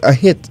to get a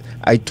hit.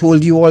 I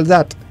told you all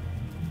that.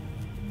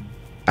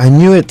 I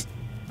knew it.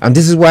 And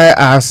this is why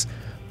I asked,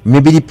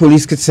 maybe the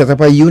police could set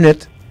up a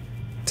unit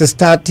to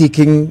start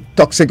doing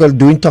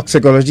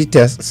toxicology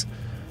tests,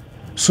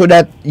 so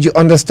that you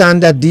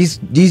understand that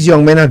these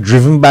young men are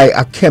driven by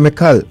a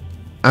chemical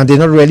and they're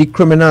not really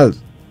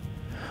criminals.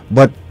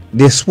 But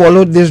they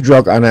swallowed this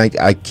drug, and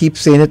I keep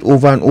saying it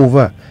over and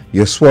over.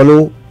 You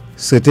swallow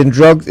certain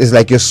drugs, it's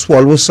like you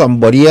swallow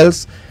somebody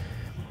else,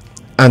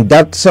 and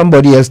that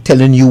somebody else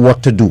telling you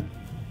what to do.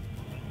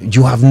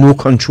 You have no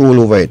control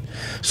over it.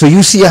 So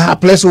you see a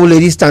hapless old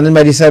lady standing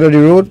by the side of the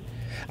road,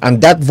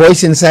 and that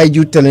voice inside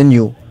you telling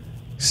you,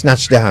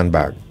 snatch the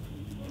handbag.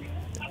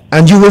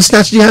 And you will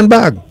snatch the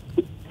handbag.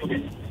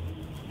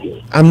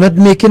 I'm not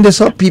making this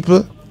up,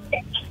 people.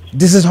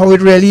 This is how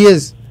it really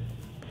is.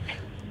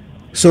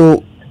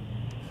 So,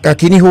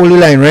 Kakini, hold the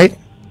line, right?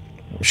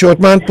 Short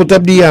man, put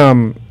up the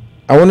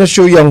I want to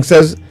show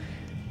youngsters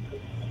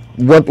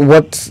what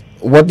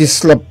the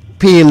slop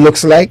pail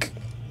looks like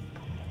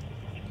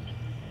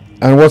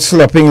and what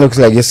slopping looks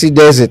like. You see,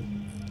 there's it,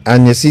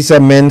 and you see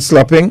some men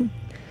slopping.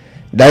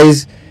 That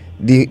is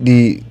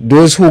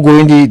those who go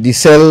in the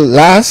cell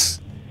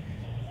last.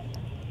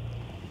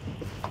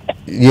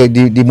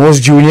 The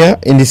most junior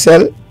in the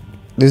cell.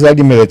 This is like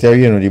the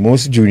military, the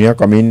most junior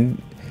come in.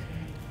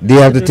 They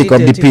have to take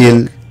up the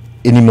pail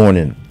in the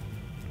morning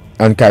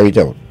and carry it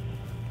out.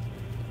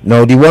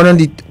 Now the one on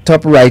the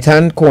top right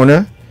hand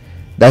corner,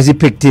 that's the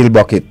pigtail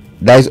bucket.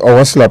 That is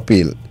our slop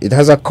pail. It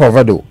has a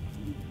cover though.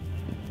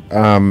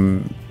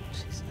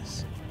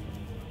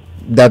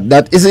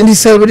 That is in the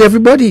cell with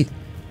everybody.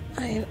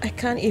 I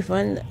can't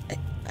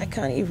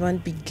even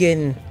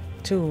begin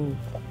to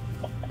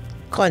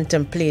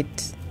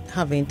contemplate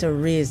having to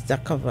raise the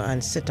cover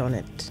and sit on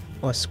it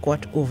or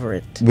squat over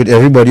it with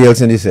everybody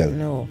else in the cell.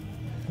 No.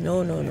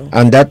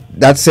 And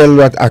that cell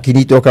that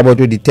Akini talk about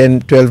with the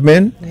 10-12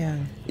 men, yeah,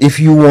 if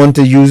you want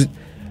to use,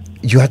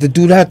 you have to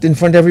do that in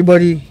front of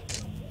everybody.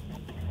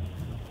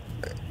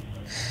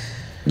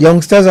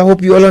 Youngsters, I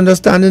hope you all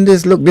understanding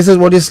this. Look, this is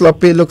what this slop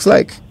pail looks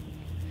like.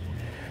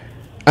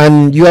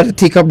 And you have to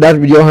take up that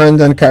with your hands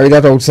and carry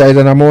that outside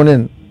in the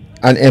morning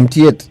and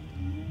empty it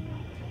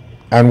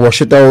and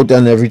wash it out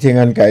and everything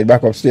and carry it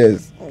back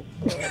upstairs.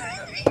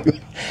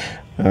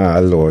 Ah,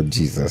 Lord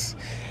Jesus.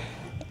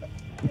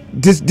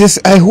 This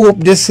I hope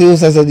this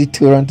serves as a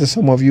deterrent to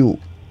some of you.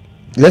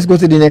 Let's go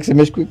to the next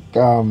image quick.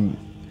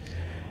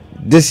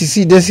 You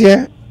see this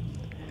here?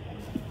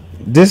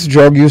 This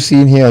drug you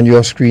see here on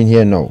your screen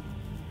here now.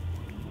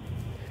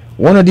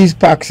 One of these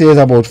packs here is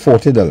about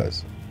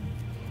 $40.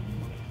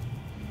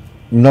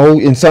 Now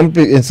in some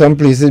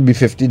places it'll be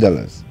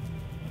 $50.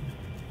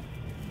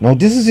 Now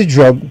this is a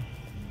drug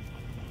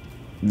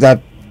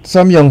that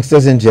some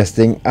youngsters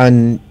ingesting,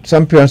 and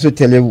some parents will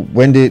tell you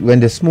when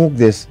they smoke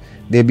this,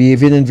 they're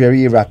behaving in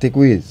very erratic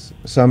ways.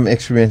 Some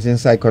experiencing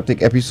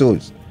psychotic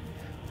episodes.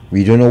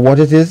 We don't know what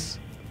it is,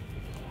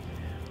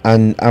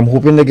 and I'm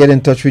hoping to get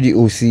in touch with the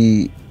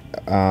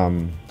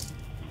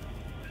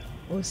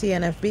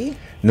OCNFB?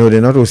 No,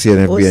 they're not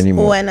OCNFB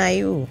anymore.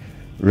 ONIU.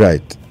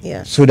 Right.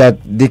 Yeah. So that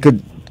they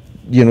could,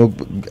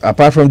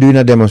 apart from doing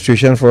a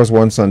demonstration for us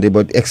one Sunday,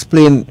 but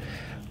explain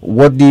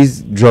what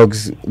these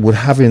drugs would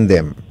have in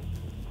them.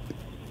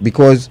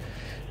 Because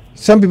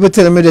some people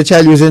tell me the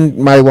child using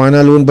marijuana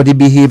alone, but he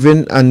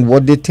behaving, and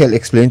what they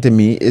explain to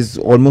me is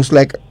almost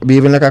like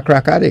behaving like a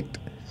crack addict.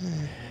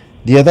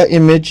 The other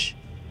image,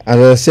 as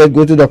I said,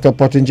 go to Dr.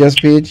 Pottinger's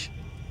page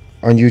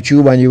on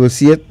YouTube and you will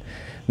see it.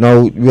 Now,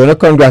 we want to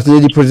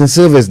congratulate the prison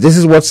service. This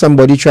is what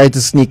somebody tried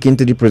to sneak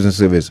into the prison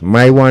service.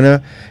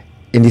 Marijuana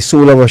in the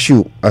sole of a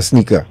shoe, a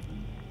sneaker.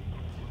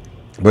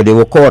 But they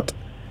were caught.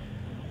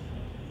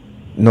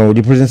 Now,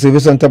 the prison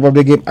service on top of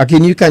the game.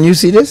 Can you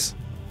see this?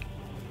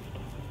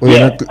 Oh,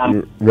 yeah,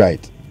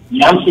 right.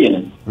 Yeah, I'm seeing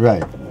it.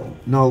 Right.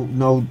 Now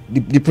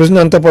the prison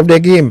on top of their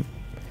game.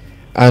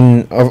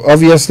 And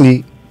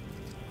obviously,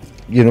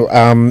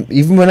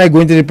 even when I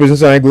go into the prison,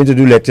 so I'm going to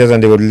do lectures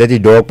and they would let the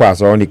dog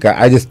pass around the car,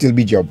 I just still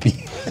be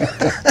jumpy.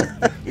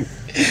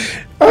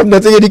 I'm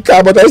not in the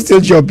car, but I still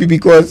jumpy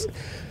because,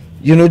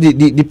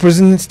 the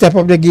prison step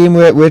up the game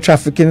where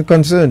trafficking is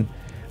concerned.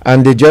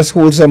 And they just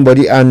hold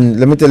somebody, and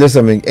let me tell you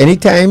something,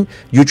 anytime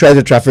you try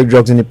to traffic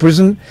drugs in the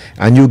prison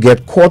and you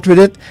get caught with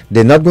it,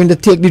 they're not going to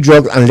take the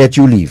drug and let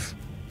you leave.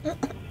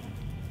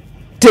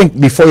 Think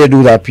before you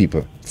do that,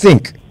 people.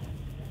 Think.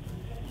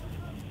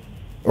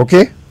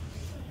 Okay?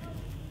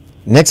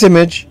 Next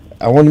image.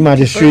 I want the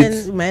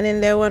magistrate. Men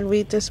in there want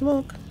weed to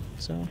smoke.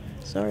 So,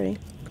 sorry.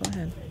 Go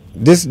ahead.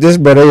 This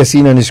brother you're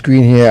seeing on the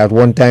screen here at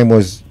one time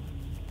was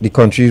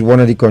one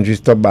of the country's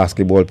top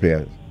basketball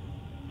players.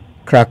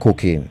 Crack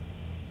cocaine.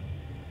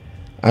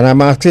 And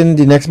I'm asking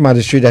the next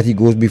magistrate that he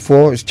goes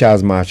before is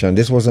Charles Marshall, and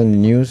this was on the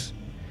news,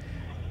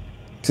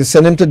 to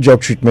send him to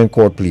drug treatment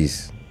court,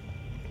 please,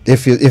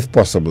 if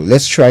possible.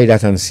 Let's try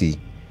that and see.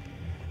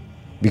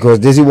 Because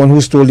there's the one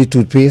who stole the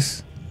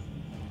toothpaste,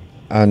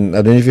 and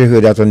I don't know if you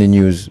heard that on the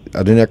news.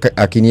 I don't know,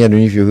 Akini, I don't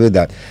know if you heard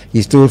that.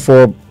 He stole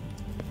 4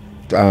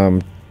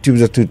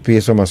 tubes of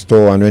toothpaste from a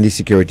store, and when the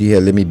security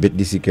held him, he bit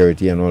the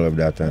security and all of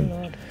that.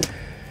 And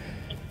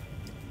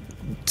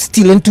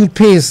stealing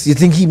toothpaste, you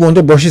think he want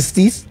to brush his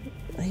teeth?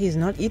 He's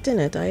not eating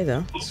it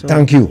either. So.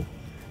 Thank you.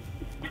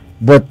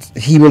 But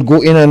he will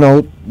go in and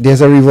out.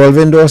 There's a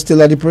revolving door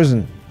still at the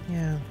prison.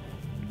 Yeah.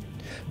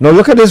 Now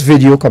look at this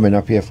video coming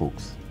up here,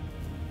 folks.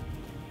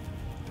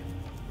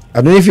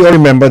 I don't know if you all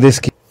remember this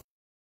kid.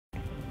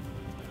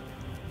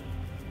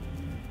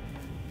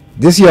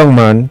 This young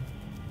man,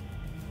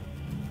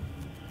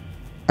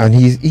 and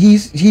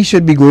he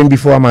should be going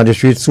before a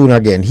magistrate soon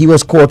again. He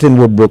was caught in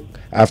Woodbrook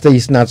after he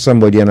snatched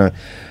somebody, and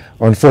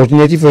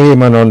unfortunately for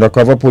him, an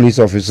undercover police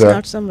officer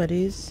snatched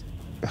somebody's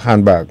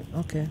handbag.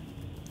 Okay.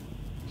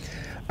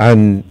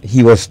 And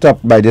he was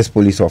stopped by this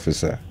police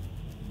officer.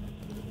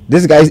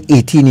 This guy is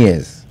 18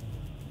 years.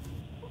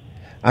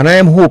 And I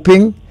am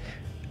hoping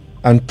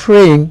and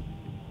praying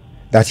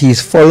that he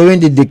is following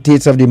the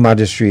dictates of the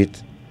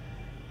magistrate,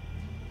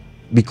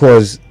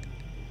 because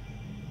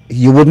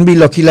you wouldn't be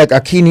lucky like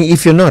Akini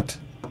if you're not.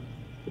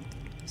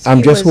 So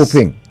I'm just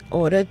hoping.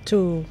 Ordered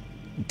to.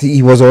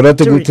 He was ordered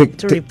to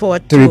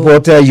report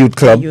to a youth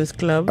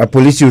club, a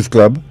police youth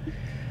club,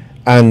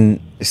 and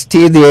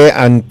stay there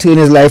and turn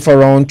his life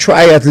around.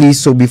 Try at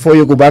least, so before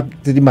you go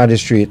back to the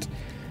magistrate,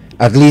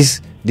 at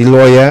least the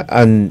lawyer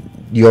and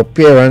your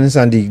parents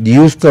and the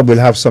youth club will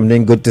have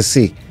something good to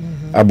say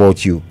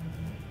about you.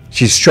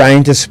 She's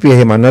trying to spare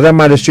him. Another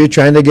magistrate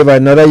trying to give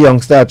another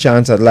youngster a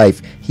chance at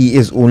life. He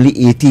is only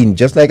 18,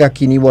 just like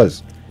Akini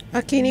was.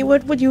 Akini,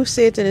 what would you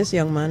say to this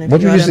young man if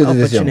what you would had you say an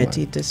to this young man?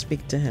 opportunity to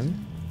speak to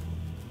him?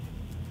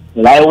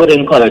 Well, I would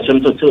encourage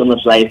him to turn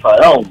his life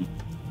around,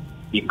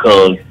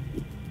 because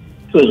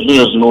prison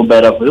is no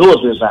bed of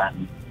roses,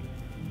 and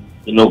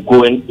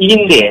going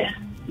in there,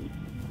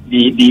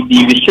 the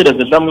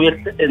recidivism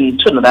rate in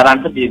Trinidad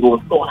and Tobago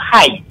is so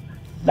high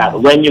that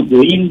when you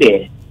go in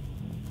there,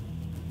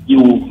 you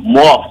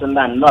more often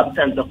than not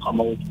tend to come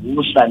out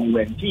worse than you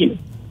went in.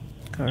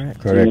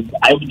 Correct. So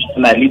I would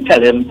definitely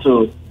tell him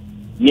to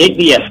make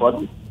the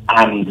effort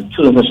and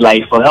turn his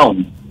life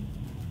around.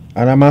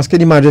 And I'm asking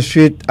the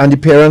magistrate and the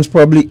parents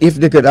probably if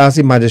they could ask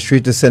the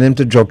magistrate to send him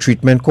to drug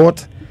treatment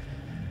court.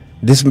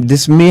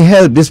 This may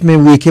help. This may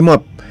wake him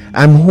up.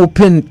 I'm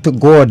hoping to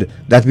God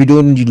that we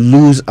don't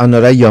lose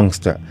another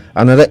youngster,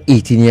 another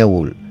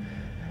 18-year-old.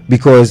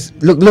 Because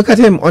look at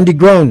him on the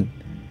ground,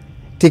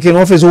 taking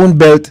off his own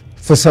belt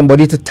for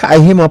somebody to tie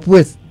him up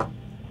with.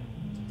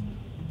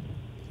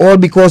 All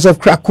because of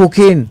crack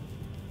cocaine.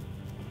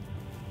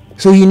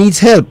 So he needs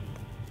help.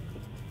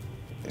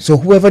 So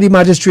whoever the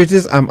magistrate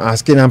is,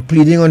 I'm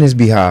pleading on his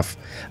behalf.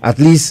 At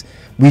least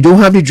we don't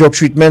have the drug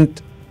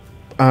treatment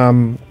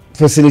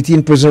facility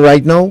in prison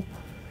right now.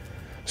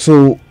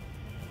 So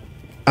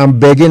I'm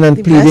begging and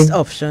pleading.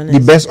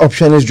 The best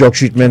option is drug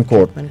treatment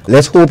court.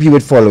 Let's hope he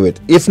would follow it.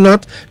 If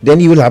not, then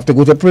he will have to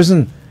go to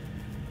prison.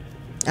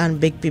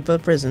 And Big People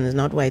Prison is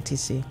not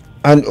YTC.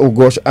 And oh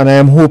gosh, and I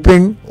am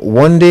hoping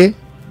one day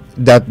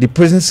that the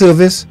prison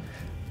service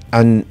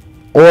and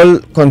all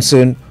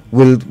concerned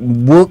will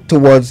work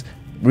towards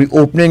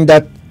reopening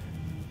that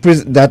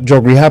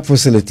drug rehab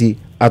facility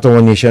at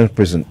our nation's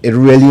prison. It's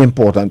really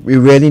important. We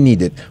really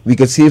need it. We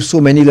could save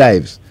so many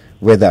lives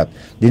with that.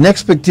 The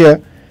next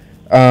picture,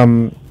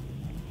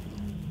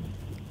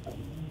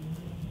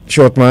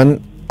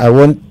 Shortman, I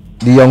want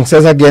the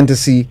youngsters again to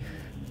see.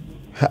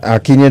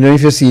 Akini, I don't know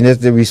if you've seen it.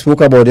 We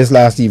spoke about this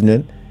last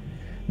evening.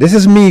 This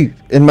is me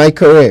in my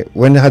career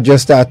when I had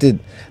just started.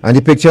 And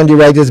the picture on the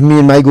right is me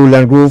in my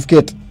Golden Grove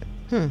kit.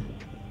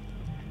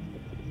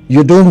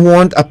 You don't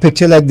want a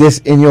picture like this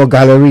in your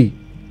gallery.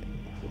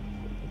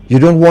 You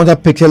don't want a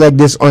picture like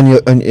this on your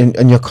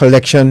in your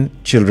collection,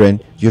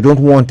 children. You don't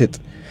want it,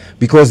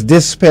 because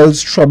this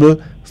spells trouble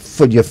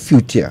for your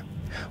future.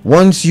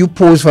 Once you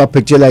pose for a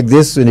picture like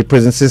this in the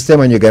prison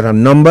system and you get a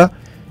number,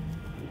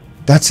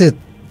 that's it.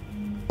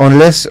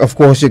 Unless, of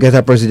course, you get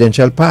a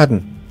presidential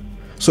pardon.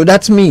 So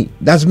that's me.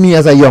 That's me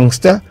as a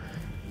youngster.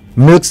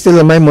 Milk still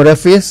on my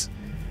mother's face.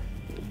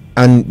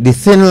 And the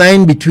thin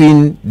line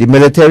between the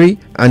military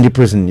and the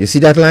prison. You see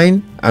that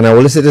line? And I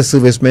always say to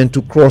servicemen,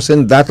 to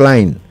crossing that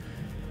line,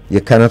 you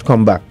cannot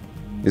come back.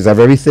 It's a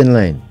very thin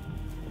line.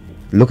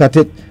 Look at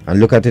it and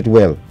look at it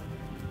well.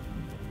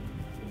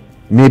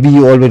 Maybe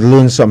you all would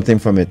learn something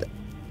from it.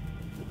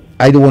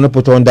 I don't want to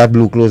put on that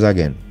blue clothes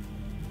again.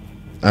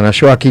 And I'm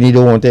sure Akini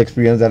don't want to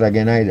experience that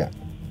again either.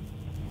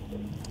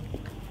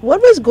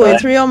 What was going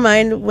through your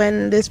mind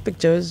when this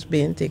picture was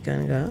being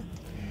taken, Gar?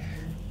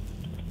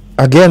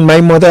 Again, my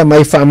mother,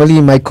 my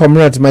family, my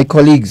comrades, my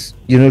colleagues,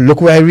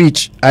 look where I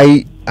reach.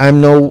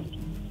 I'm now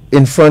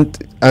in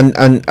front, and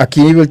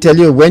Akini will tell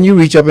you, when you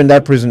reach up in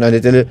that prison and they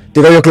tell you,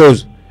 take out your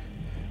clothes,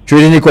 throw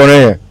it in the corner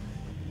here,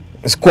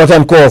 squat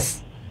and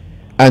cough,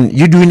 and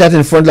you doing that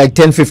in front like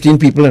 10-15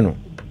 people, you know.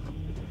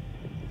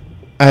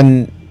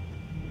 And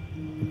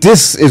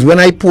this is when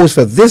I posed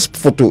for this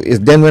photo, is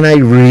then when I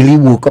really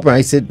woke up and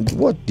I said,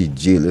 what the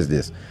jail is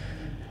this?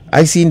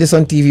 I seen this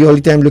on TV all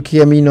the time. Look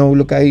here, me now,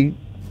 look, I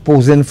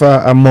posing for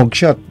a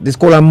mugshot. This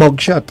called a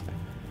mugshot.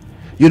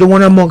 You don't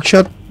want a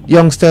mugshot,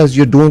 youngsters.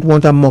 You don't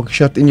want a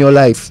mugshot in your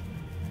life.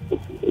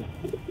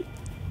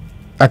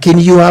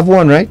 Akini, you have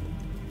one, right?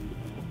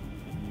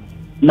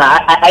 No,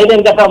 I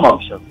didn't get a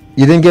mugshot.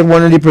 You didn't get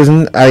one in the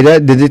prison either?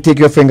 Did they take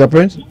your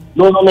fingerprints?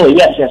 No.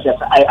 Yes.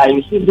 I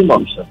received the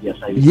mugshot. Yes,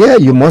 I received. Yeah,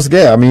 you must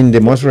get. I mean, they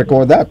must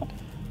record that,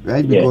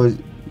 right? Because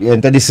you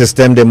enter the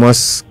system, they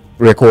must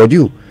record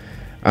you.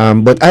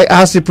 But I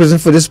asked the prison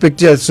for this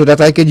picture so that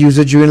I could use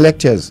it during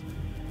lectures,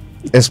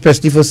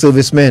 especially for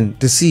servicemen,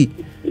 to see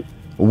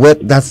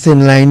what that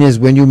thin line is.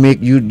 When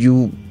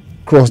you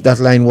cross that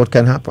line, what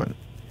can happen?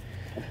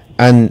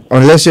 And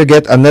unless you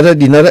get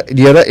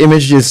the other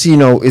image you see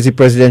now is the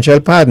presidential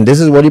pardon. This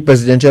is what the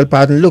presidential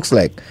pardon looks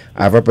like.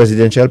 I have a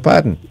presidential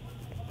pardon.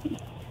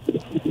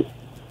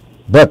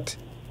 But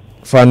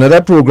for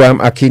another program,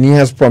 Akini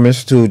has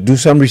promised to do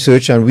some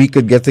research, and we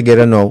could get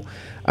together now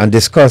and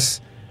discuss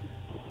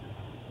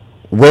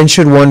when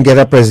should one get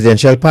a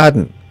presidential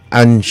pardon,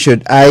 and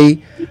should I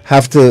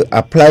have to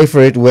apply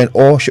for it when,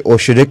 or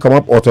should it come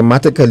up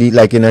automatically?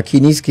 Like in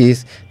Akini's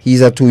case,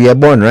 he's a 2-year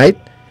bond, right?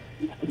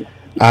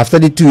 After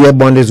the 2-year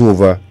bond is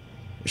over,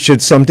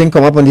 should something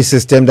come up on the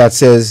system that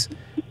says,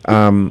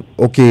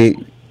 okay,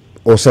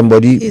 or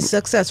somebody... He's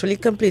successfully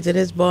completed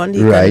his bond,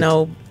 he right. can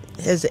now,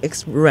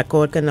 his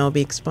record can now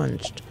be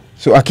expunged.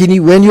 So Akini,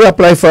 when you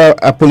apply for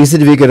a police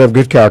certificate of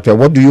good character,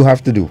 what do you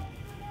have to do?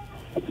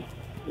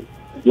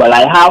 Well,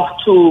 I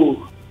have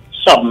to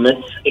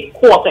submit a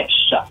court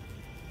extract,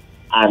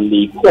 and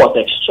the court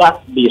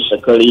extract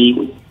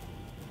basically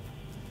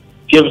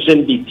gives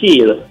in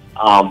detail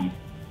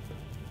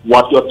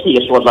what your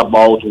case was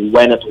about,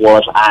 when it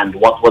was, and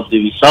what was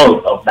the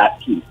result of that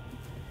case.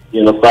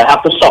 You know, so I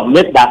have to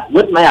submit that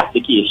with my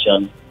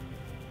application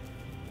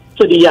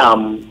to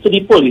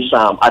the police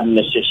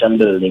administration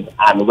building,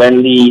 and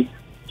when the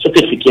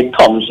certificate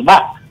comes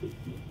back,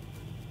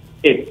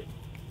 it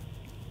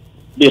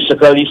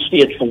basically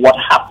states what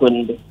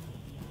happened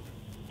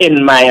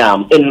in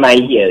my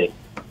hearing.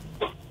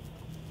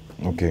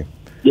 Okay.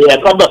 The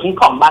record doesn't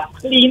come back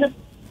clean,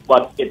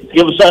 but it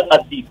gives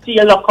a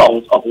detailed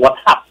account of what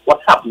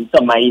happened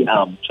to my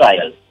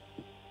trial.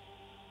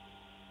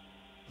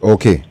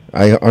 Okay,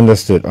 I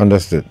understood.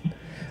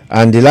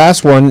 And the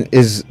last one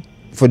is,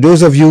 for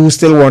those of you who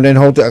still wondering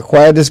how to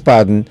acquire this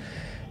pardon,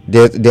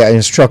 there are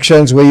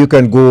instructions where you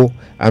can go,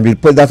 and we'll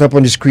put that up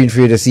on the screen for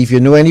you to see. If you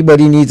know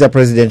anybody needs a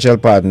presidential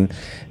pardon,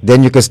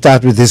 then you can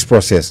start with this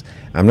process.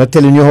 I'm not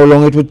telling you how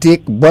long it would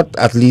take, but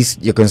at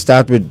least you can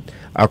start with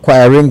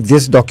acquiring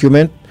this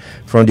document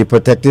from the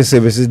Protective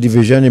Services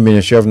Division in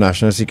Ministry of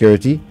National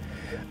Security,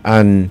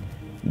 and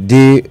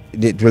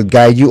it will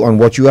guide you on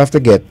what you have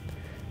to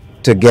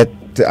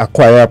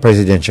acquire a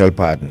presidential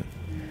pardon.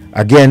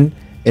 Again,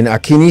 in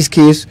Akini's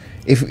case,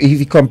 if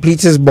he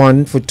completes his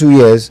bond for 2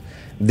 years,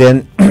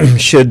 then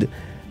should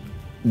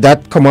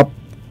that come up,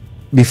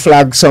 be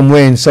flagged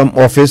somewhere in some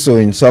office or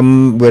in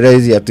some, whether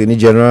it's the Attorney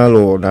General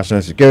or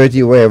National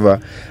Security or wherever,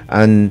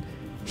 and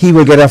he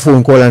will get a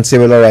phone call and say,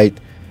 well, all right,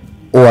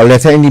 or a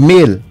letter in the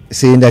mail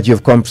saying that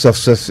you've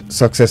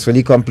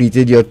successfully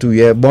completed your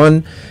 2-year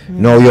bond,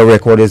 now your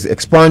record is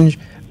expunged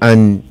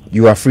and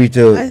you are free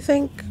to... I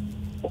think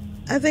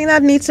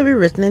that needs to be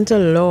written into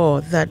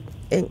law, that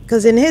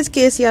because in his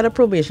case he had a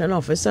probation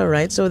officer,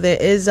 right? So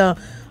there is a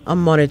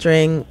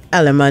monitoring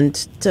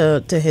element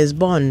to his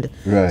bond.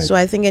 Right. So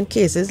I think in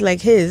cases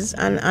like his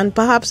and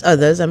perhaps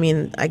others, I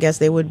mean, I guess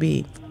there would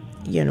be,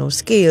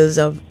 scales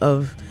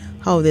of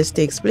how this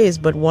takes place.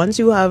 But once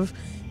you have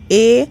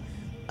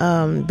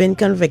been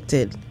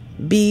convicted,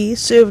 B,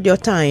 served your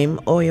time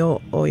or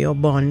your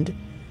bond,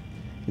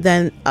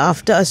 then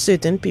after a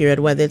certain period,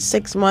 whether it's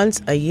 6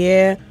 months, a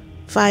year,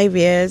 5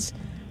 years,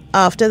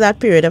 after that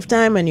period of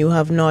time and you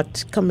have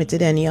not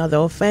committed any other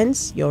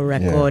offense, your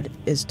record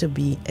is to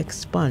be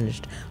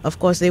expunged. Of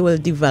course, they will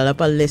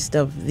develop a list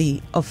of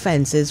the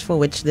offenses for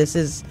which this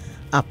is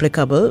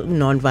applicable,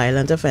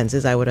 non-violent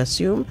offenses, I would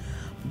assume,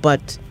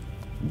 but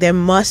there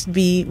must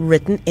be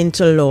written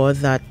into law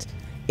that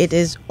it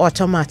is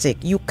automatic.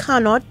 You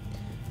cannot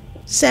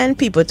send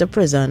people to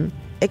prison,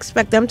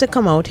 expect them to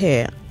come out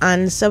here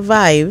and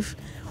survive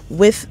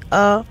with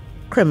a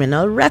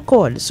criminal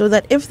record, so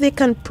that if they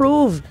can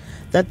prove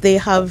that they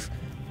have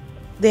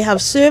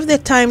served their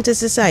time to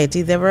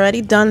society, they've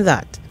already done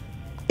that.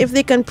 If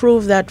they can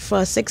prove that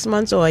for 6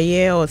 months or a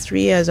year or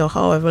 3 years or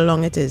however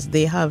long it is,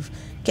 they have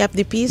kept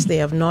the peace, they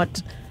have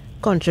not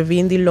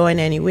contravened the law in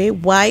any way,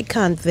 why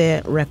can't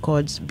their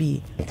records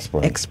be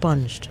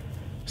expunged?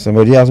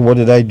 Somebody asked, what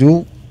did I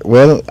do?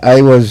 Well,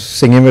 I was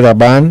singing with a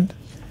band,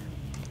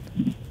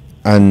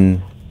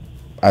 and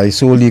I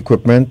sold the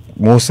equipment,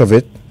 most of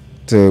it,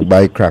 to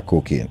buy crack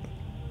cocaine.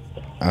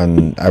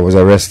 And I was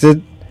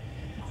arrested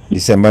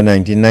December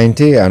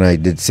 1990, and I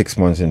did 6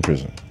 months in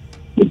prison.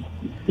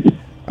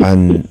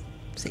 And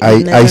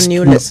I was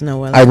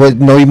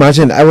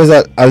imagine I was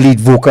a lead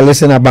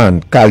vocalist in a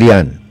band,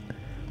 Kalian,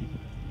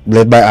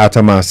 led by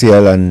Arthur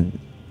Marcial and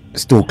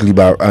Stokely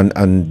Bar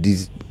and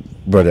these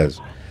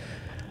brothers.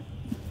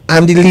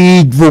 I'm the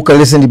lead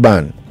vocalist in the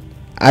band.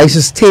 I used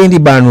to stay in the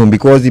band room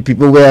because the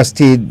people where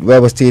I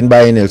was staying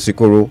by in El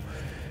Socorro,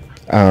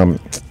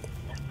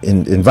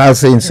 in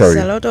Valsain, sorry.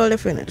 Sell out all the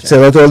furniture.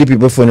 Sell out all the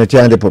people furniture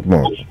and they put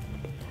more.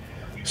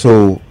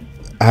 So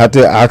I had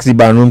to ask the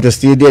band room to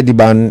stay there. The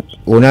band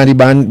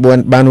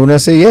owner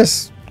say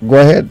yes, go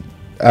ahead.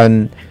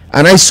 And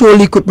I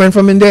sold equipment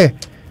from in there.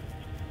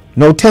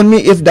 Now tell me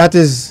if that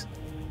is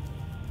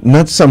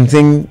not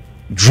something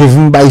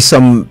driven by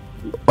some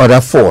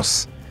other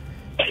force.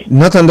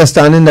 Not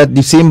understanding that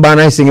the same band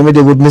I sing with,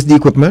 they would miss the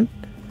equipment.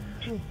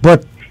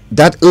 But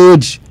that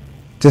urge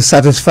to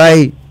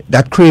satisfy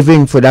that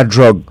craving for that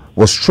drug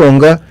was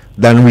stronger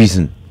than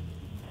reason.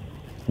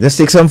 Let's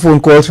take some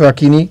phone calls for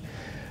Akini.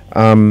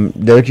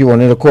 Derek, you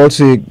wanted a call,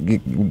 so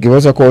give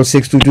us a call,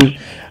 622.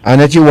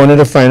 Annette, you wanted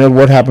to find out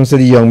what happens to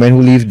the young men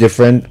who leave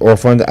different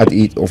orphan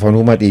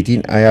home at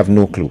 18. I have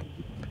no clue.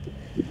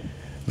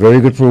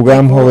 Very good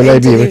program. How will I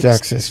be able to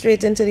access?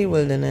 Straight into the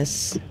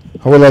wilderness.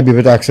 How will I be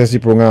able to access the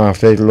program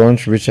after it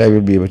launch, which I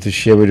will be able to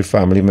share with the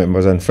family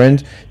members and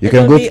friends? It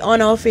will be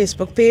on our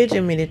Facebook page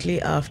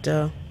immediately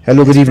after.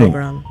 Hello, good evening.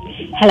 Program.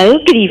 Hello,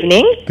 good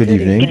evening. Good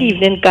evening. Good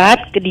evening,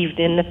 Garth. Good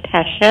evening,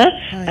 Natasha.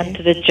 Hi. And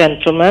to the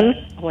gentleman,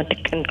 I want to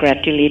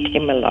congratulate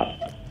him a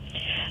lot.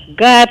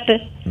 Garth,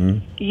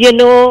 you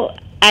know,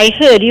 I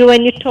heard you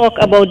when you talk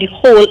about the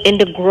hole in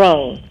the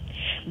ground.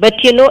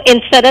 But, you know,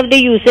 instead of they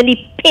using the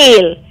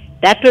pail,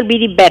 that will be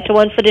the better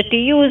one for them to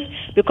use,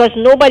 because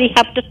nobody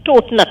have to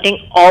tote nothing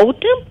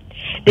out.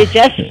 They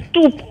just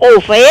stoop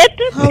over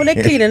it. How are they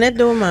cleaning it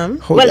though,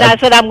 ma'am? Well,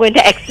 that's what I'm going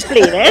to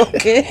explain.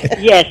 Okay.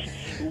 Yes.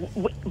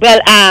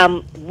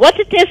 Well, what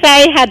it is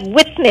I had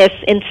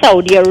witnessed in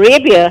Saudi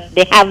Arabia,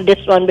 they have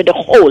this one with a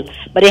hole,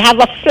 but they have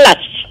a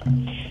flush.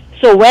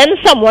 So when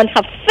someone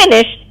have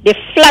finished, they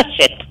flush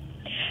it.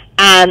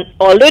 And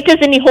although it is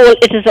in the hole,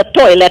 it is a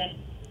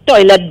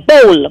toilet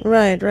bowl.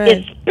 Right.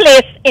 It's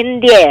placed in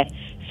there.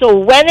 So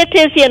when it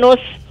is, you know,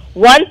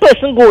 one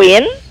person go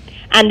in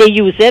and they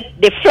use it,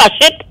 they flush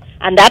it,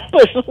 and that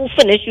person who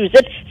finished use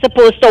it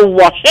supposed to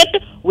wash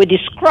it with the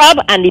scrub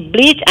and the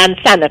bleach and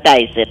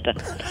sanitize it.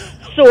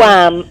 So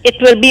it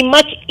will be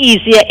much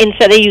easier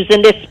instead of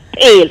using this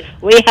pail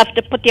where you have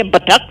to put your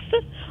buttocks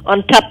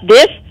on top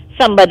this.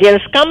 Somebody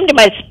else come, they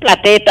might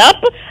splatter it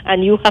up,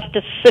 and you have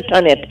to sit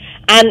on it.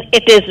 And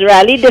it is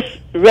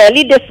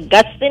really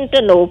disgusting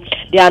to know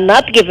they are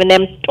not giving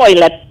them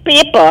toilet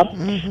paper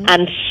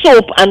and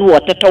soap and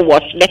water to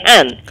wash their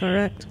hands.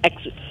 Correct.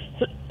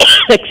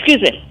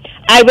 Excuse me.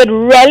 I would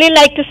really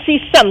like to see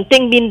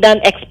something being done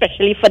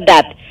especially for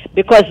that,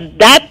 because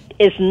that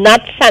is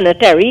not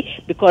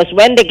sanitary, because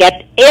when they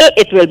get ill,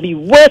 it will be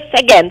worse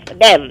again for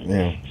them.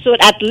 Yeah. So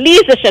at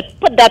least they should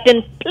put that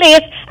in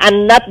place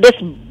and not this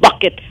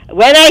bucket.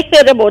 When I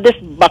heard about this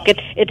bucket,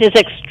 it is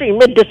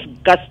extremely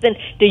disgusting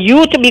to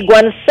you to be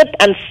going to sit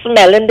and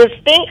smelling this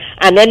thing,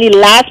 and then the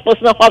last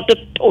person will have to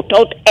tote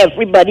out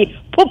everybody,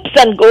 poops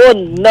and go.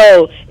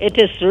 No, it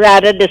is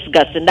rather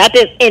disgusting. That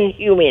is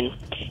inhumane.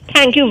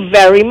 Thank you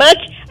very much,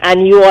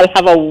 and you all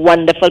have a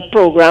wonderful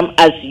program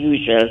as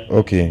usual.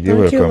 Okay, you're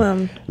Thank you,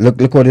 welcome. ma'am.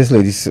 Look what this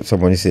lady,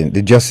 someone is saying.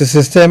 The justice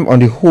system on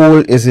the whole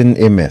is in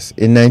a mess.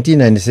 In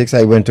 1996,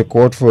 I went to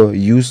court for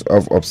use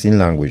of obscene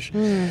language.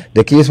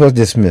 The case was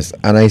dismissed,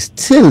 and I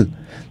still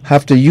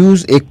have to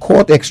use a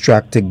court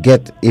extract to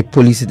get a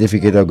police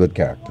certificate of good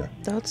character.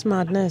 That's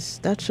madness.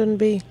 That shouldn't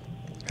be.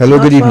 Hello,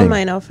 Not good for a evening.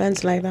 minor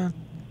offense like that.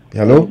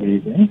 Hello? Good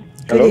evening.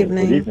 Good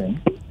evening. Good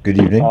evening. Good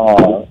evening.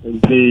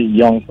 Is the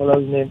young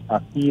fellow's name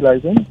Akil, I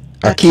think?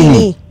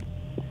 Akini.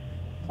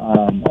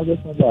 I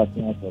just want to ask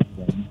him a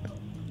question.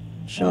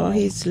 Sure,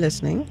 he's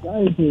listening.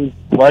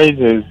 Why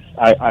is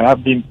I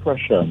have the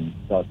impression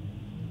that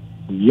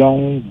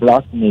young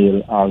black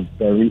male are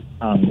very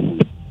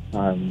angry.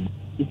 And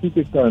if you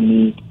could tell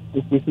me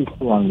if this is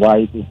true and why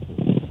it is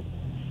true.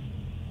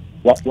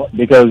 What,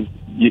 because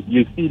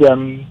you see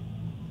them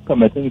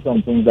committing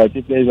something that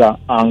if there's an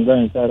anger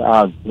inside,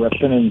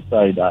 aggression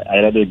inside,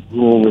 either they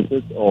grow with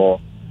it or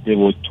they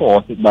were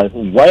taught it by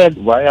whom.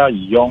 Why are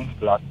young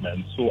black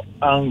men so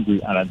angry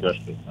and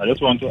aggressive? I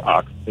just want to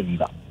ask him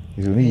that.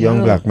 It's only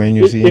young black men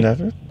you see in that,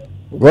 right?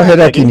 Go ahead,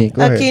 Akini.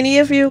 Go ahead. Akini,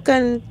 if you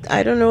can,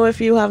 I don't know if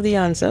you have the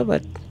answer,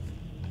 but...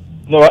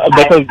 No,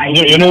 because,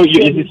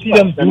 you see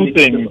them do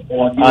things,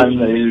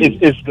 and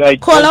it's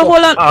like... Caller,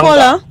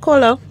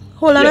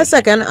 hold on a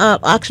second.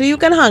 Actually, you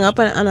can hang up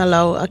and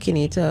allow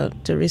Akini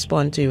to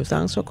respond to you.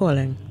 Thanks for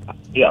calling.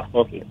 Yeah,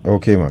 okay.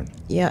 Okay, man.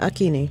 Yeah,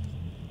 Akini.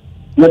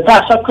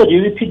 Natasha, could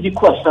you repeat the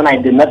question? I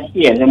did not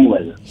hear him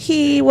well.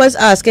 He was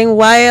asking,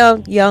 why are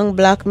young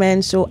black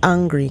men so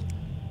angry?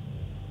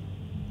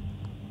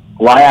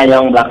 Why are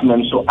young black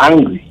men so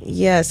angry?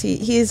 Yes,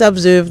 he's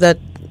observed that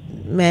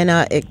men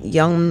are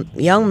young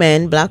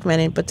men, black men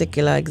in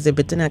particular,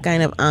 exhibiting a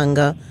kind of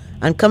anger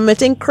and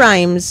committing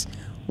crimes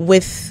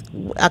with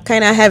a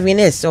kind of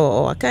heaviness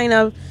or a kind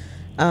of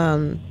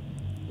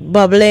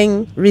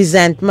bubbling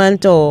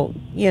resentment or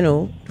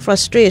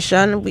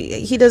frustration.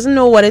 He doesn't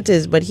know what it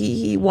is, but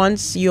he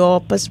wants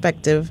your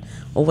perspective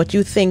or what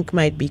you think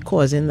might be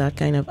causing that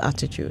kind of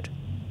attitude.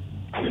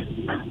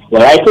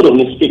 Well, I could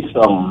only speak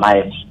from my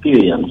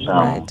experience.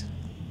 Right.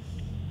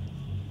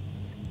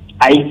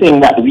 I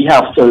think that we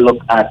have to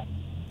look at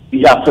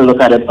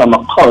it from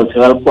a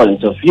cultural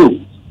point of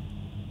view,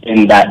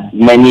 in that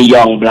many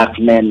young black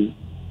men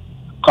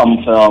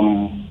come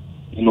from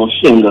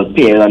single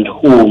parent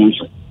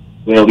homes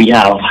where we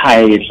have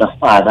high rates of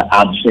father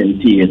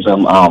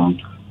absenteeism.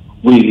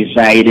 We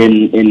reside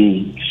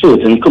in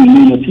certain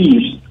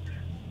communities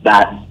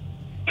that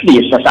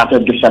place us at a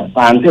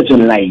disadvantage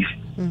in life.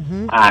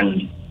 Mm-hmm.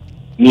 And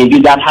maybe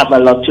that has a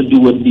lot to do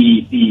with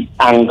the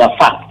anger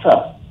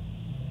factor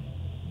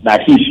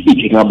that he's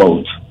speaking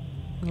about.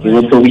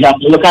 Right. So we have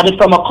to look at it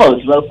from a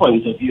cultural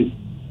point of view.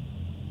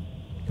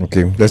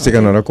 Okay, let's take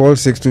another call.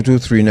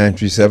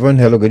 622-3937.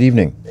 Hello, good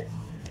evening.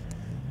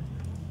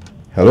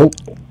 Hello.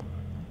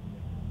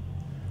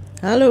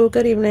 Hello,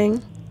 good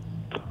evening.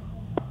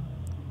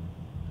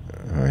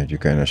 All right, you're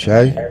kind of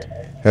shy.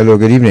 Hello,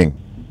 good evening.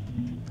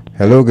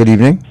 Hello, good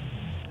evening.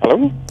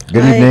 Hello.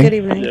 Good Hi, evening. good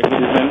evening. Yeah, good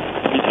evening,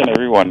 each and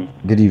everyone.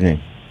 Good evening.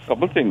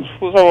 Couple things.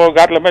 First of all,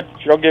 God, let me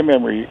jog your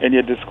memory. In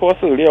your discourse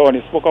earlier when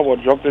you spoke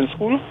about drugs in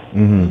school,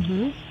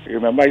 you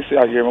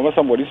remember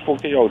somebody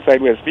spoke to you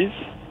outside West Beach?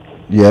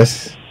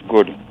 Yes.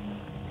 Good.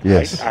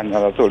 Yes. Right? And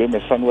I told him my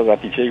son was a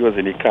teacher, he was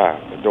in the car.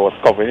 They was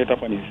covering it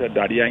up and he said,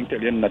 Daddy, I ain't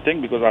telling you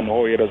nothing because I know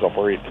how it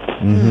operate.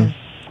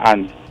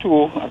 And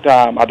two,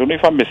 I don't know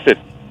if I missed it,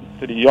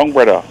 to the young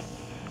brother,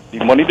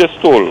 the money they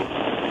stole,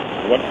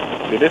 what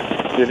they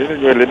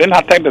didn't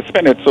have time to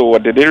spend it, so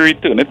what, did they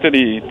return it to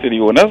the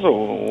owners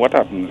or what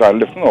happens? I'll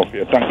listen off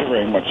here. Thank you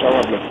very much.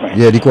 Have a blessed night.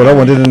 Yeah, the caller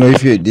wanted to know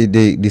if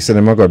the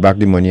cinema got back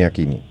the money,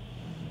 Akini.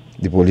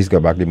 The police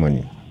got back the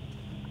money.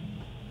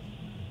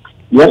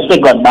 Yes, they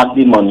got back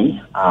the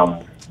money.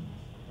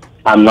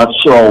 I'm not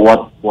sure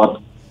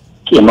what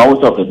came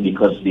out of it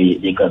because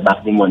they got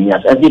back the money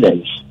as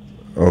evidence.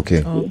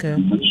 Okay.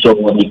 I'm not sure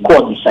what the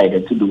court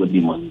decided to do with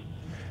the money.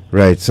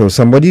 Right. So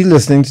somebody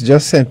listening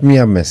just sent me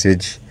a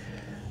message,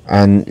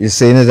 and is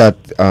saying that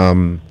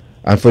and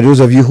for those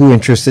of you who are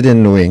interested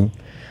in knowing,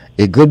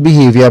 a good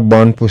behavior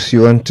bond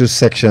pursuant to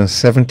section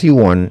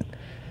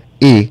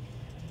 71(a)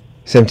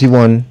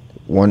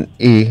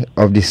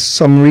 of the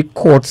Summary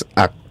Courts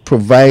Act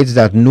provides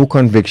that no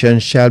conviction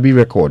shall be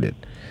recorded.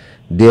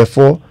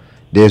 Therefore,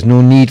 there is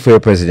no need for a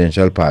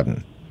presidential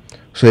pardon.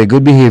 So a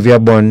good behavior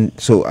bond,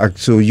 so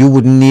you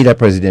wouldn't need a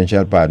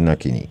presidential pardon,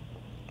 Akini.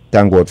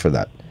 Thank God for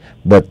that.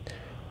 But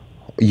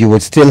you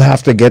would still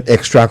have to get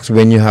extracts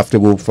when you have to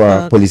go for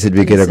a police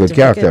certificate of good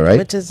character, right?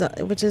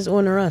 Which is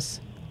onerous.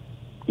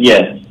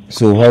 Yeah.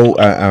 So how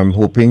I'm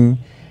hoping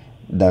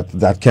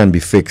that can be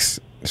fixed,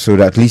 so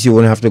that at least you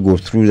won't have to go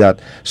through that.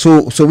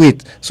 So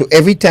wait. So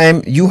every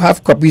time you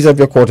have copies of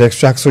your court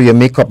extracts, so you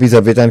make copies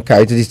of it and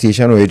carry it to the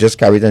station, or you just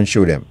carry it and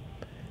show them,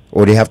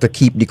 or they have to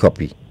keep the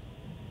copy.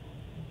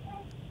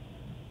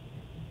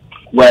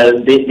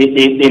 Well,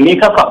 they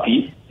make a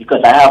copy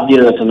because I have the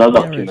original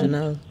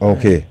document.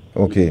 Okay.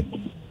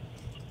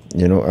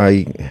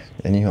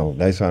 Anyhow,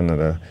 that's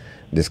another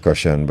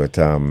discussion. But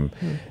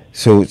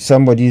so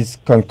somebody's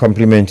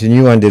complimenting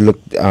you, and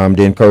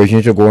they encourage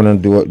you to go on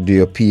and do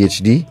your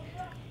PhD.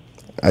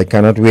 I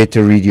cannot wait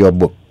to read your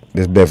book.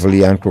 This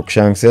Beverly Ann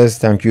Cruikshank says,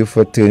 thank you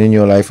for turning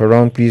your life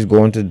around. Please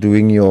go on to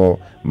doing your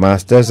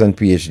master's and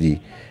PhD.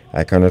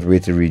 I cannot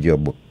wait to read your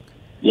book.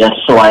 Yes,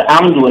 so I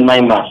am doing my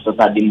master's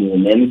at the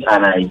moment,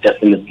 and I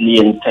definitely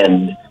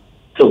intend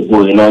to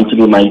go on to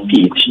do my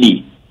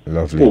PhD.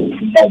 Lovely.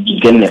 Hopefully I'll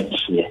begin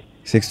next year.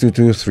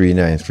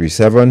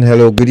 622-3937.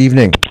 Hello, good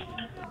evening.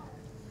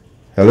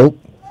 Hello.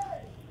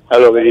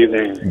 Hello, good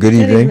evening. Good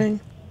evening.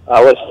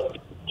 I was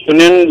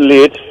tuning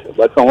late,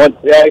 but from what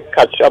I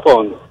catch up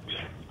on,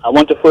 I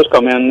want to first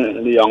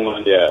commend the young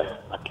man there,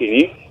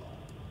 Akini,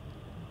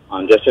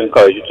 and just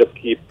encourage you to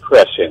keep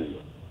pressing.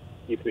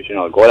 Keep pushing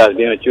on. God has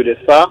been with you this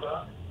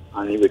far,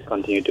 and He will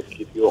continue to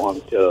keep you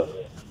until,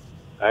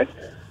 right?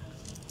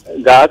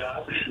 God,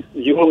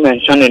 you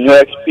mentioned in your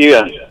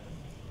experience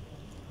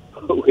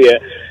where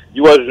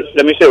you was,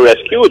 let me say,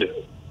 rescued,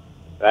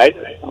 right,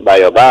 by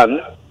your band,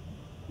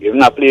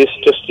 given a place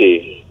to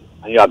stay,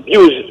 and you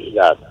abused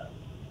that.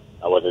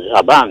 That was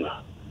a band.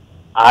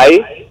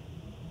 I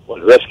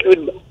was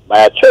rescued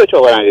by a church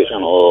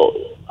organization or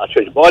a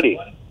church body,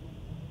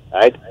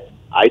 right?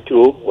 I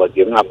too was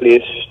given a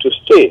place to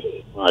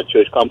stay on a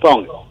church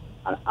compound,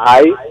 and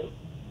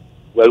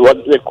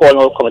what they call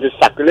now committed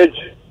sacrilege.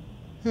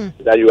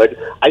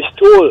 I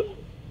stole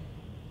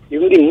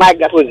even the mic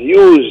that was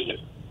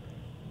used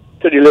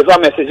to deliver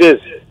messages.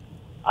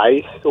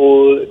 I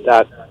stole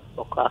that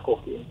for crack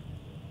cocaine.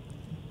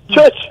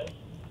 Church.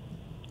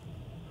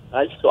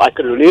 Right? So I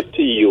could relate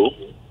to you.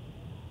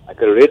 I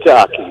could relate to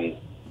Akini.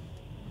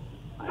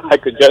 I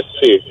could just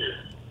say,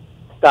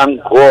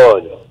 thank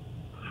God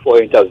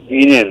for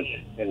intervening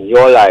in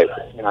your life,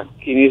 in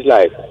Akini's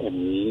life,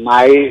 in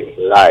my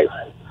life.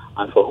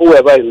 And for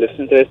whoever is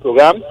listening to this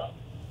program,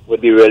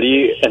 would be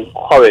really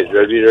encouraged,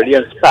 will be really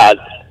inspired,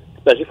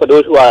 especially for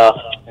those who are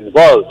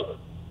involved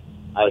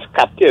as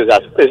captives,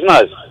 as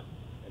prisoners,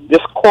 in this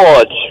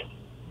scourge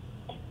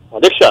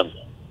addiction,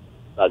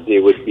 that they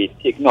would be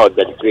taken out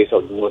by the grace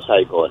of the Most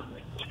High God.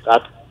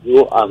 That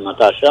you and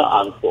Natasha,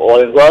 and for all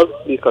involved,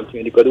 please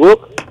continue the good work.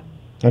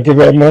 Thank you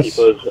very much.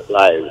 People's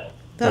lives.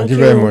 Thank you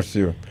very much to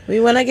you. We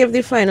want to give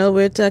the final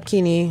word to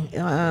Akini.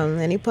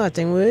 Any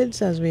parting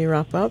words as we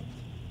wrap up?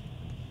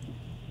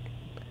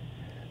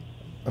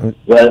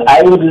 Well,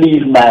 I would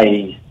leave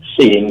by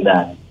saying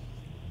that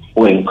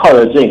we're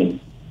encouraging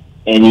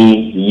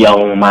any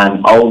young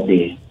man out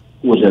there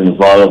who's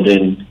involved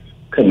in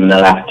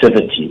criminal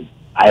activity.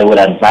 I would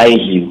advise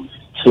you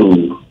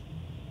to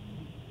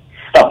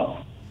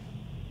stop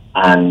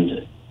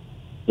and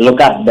look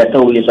at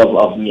better ways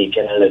of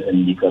making a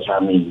living, because, I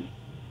mean,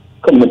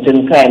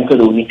 committing crime could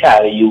only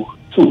carry you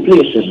two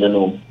places, you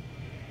know,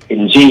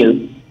 in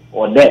jail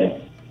or dead.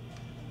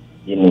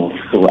 You know,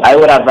 so I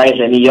would advise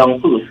any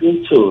young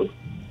person to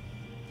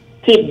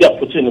take the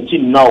opportunity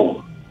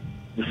now,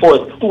 before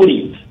it's too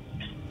late,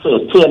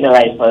 to turn their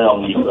life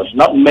around, because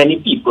not many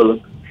people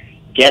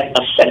get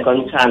a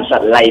second chance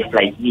at life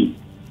like me.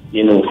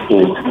 You know,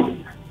 so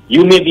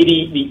you may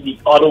be the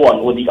other one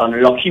or the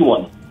unlucky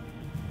one.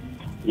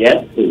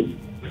 Yeah, so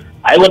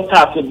I would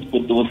start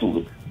with those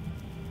words.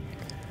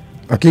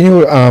 Can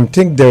you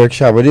think Derek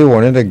Shabadi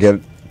wanted to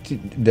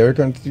get Derek?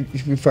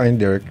 If we find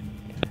Derek.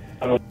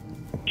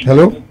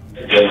 Hello?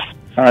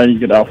 Hi,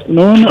 good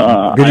afternoon.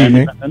 Good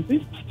evening.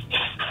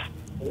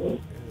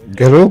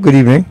 Hello, good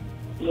evening.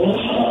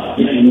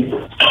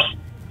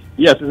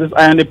 Yes, is this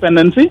Iron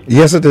Dependency?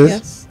 Yes, it is.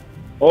 Yes.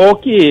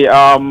 Okay,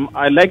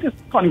 I'd like to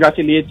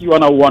congratulate you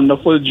on a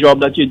wonderful job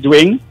that you're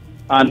doing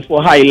and for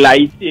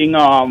highlighting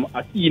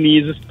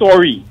Akini's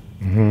story.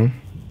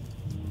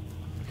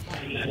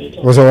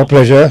 It was our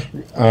pleasure.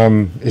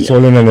 It's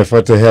all in an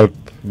effort to help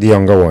the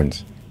younger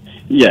ones.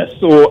 Yes,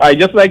 so I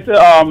just like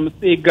to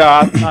say,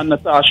 Garth and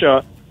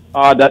Natasha,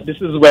 that this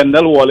is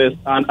Wendell Wallace,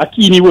 and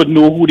Akini would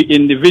know who the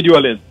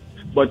individual is.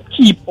 But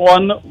keep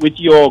on with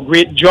your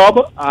great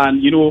job,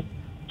 and, you know,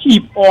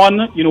 keep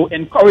on, you know,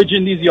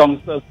 encouraging these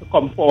youngsters to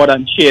come forward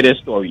and share their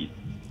stories.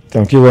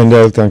 Thank you,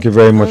 Wendell. Thank you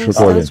very much for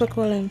calling. Thanks for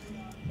calling.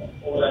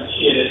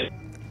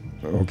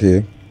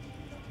 Okay.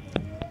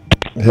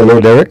 Hello,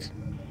 Derek.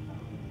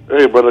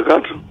 Hey, Brother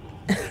Garth.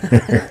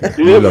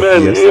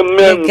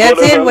 Amen. Get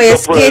in, we're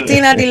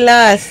skating at the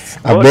last.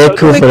 I beg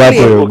you for that.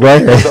 Go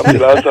ahead. The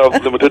last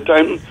of limited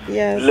time.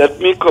 Yes. Let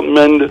me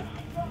commend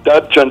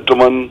that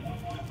gentleman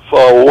for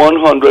a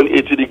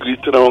 180-degree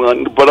turnaround.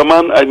 And brother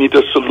man, I need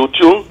to salute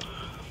you.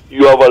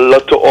 You have a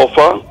lot to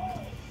offer.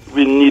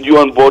 We need you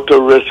on board to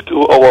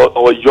rescue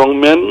our young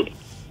men,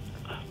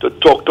 to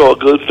talk to our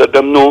girls, let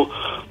them know.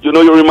 You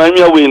know, you remind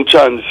me of Wayne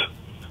Chance.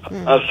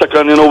 A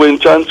second, you know, Wayne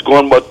Chance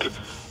gone, but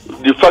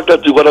the fact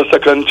that you got a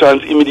second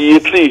chance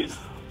immediately,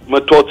 my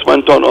thoughts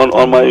went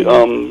on my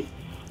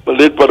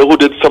late brother who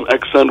did some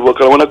excellent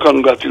work. I want to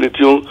congratulate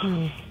you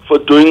for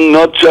doing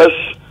not just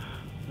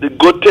the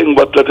good thing,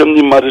 but letting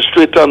the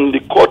magistrate and the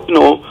court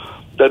know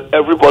that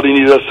everybody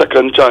needs a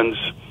second chance.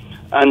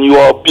 And you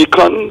are a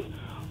beacon.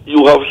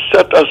 You have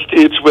set a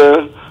stage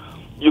where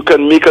you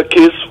can make a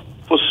case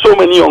for so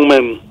many young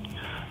men.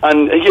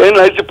 And here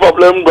lies the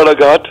problem, Brother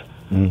Garth.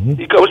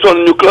 He comes from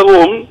a nuclear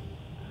home.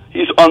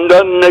 He's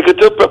under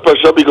negative peer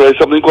pressure because there's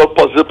something called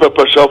positive peer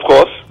pressure, of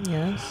course.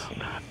 Yes.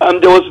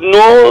 And there was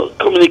no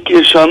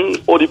communication,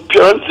 or the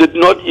parents did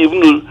not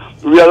even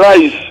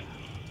realize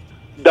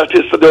that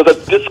there was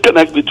a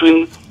disconnect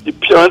between the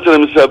parents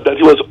and himself, that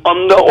he was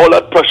under all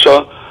that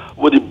pressure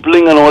with the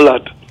bling and all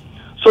that.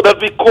 So that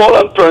we call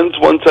on parents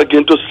once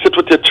again to sit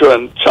with your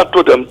children, chat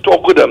with them,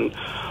 talk with them,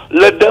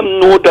 let them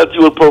know that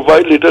you will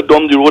provide later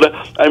down the road.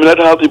 I may not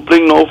have the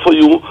bling now for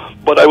you,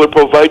 but I will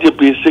provide your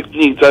basic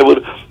needs. I will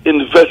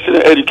invest in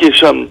your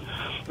education.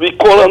 We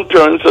call on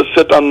parents to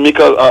sit and make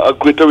a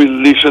greater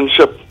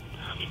relationship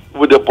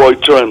with their boy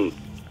children.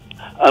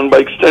 And by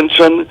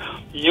extension,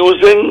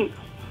 using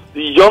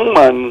the young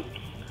man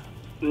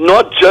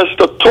not just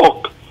to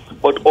talk,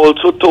 but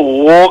also to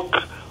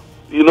walk,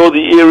 you know,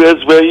 the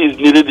areas where he's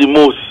needed the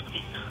most.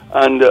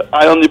 And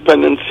Iron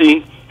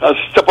Dependency has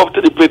stepped up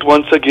to the plate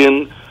once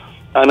again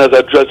and has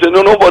addressed it.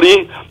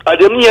 Nobody, I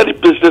didn't hear the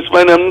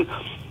businessman and,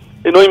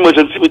 you know,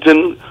 emergency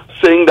meeting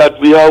saying that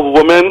we have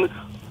women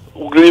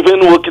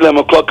leaving work 11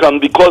 o'clock,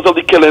 and because of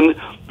the killing,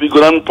 we're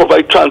going to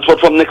provide transport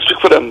from next week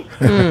for them.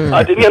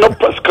 I didn't hear no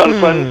press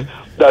conference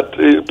that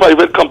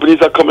private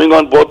companies are coming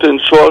on board to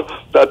ensure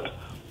that,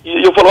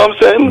 you follow what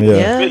I'm saying?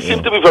 Yeah. We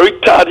seem to be very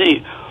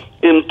tardy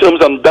in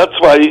terms, and that's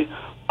why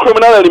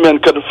criminal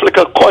element can flick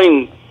a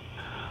coin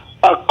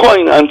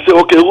and say,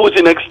 okay, who's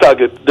the next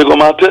target? They go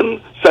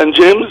Martin, St.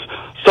 James,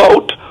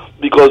 South,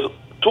 because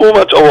too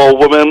much of our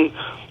women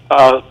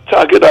are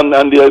target, and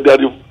they're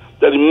the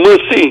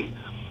mercy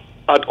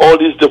at all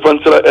these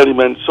different set of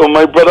elements. So,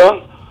 my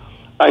brother,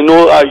 I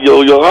know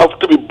you have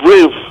to be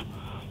brave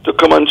to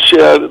come and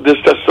share this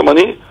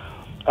testimony,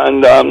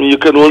 and you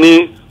can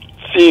only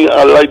see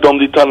a light down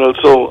the tunnel.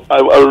 So,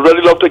 I would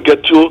really love to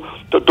get you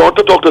to talk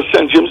to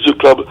St. James Youth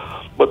Club,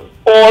 but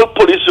all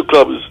police youth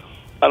clubs,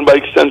 and by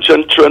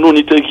extension, children who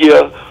need to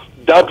hear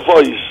that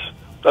voice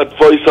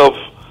of,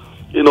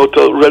 you know,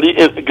 to really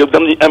give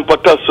them the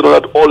impetus so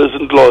that all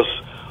isn't lost.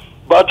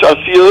 But I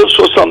see you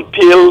show some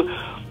pale,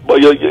 but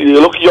you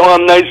look young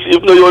and nice,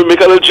 even though you make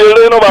a little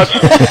children, you know, but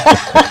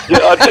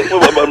I think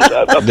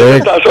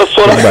Natasha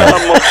saw that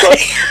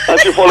and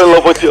she fall in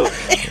love with you.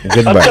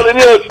 Goodbye. I'm telling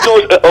you, no,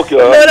 okay.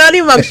 No, not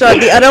the mugshot,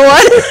 the other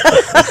one.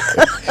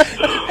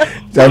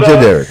 Thank you,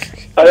 Derek.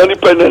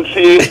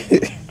 Dependency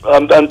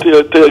and to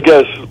your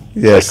guests.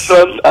 Yes.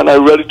 Excellent, and I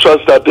really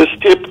trust that this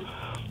tape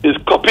is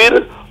copied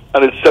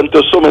and it's sent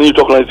to so many youth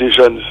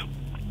organizations.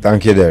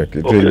 Thank you, Derek.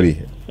 It will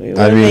be. We will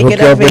And we'll make hook it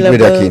you up with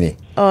available Akini.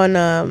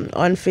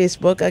 on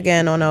Facebook,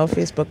 again on our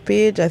Facebook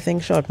page. I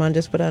think Shortman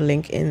just put a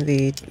link in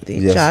the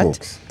Yes, chat.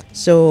 folks.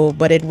 So,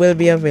 but it will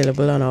be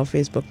available on our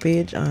Facebook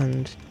page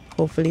and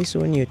hopefully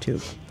soon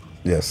YouTube.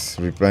 Yes,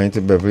 replying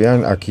to Beverly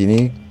and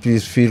Akini,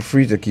 please feel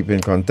free to keep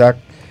in contact.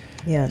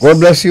 Yes. God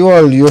bless you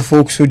all, you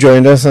folks who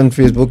joined us on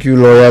Facebook, you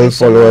loyal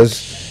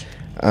followers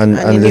and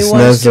the new listeners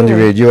ones on the too.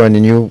 radio, and the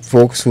new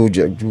folks who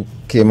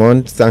came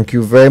on. Thank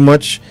you very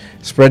much.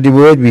 Spread the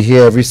word. We're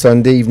here every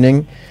Sunday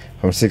evening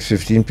from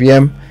 6:15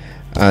 p.m.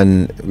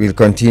 and we'll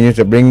continue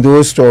to bring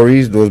those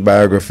stories, those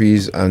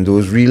biographies, and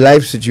those real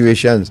life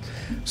situations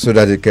so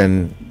that it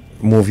can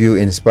move you,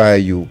 inspire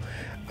you,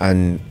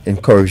 and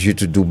encourage you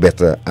to do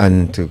better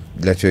and to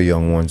let your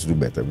young ones do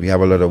better. We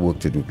have a lot of work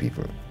to do,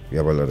 people. We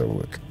have a lot of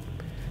work.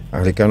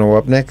 Anglicano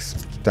up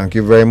next. Thank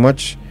you very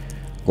much.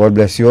 God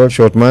bless you all.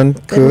 Shortman.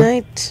 Good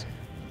night.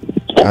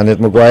 Annette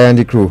Maguire and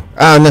the crew.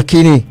 And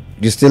Akini,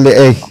 you still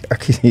there? Hey,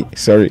 Akini,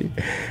 sorry.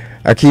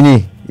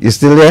 Akini, you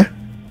still there?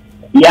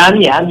 Yeah.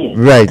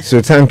 Right.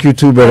 So thank you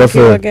too, brother, Thank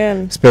you for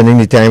again. spending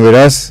the time with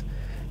us.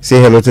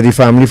 Say hello to the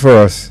family for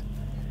us.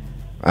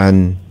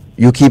 And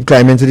you keep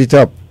climbing to the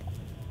top.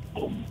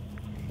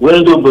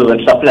 Will do, bro.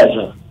 It's a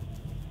pleasure.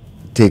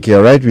 Take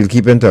care, right? We'll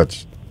keep in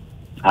touch.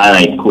 All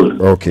right, cool.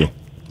 Okay.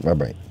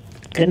 Bye-bye.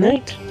 Good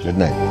night. Good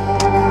night.